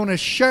known as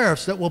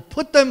sheriffs that will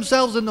put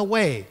themselves in the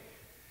way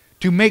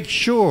to make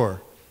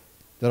sure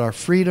that our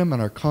freedom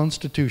and our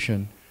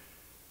Constitution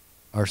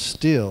are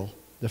still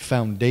the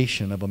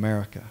foundation of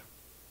America.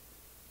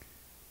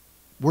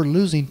 We're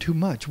losing too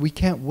much. We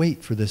can't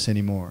wait for this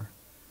anymore.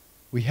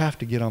 We have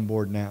to get on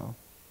board now.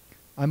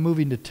 I'm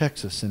moving to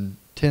Texas in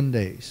 10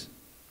 days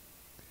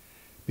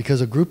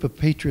because a group of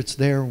patriots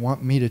there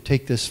want me to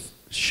take this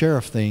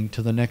sheriff thing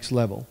to the next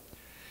level.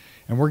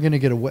 And we're going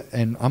to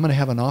and I'm going to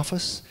have an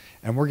office,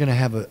 and we're going to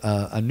have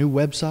a new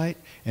website,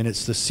 and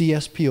it's the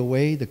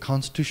CSPOA, the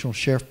Constitutional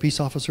Sheriff Peace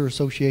Officer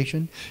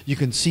Association. You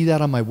can see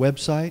that on my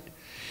website.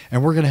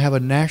 And we're going to have a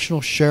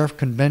national sheriff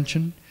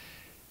convention.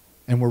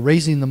 And we're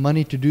raising the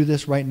money to do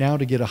this right now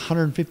to get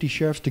 150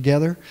 sheriffs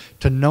together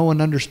to know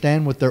and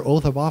understand what their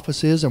oath of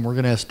office is. And we're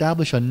going to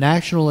establish a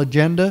national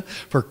agenda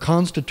for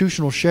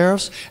constitutional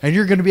sheriffs. And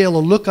you're going to be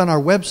able to look on our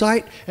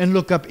website and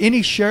look up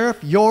any sheriff,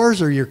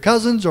 yours or your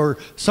cousin's or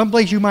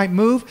someplace you might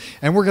move.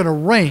 And we're going to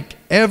rank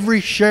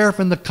every sheriff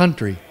in the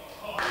country.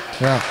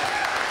 Yeah.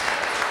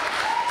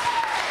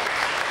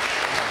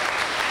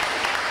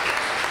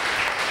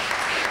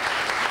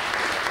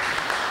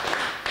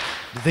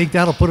 You think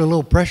that'll put a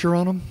little pressure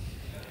on them?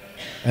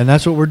 And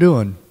that's what we're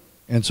doing.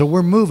 And so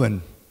we're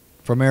moving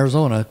from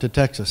Arizona to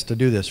Texas to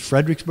do this,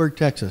 Fredericksburg,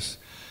 Texas.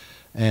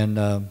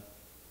 And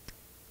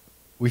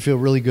we feel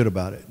really good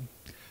about it.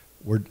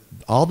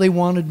 All they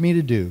wanted me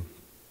to do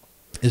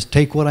is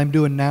take what I'm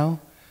doing now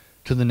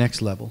to the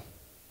next level.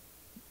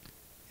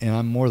 And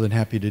I'm more than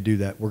happy to do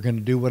that. We're going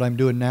to do what I'm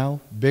doing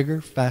now,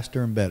 bigger,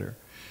 faster, and better.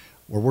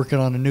 We're working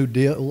on a new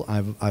deal.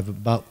 I've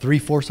about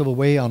 3/4 of a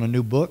way on a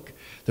new book.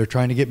 They're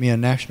trying to get me a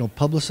national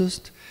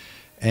publicist.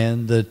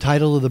 And the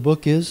title of the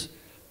book is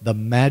The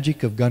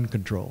Magic of Gun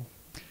Control.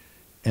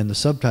 And the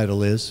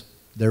subtitle is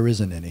There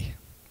Isn't Any.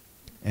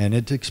 And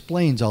it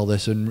explains all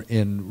this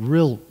in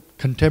real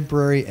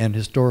contemporary and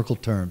historical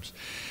terms.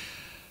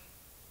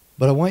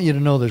 But I want you to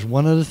know there's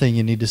one other thing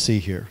you need to see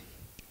here.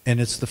 And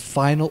it's the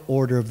final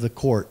order of the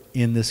court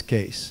in this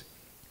case.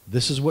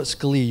 This is what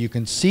Scalia, you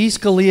can see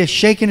Scalia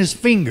shaking his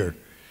finger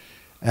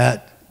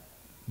at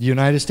the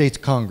United States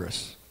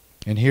Congress.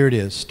 And here it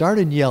is, start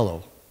in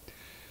yellow.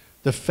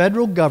 The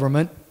federal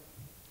government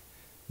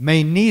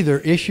may neither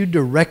issue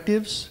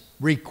directives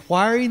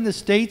requiring the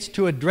states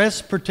to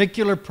address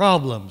particular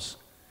problems,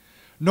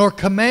 nor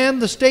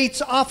command the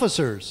state's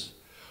officers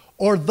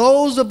or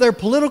those of their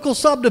political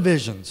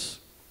subdivisions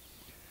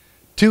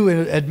to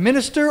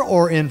administer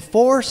or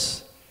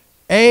enforce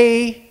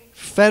a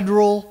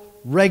federal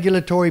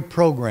regulatory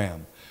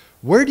program.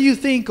 Where do you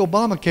think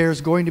Obamacare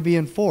is going to be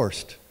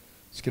enforced?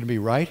 It's going to be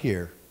right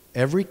here.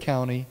 Every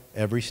county,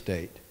 every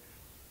state.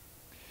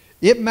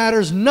 It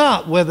matters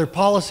not whether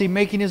policy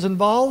making is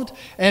involved,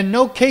 and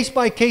no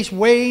case-by-case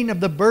weighing of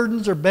the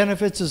burdens or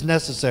benefits is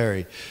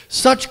necessary.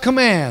 Such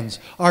commands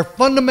are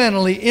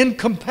fundamentally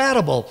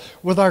incompatible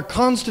with our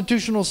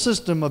constitutional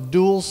system of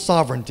dual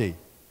sovereignty.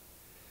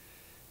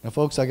 Now,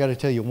 folks, I got to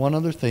tell you one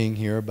other thing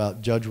here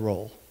about Judge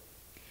Roll.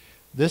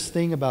 This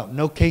thing about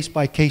no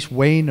case-by-case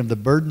weighing of the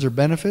burdens or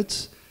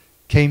benefits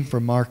came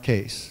from our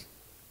case.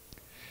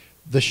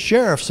 The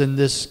sheriffs in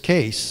this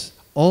case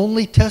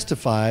only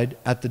testified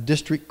at the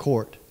district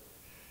court.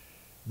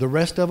 The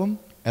rest of them,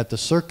 at the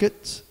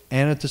circuits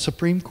and at the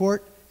Supreme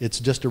Court, it's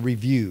just a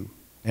review,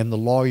 and the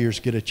lawyers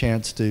get a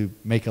chance to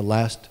make a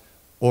last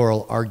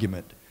oral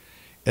argument.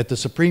 At the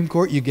Supreme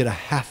Court, you get a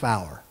half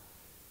hour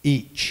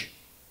each.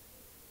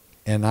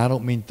 And I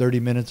don't mean 30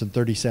 minutes and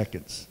 30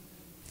 seconds.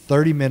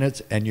 30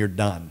 minutes and you're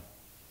done.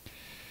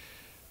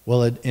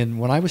 Well,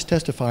 when I was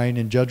testifying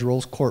in Judge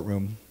Roll's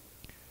courtroom,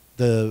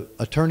 the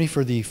attorney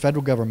for the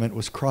federal government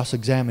was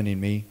cross-examining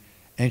me,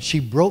 and she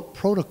broke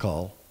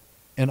protocol,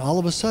 and all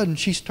of a sudden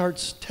she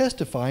starts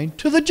testifying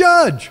to the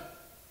judge.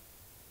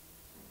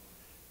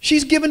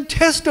 She's given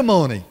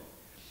testimony.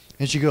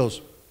 And she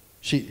goes,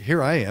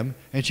 here I am,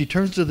 and she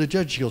turns to the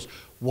judge, she goes,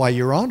 "Why,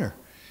 Your Honor,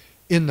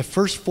 in the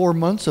first 4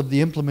 months of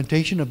the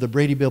implementation of the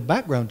Brady Bill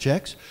background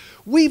checks,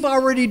 we've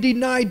already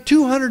denied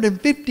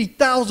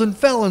 250,000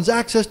 felons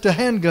access to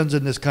handguns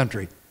in this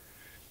country."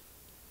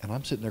 And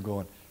I'm sitting there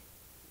going,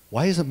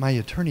 why isn't my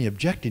attorney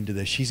objecting to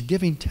this? She's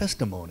giving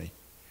testimony.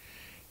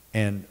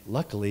 And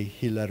luckily,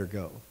 he let her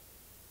go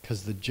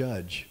because the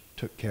judge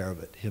took care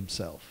of it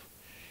himself.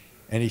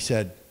 And he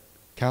said,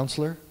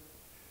 "Counselor,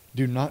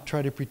 do not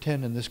try to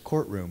pretend in this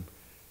courtroom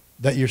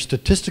that your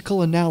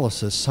statistical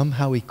analysis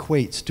somehow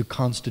equates to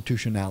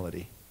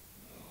constitutionality."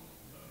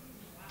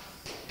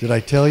 Did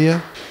I tell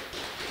you?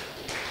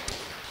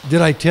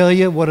 Did I tell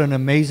you what an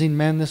amazing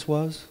man this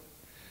was?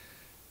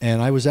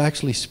 And I was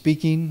actually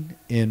speaking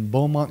in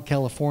Beaumont,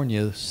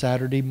 California,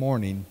 Saturday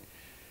morning,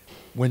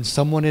 when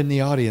someone in the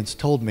audience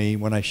told me,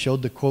 when I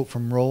showed the quote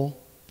from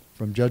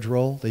Judge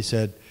Roll, they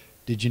said,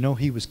 "Did you know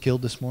he was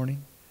killed this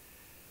morning?"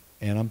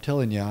 And I'm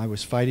telling you, I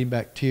was fighting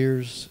back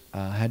tears.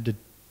 I had to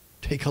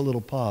take a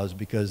little pause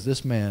because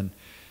this man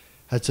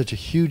had such a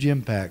huge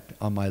impact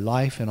on my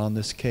life and on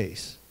this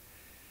case.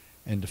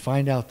 And to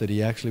find out that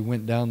he actually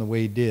went down the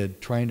way he did,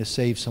 trying to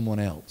save someone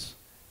else.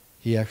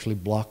 He actually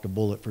blocked a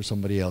bullet for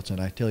somebody else. And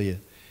I tell you,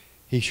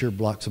 he sure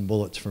blocked some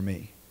bullets for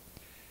me.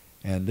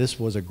 And this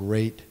was a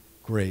great,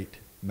 great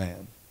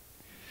man.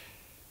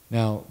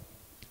 Now,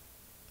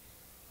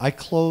 I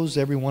close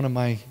every one of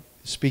my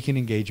speaking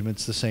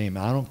engagements the same.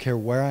 I don't care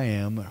where I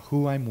am, or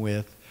who I'm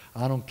with.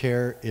 I don't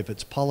care if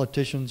it's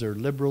politicians or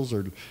liberals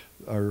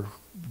or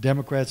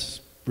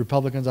Democrats,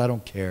 Republicans. I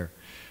don't care.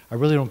 I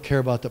really don't care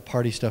about the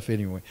party stuff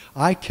anyway.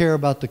 I care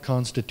about the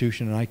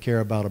Constitution and I care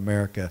about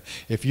America.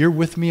 If you're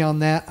with me on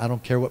that, I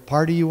don't care what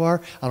party you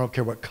are. I don't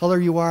care what color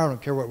you are. I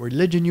don't care what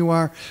religion you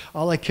are.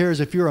 All I care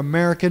is if you're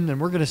American, then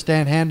we're going to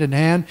stand hand in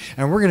hand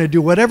and we're going to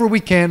do whatever we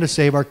can to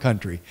save our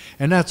country.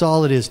 And that's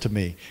all it is to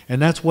me.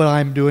 And that's what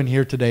I'm doing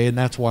here today, and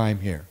that's why I'm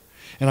here.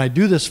 And I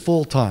do this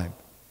full time.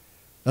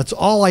 That's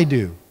all I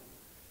do.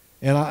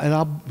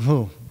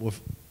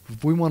 If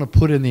we want to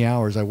put in the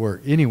hours, I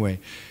work. Anyway,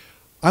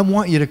 I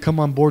want you to come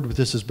on board with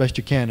this as best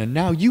you can. And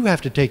now you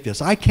have to take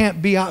this. I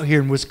can't be out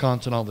here in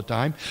Wisconsin all the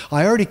time.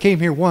 I already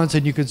came here once,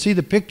 and you can see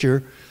the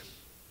picture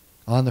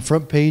on the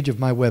front page of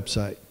my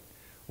website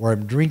where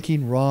I'm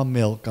drinking raw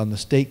milk on the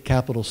state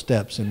capitol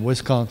steps in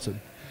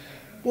Wisconsin.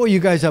 Boy, you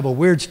guys have a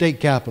weird state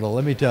capitol,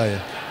 let me tell you.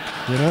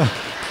 You know?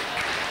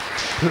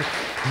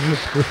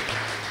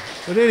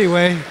 But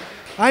anyway,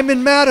 I'm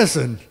in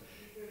Madison.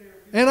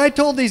 And I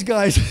told these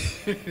guys,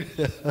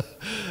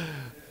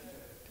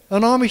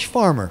 an Amish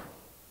farmer.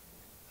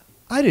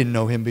 I didn't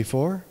know him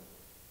before.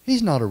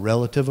 He's not a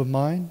relative of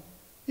mine.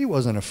 He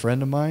wasn't a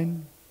friend of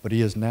mine, but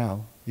he is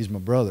now. He's my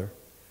brother.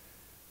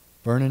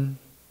 Vernon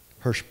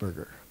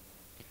Hirschberger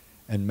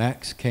and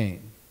Max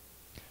Kane.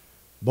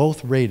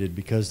 Both raided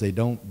because they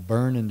don't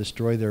burn and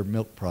destroy their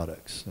milk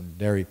products and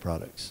dairy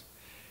products.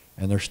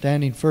 And they're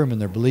standing firm in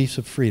their beliefs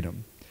of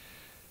freedom.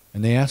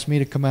 And they asked me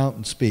to come out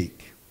and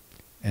speak.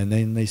 And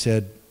then they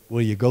said,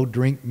 "Will you go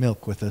drink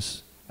milk with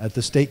us at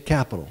the state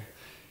capitol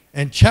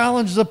and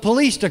challenge the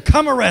police to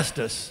come arrest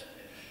us?"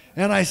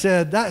 And I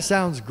said, "That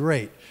sounds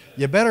great.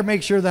 You better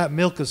make sure that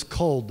milk is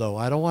cold, though.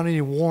 I don't want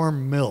any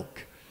warm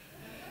milk."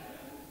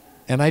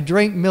 And I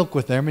drank milk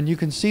with them, and you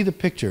can see the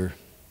picture.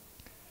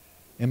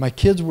 And my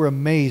kids were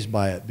amazed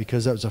by it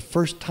because that was the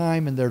first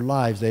time in their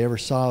lives they ever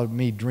saw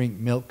me drink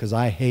milk, because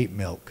I hate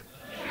milk.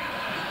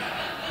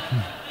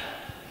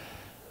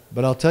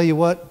 But I'll tell you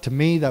what, to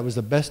me, that was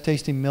the best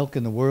tasting milk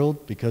in the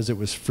world because it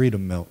was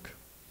freedom milk.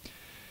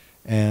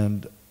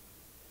 And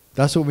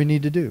that's what we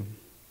need to do.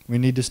 We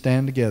need to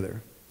stand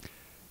together.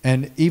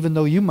 And even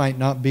though you might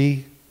not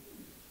be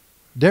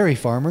dairy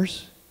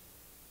farmers,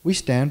 we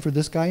stand for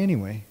this guy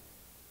anyway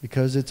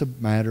because it's a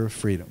matter of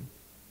freedom.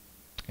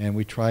 And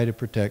we try to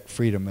protect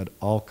freedom at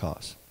all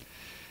costs.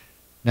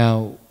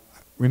 Now,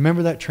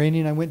 remember that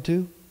training I went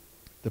to?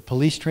 The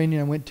police training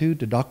I went to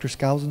Dr.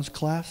 Skousen's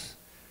class?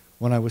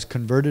 When I was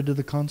converted to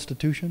the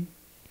Constitution?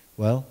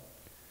 Well,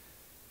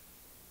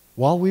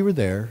 while we were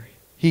there,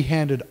 he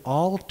handed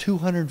all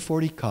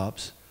 240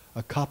 cops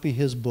a copy of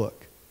his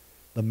book,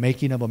 The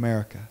Making of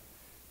America.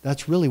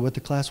 That's really what the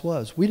class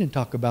was. We didn't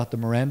talk about the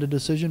Miranda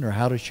decision or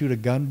how to shoot a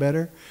gun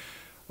better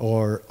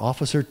or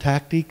officer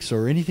tactics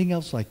or anything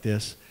else like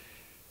this.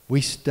 We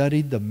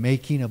studied the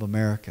making of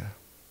America.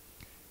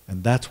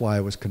 And that's why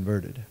I was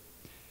converted.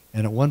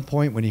 And at one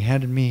point when he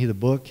handed me the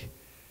book,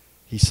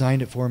 he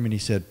signed it for me and he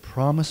said,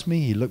 "Promise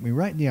me," he looked me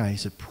right in the eye, he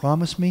said,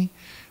 "Promise me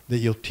that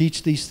you'll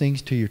teach these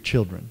things to your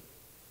children."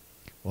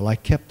 Well, I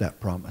kept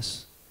that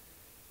promise.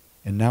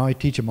 And now I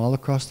teach them all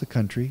across the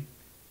country.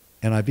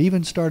 And I've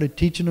even started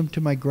teaching them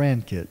to my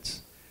grandkids.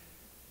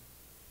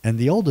 And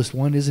the oldest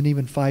one isn't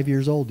even 5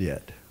 years old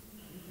yet.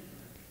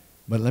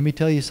 But let me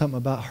tell you something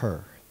about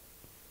her.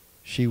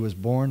 She was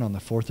born on the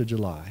 4th of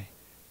July.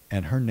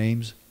 And her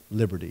name's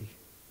Liberty.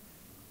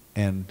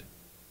 And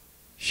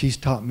she's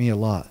taught me a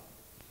lot.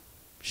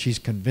 She's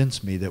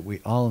convinced me that we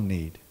all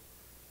need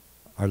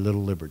our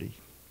little liberty.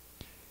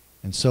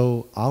 And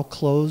so I'll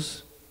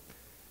close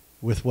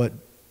with what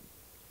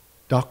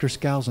Dr.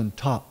 Skousen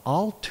taught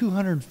all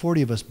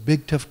 240 of us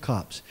big tough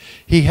cops.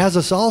 He has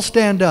us all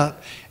stand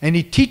up and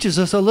he teaches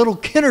us a little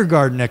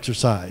kindergarten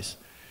exercise.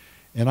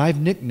 And I've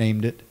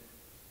nicknamed it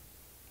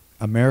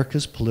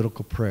America's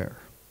Political Prayer.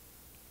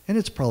 And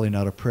it's probably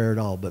not a prayer at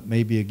all, but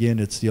maybe again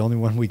it's the only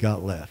one we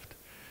got left.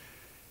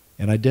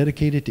 And I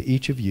dedicate it to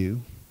each of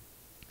you.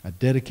 I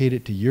dedicate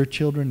it to your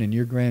children and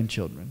your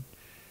grandchildren.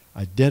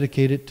 I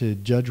dedicate it to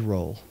Judge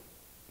Roll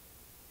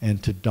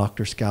and to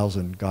Dr.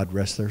 Skousen, God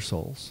rest their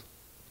souls.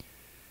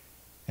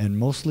 And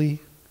mostly,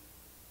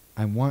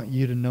 I want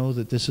you to know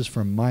that this is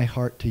from my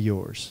heart to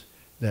yours,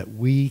 that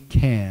we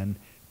can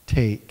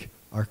take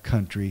our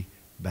country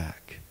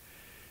back.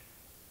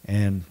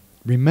 And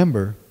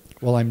remember,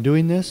 while I'm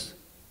doing this,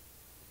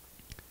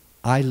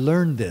 I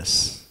learned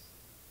this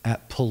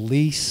at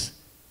police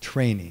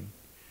training.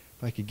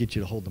 If I could get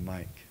you to hold the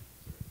mic.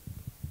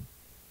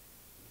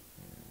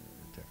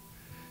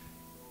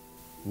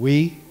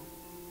 We,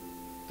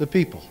 the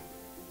people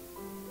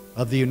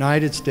of the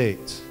United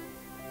States,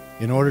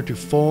 in order to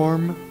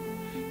form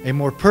a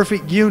more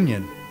perfect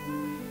union,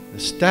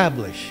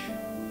 establish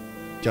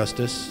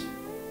justice,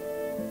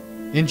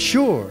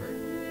 ensure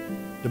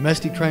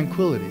domestic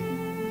tranquility,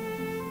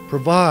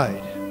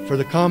 provide for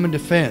the common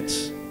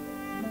defense,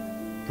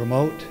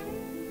 promote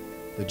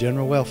the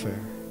general welfare,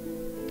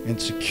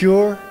 and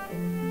secure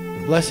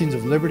the blessings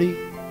of liberty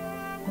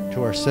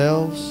to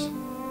ourselves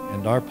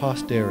and our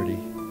posterity,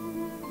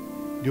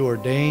 do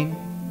ordain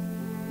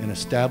and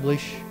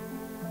establish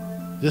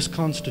this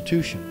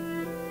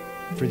Constitution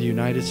for the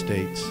United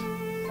States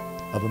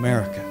of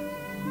America.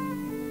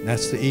 And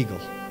that's the eagle.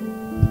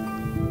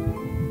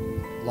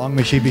 Long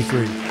may she be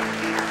free.